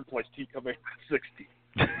to the third-place team coming 60.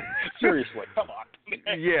 Seriously, come on.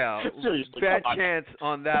 Yeah, seriously, bad chance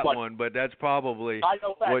on that one, but that's probably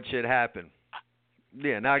what should happen.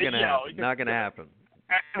 Yeah, not gonna happen. Not gonna happen.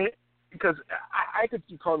 Because I could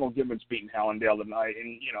see Cardinal Gibbons beating Hallandale tonight,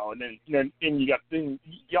 and then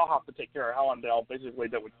y'all have to take care of Hallandale. Basically,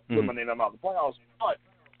 that would eliminate them out of the playoffs. But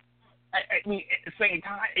I mean, at the same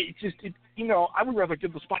time, I would rather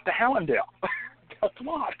give the spot to Hallandale. Come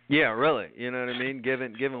on. Yeah, really. You know what I mean?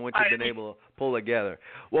 Given what you've been able to pull together.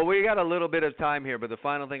 Well, we got a little bit of time here, but the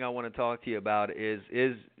final thing I want to talk to you about is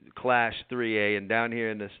Class 3A, and down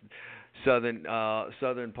here in the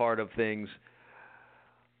southern part of things,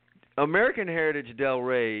 American Heritage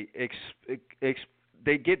Delray,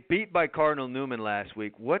 they get beat by Cardinal Newman last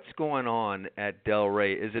week. What's going on at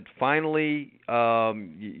Delray? Is it finally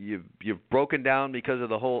you've broken down because of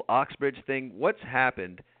the whole Oxbridge thing? What's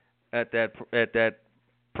happened at that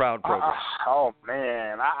proud program? Oh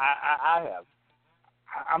man, I have.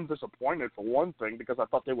 I'm disappointed for one thing, because I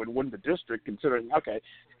thought they would win the district, considering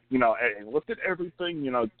and looked at everything,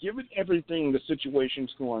 given everything, the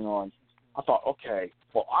situations going on. I thought, okay,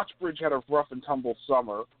 well, Oxbridge had a rough and tumble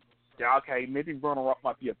summer. Yeah, okay, maybe runner-up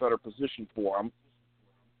might be a better position for them.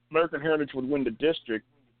 American Heritage would win the district.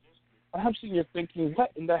 I'm sitting here thinking,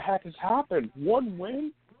 what in the heck has happened? 1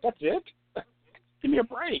 win? That's it? Give me a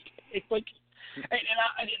break. It's like,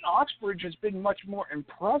 and Oxbridge has been much more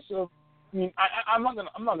impressive. I mean, I'm not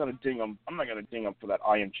gonna ding them. I'm not gonna ding them for that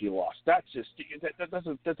IMG loss. That's just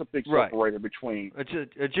that's a big separator between a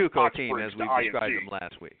JUCO Oxbridge team, as we described them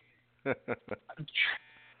last week.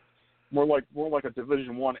 more like a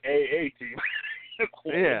Division I AA team.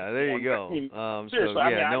 Yeah, there you go.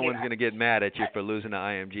 No one's going to get mad at you for losing to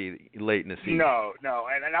IMG late in the season. No,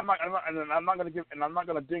 and I'm not going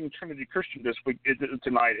to ding Trinity Christian this week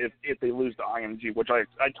tonight if they lose to IMG, which I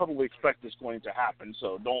totally expect is going to happen.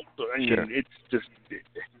 So don't. It's just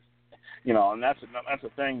and that's the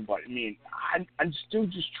thing. But I mean, I'm still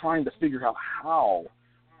just trying to figure out how.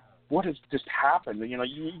 What has just happened?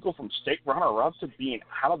 You go from state runner-up to being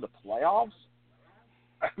out of the playoffs.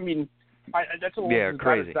 I mean, that's a little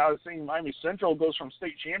crazy. I was saying Miami Central goes from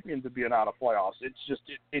state champion to being out of playoffs. It's just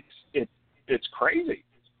it's crazy.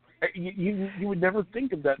 You would never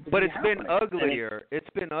think of that. But it's been uglier. It's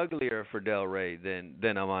been uglier for Delray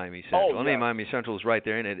than a Miami Central. I mean, Miami Central is right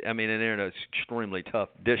there in it. I mean, and they're in an extremely tough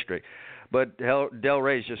district. But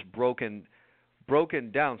Delray's just broken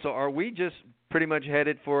down. So are we just pretty much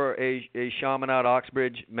headed for a Chaminade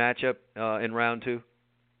Oxbridge matchup in round 2?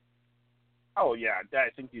 Oh yeah, I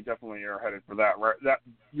think you definitely are headed for that. Right?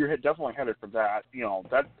 You're definitely headed for that.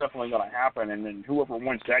 That's definitely going to happen. And then whoever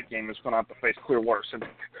wins that game is going to have to face Clearwater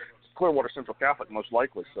Central Catholic, most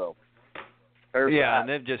likely. So. And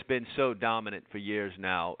they've just been so dominant for years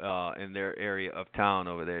now in their area of town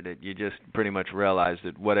over there that you just pretty much realize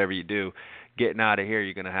that whatever you do, getting out of here,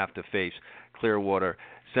 you're going to have to face Clearwater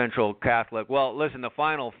Central Catholic. Well, listen, the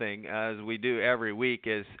final thing, as we do every week,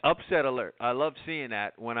 is upset alert. I love seeing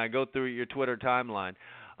that when I go through your Twitter timeline.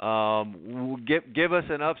 Give us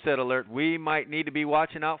an upset alert we might need to be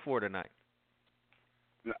watching out for tonight.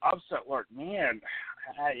 An upset alert, man.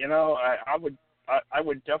 I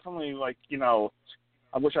would definitely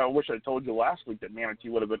I wish I told you last week that Manatee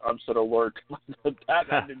would have been upset alert. that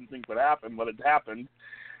I didn't think would happen, but it happened.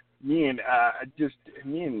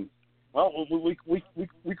 Well, we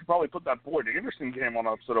could probably put that Boyd Anderson game on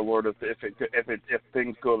upset alert if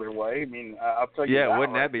things go their way. I mean, I'll tell you. Yeah,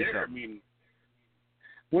 wouldn't right that be there. something? I mean,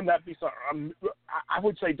 wouldn't that be something? I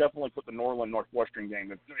would say definitely put the Northwestern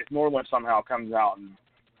game. If Norland somehow comes out and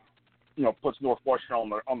puts Northwestern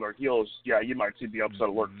on their heels, yeah, you might see the upset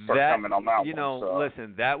alert start coming on that one.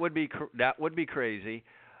 Listen, that would be crazy,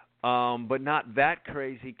 but not that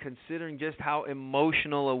crazy considering just how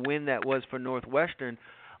emotional a win that was for Northwestern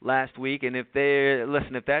last week. And if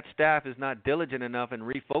that staff is not diligent enough in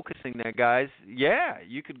refocusing their guys, yeah,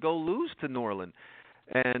 you could go lose to Norland.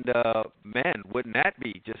 And man, wouldn't that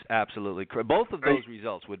be just absolutely crazy? Both of those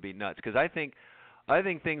results would be nuts because I think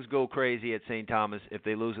things go crazy at St. Thomas if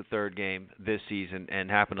they lose a third game this season and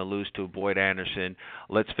happen to lose to Boyd Anderson.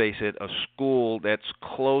 Let's face it, a school that's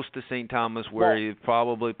close to St. Thomas where you've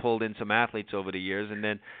probably pulled in some athletes over the years, and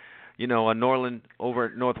then a Norland over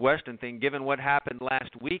at Northwestern thing. Given what happened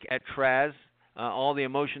last week at Traz, all the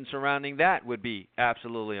emotion surrounding that would be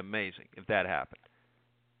absolutely amazing if that happened.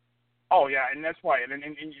 Oh yeah, and that's why, and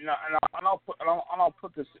I'll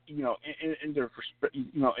put this in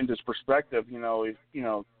this perspective.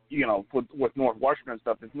 With Northwestern and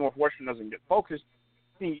stuff, if Northwestern doesn't get focused,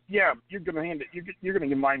 yeah, you're gonna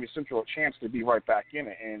give Miami Central a chance to be right back in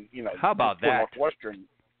it, and how about that? Northwestern,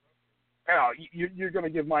 you're gonna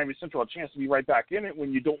give Miami Central a chance to be right back in it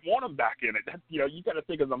when you don't want them back in it. You got to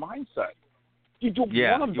think of the mindset. You don't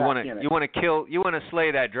want them back in it. You want to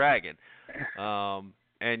slay that dragon.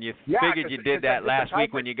 And you figured you did that last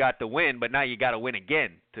week when you got the win, but now you got to win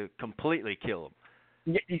again to completely kill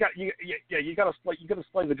him. You got to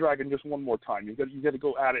slay the dragon just one more time. You got to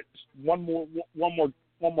go at it one more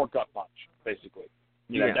gut punch, basically.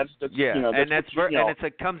 It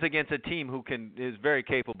comes against a team who is very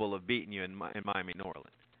capable of beating you in Miami,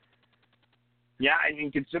 Norland. Yeah,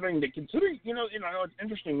 and considering it's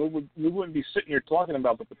interesting. We wouldn't be sitting here talking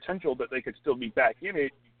about the potential that they could still be back in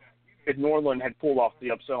it. If Norland had pulled off the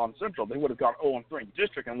upset on Central, they would have gone 0-3 in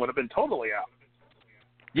district and would have been totally out.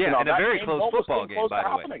 Yeah, and a very close football game, by the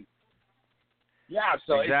way. Yeah,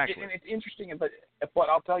 so exactly. It's interesting, but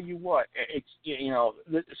I'll tell you what, it's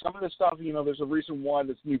some of the stuff. There's a reason why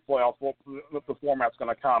this new playoff the format's going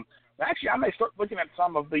to come. Actually, I may start looking at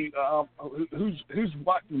some of the who's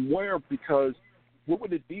what and where, because what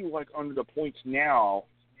would it be like under the points now,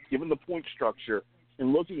 given the point structure?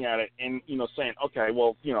 And looking at it and, saying,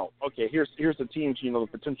 here's the teams, the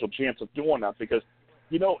potential chance of doing that, because,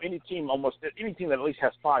 any team that at least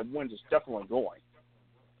has 5 wins is definitely going.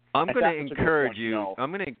 I'm going to encourage you. I'm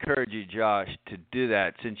going to encourage you, Josh, to do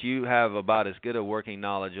that, since you have about as good a working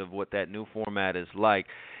knowledge of what that new format is like,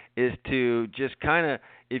 is to just kind of,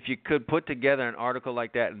 if you could put together an article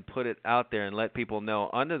like that and put it out there and let people know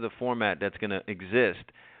under the format that's going to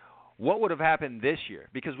exist, what would have happened this year?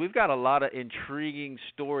 Because we've got a lot of intriguing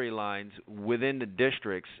storylines within the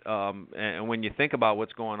districts, and when you think about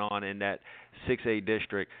what's going on in that 6A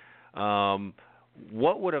district,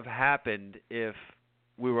 what would have happened if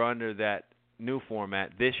we were under that new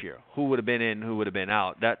format this year? Who would have been in, who would have been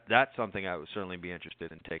out? That's something I would certainly be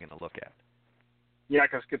interested in taking a look at. Yeah,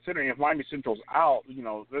 because considering if Miami Central's out,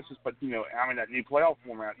 having that new playoff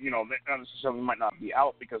format, they not necessarily might not be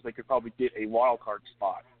out because they could probably get a wild card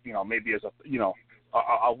spot. Maybe as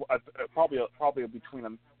probably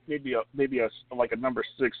between maybe a number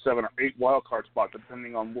 6, 7, or 8 wild card spot,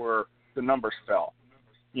 depending on where the numbers fell.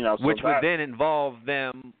 Which would then involve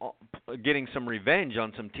them getting some revenge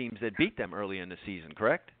on some teams that beat them early in the season,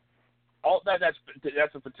 correct? All that's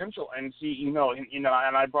a potential, and see, and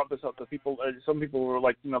I brought this up to people. Some people were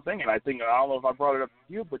like, thinking. I don't know if I brought it up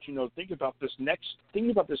to you, but think about this next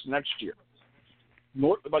year.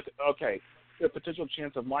 The potential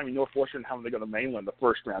chance of Miami Northwestern having to go to mainland the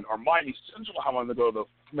first round, or Miami Central having to go to the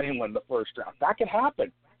mainland the first round. That could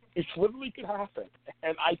happen. It literally could happen,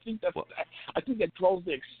 and I think that draws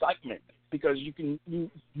the excitement, because you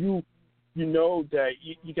know that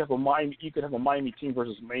you could have a Miami team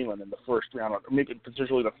versus mainland in the first round, or maybe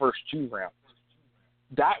potentially the first 2 rounds.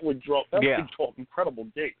 That would draw incredible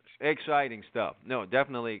games. Exciting stuff. No,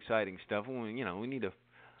 definitely exciting stuff. We need to.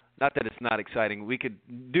 Not that it's not exciting. We could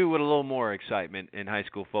do with a little more excitement in high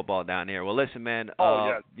school football down here. Well, listen, man.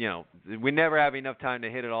 We never have enough time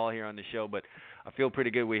to hit it all here on the show, but I feel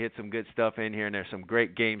pretty good. We hit some good stuff in here, and there's some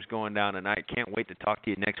great games going down tonight. Can't wait to talk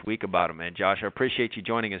to you next week about them, man. Josh, I appreciate you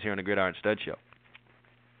joining us here on the Gridiron Studs Show.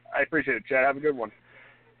 I appreciate it, Chad. Have a good one.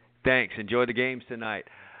 Thanks. Enjoy the games tonight.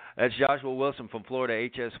 That's Joshua Wilson from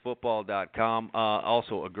FloridaHSFootball.com.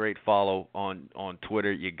 Also a great follow on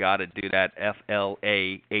Twitter. You got to do that,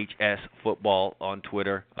 FLAHS Football on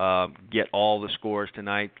Twitter. Get all the scores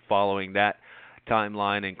tonight following that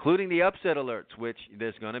timeline, including the upset alerts, which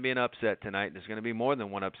there's going to be an upset tonight. There's going to be more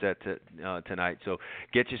than one upset tonight. So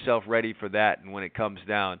get yourself ready for that. And when it comes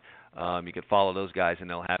down, you can follow those guys, and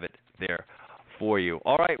they'll have it there for you.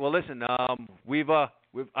 All right. Well, listen,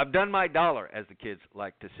 I've done my dollar, as the kids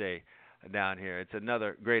like to say down here. It's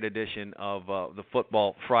another great edition of the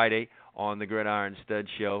Football Friday on the Gridiron Studs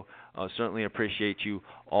Show. Certainly appreciate you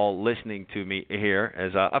all listening to me here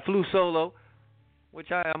as I flew solo,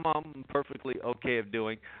 which I am perfectly okay of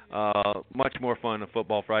doing. Much more fun, a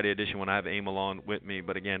Football Friday edition, when I have Emil on with me.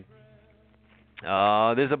 But again,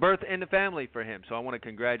 there's a birth in the family for him, so I want to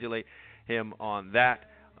congratulate him on that.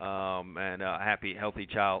 And a happy, healthy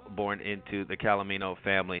child born into the Calamino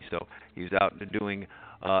family. So he's out doing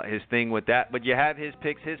his thing with that. But you have his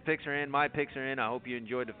picks. His picks are in. My picks are in. I hope you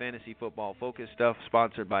enjoyed the Fantasy Football Focus stuff,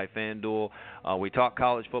 sponsored by FanDuel. We talked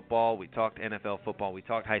college football. We talked NFL football. We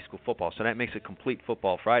talked high school football. So that makes a complete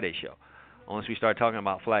Football Friday show, unless we start talking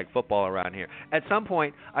about flag football around here. At some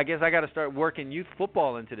point, I guess I got to start working youth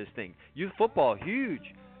football into this thing. Youth football,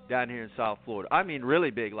 huge down here in South Florida. I mean, really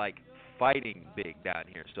big, like fighting big down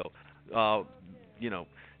here. So,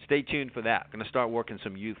 stay tuned for that. I'm going to start working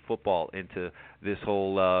some youth football into this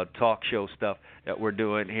whole talk show stuff that we're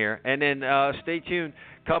doing here. And then stay tuned.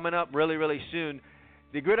 Coming up really, really soon,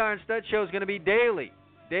 the Gridiron Studs Show is going to be daily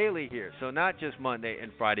here. So not just Monday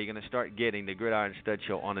and Friday. You're going to start getting the Gridiron Studs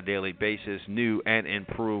Show on a daily basis, new and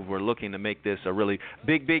improved. We're looking to make this a really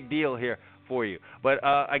big deal here for you. But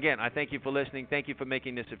again, I thank you for listening. Thank you for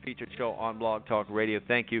making this a featured show on Blog Talk Radio.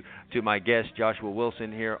 Thank you to my guest, Joshua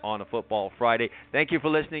Wilson, here on a Football Friday. Thank you for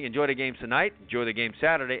listening. Enjoy the games tonight, enjoy the game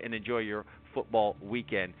Saturday, and enjoy your football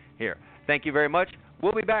weekend here. Thank you very much.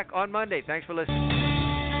 We'll be back on Monday. Thanks for listening.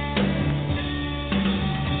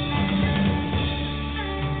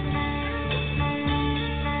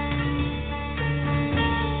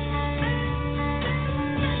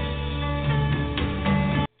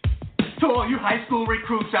 To all you high school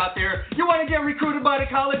recruits out there, you want to get recruited by the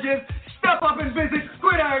colleges? Step up and visit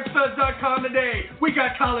GridironStuds.com today. We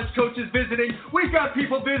got college coaches visiting. We've got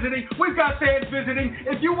people visiting. We've got fans visiting.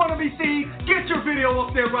 If you want to be seen, get your video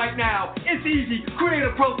up there right now. It's easy. Create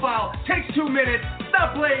a profile. Takes 2 minutes.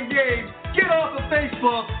 Stop playing games. Get off of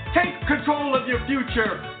Facebook. Take control of your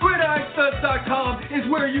future. GridironStuds.com is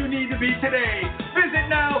where you need to be today.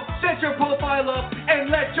 Visit now, set your profile up,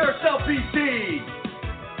 and let yourself be seen.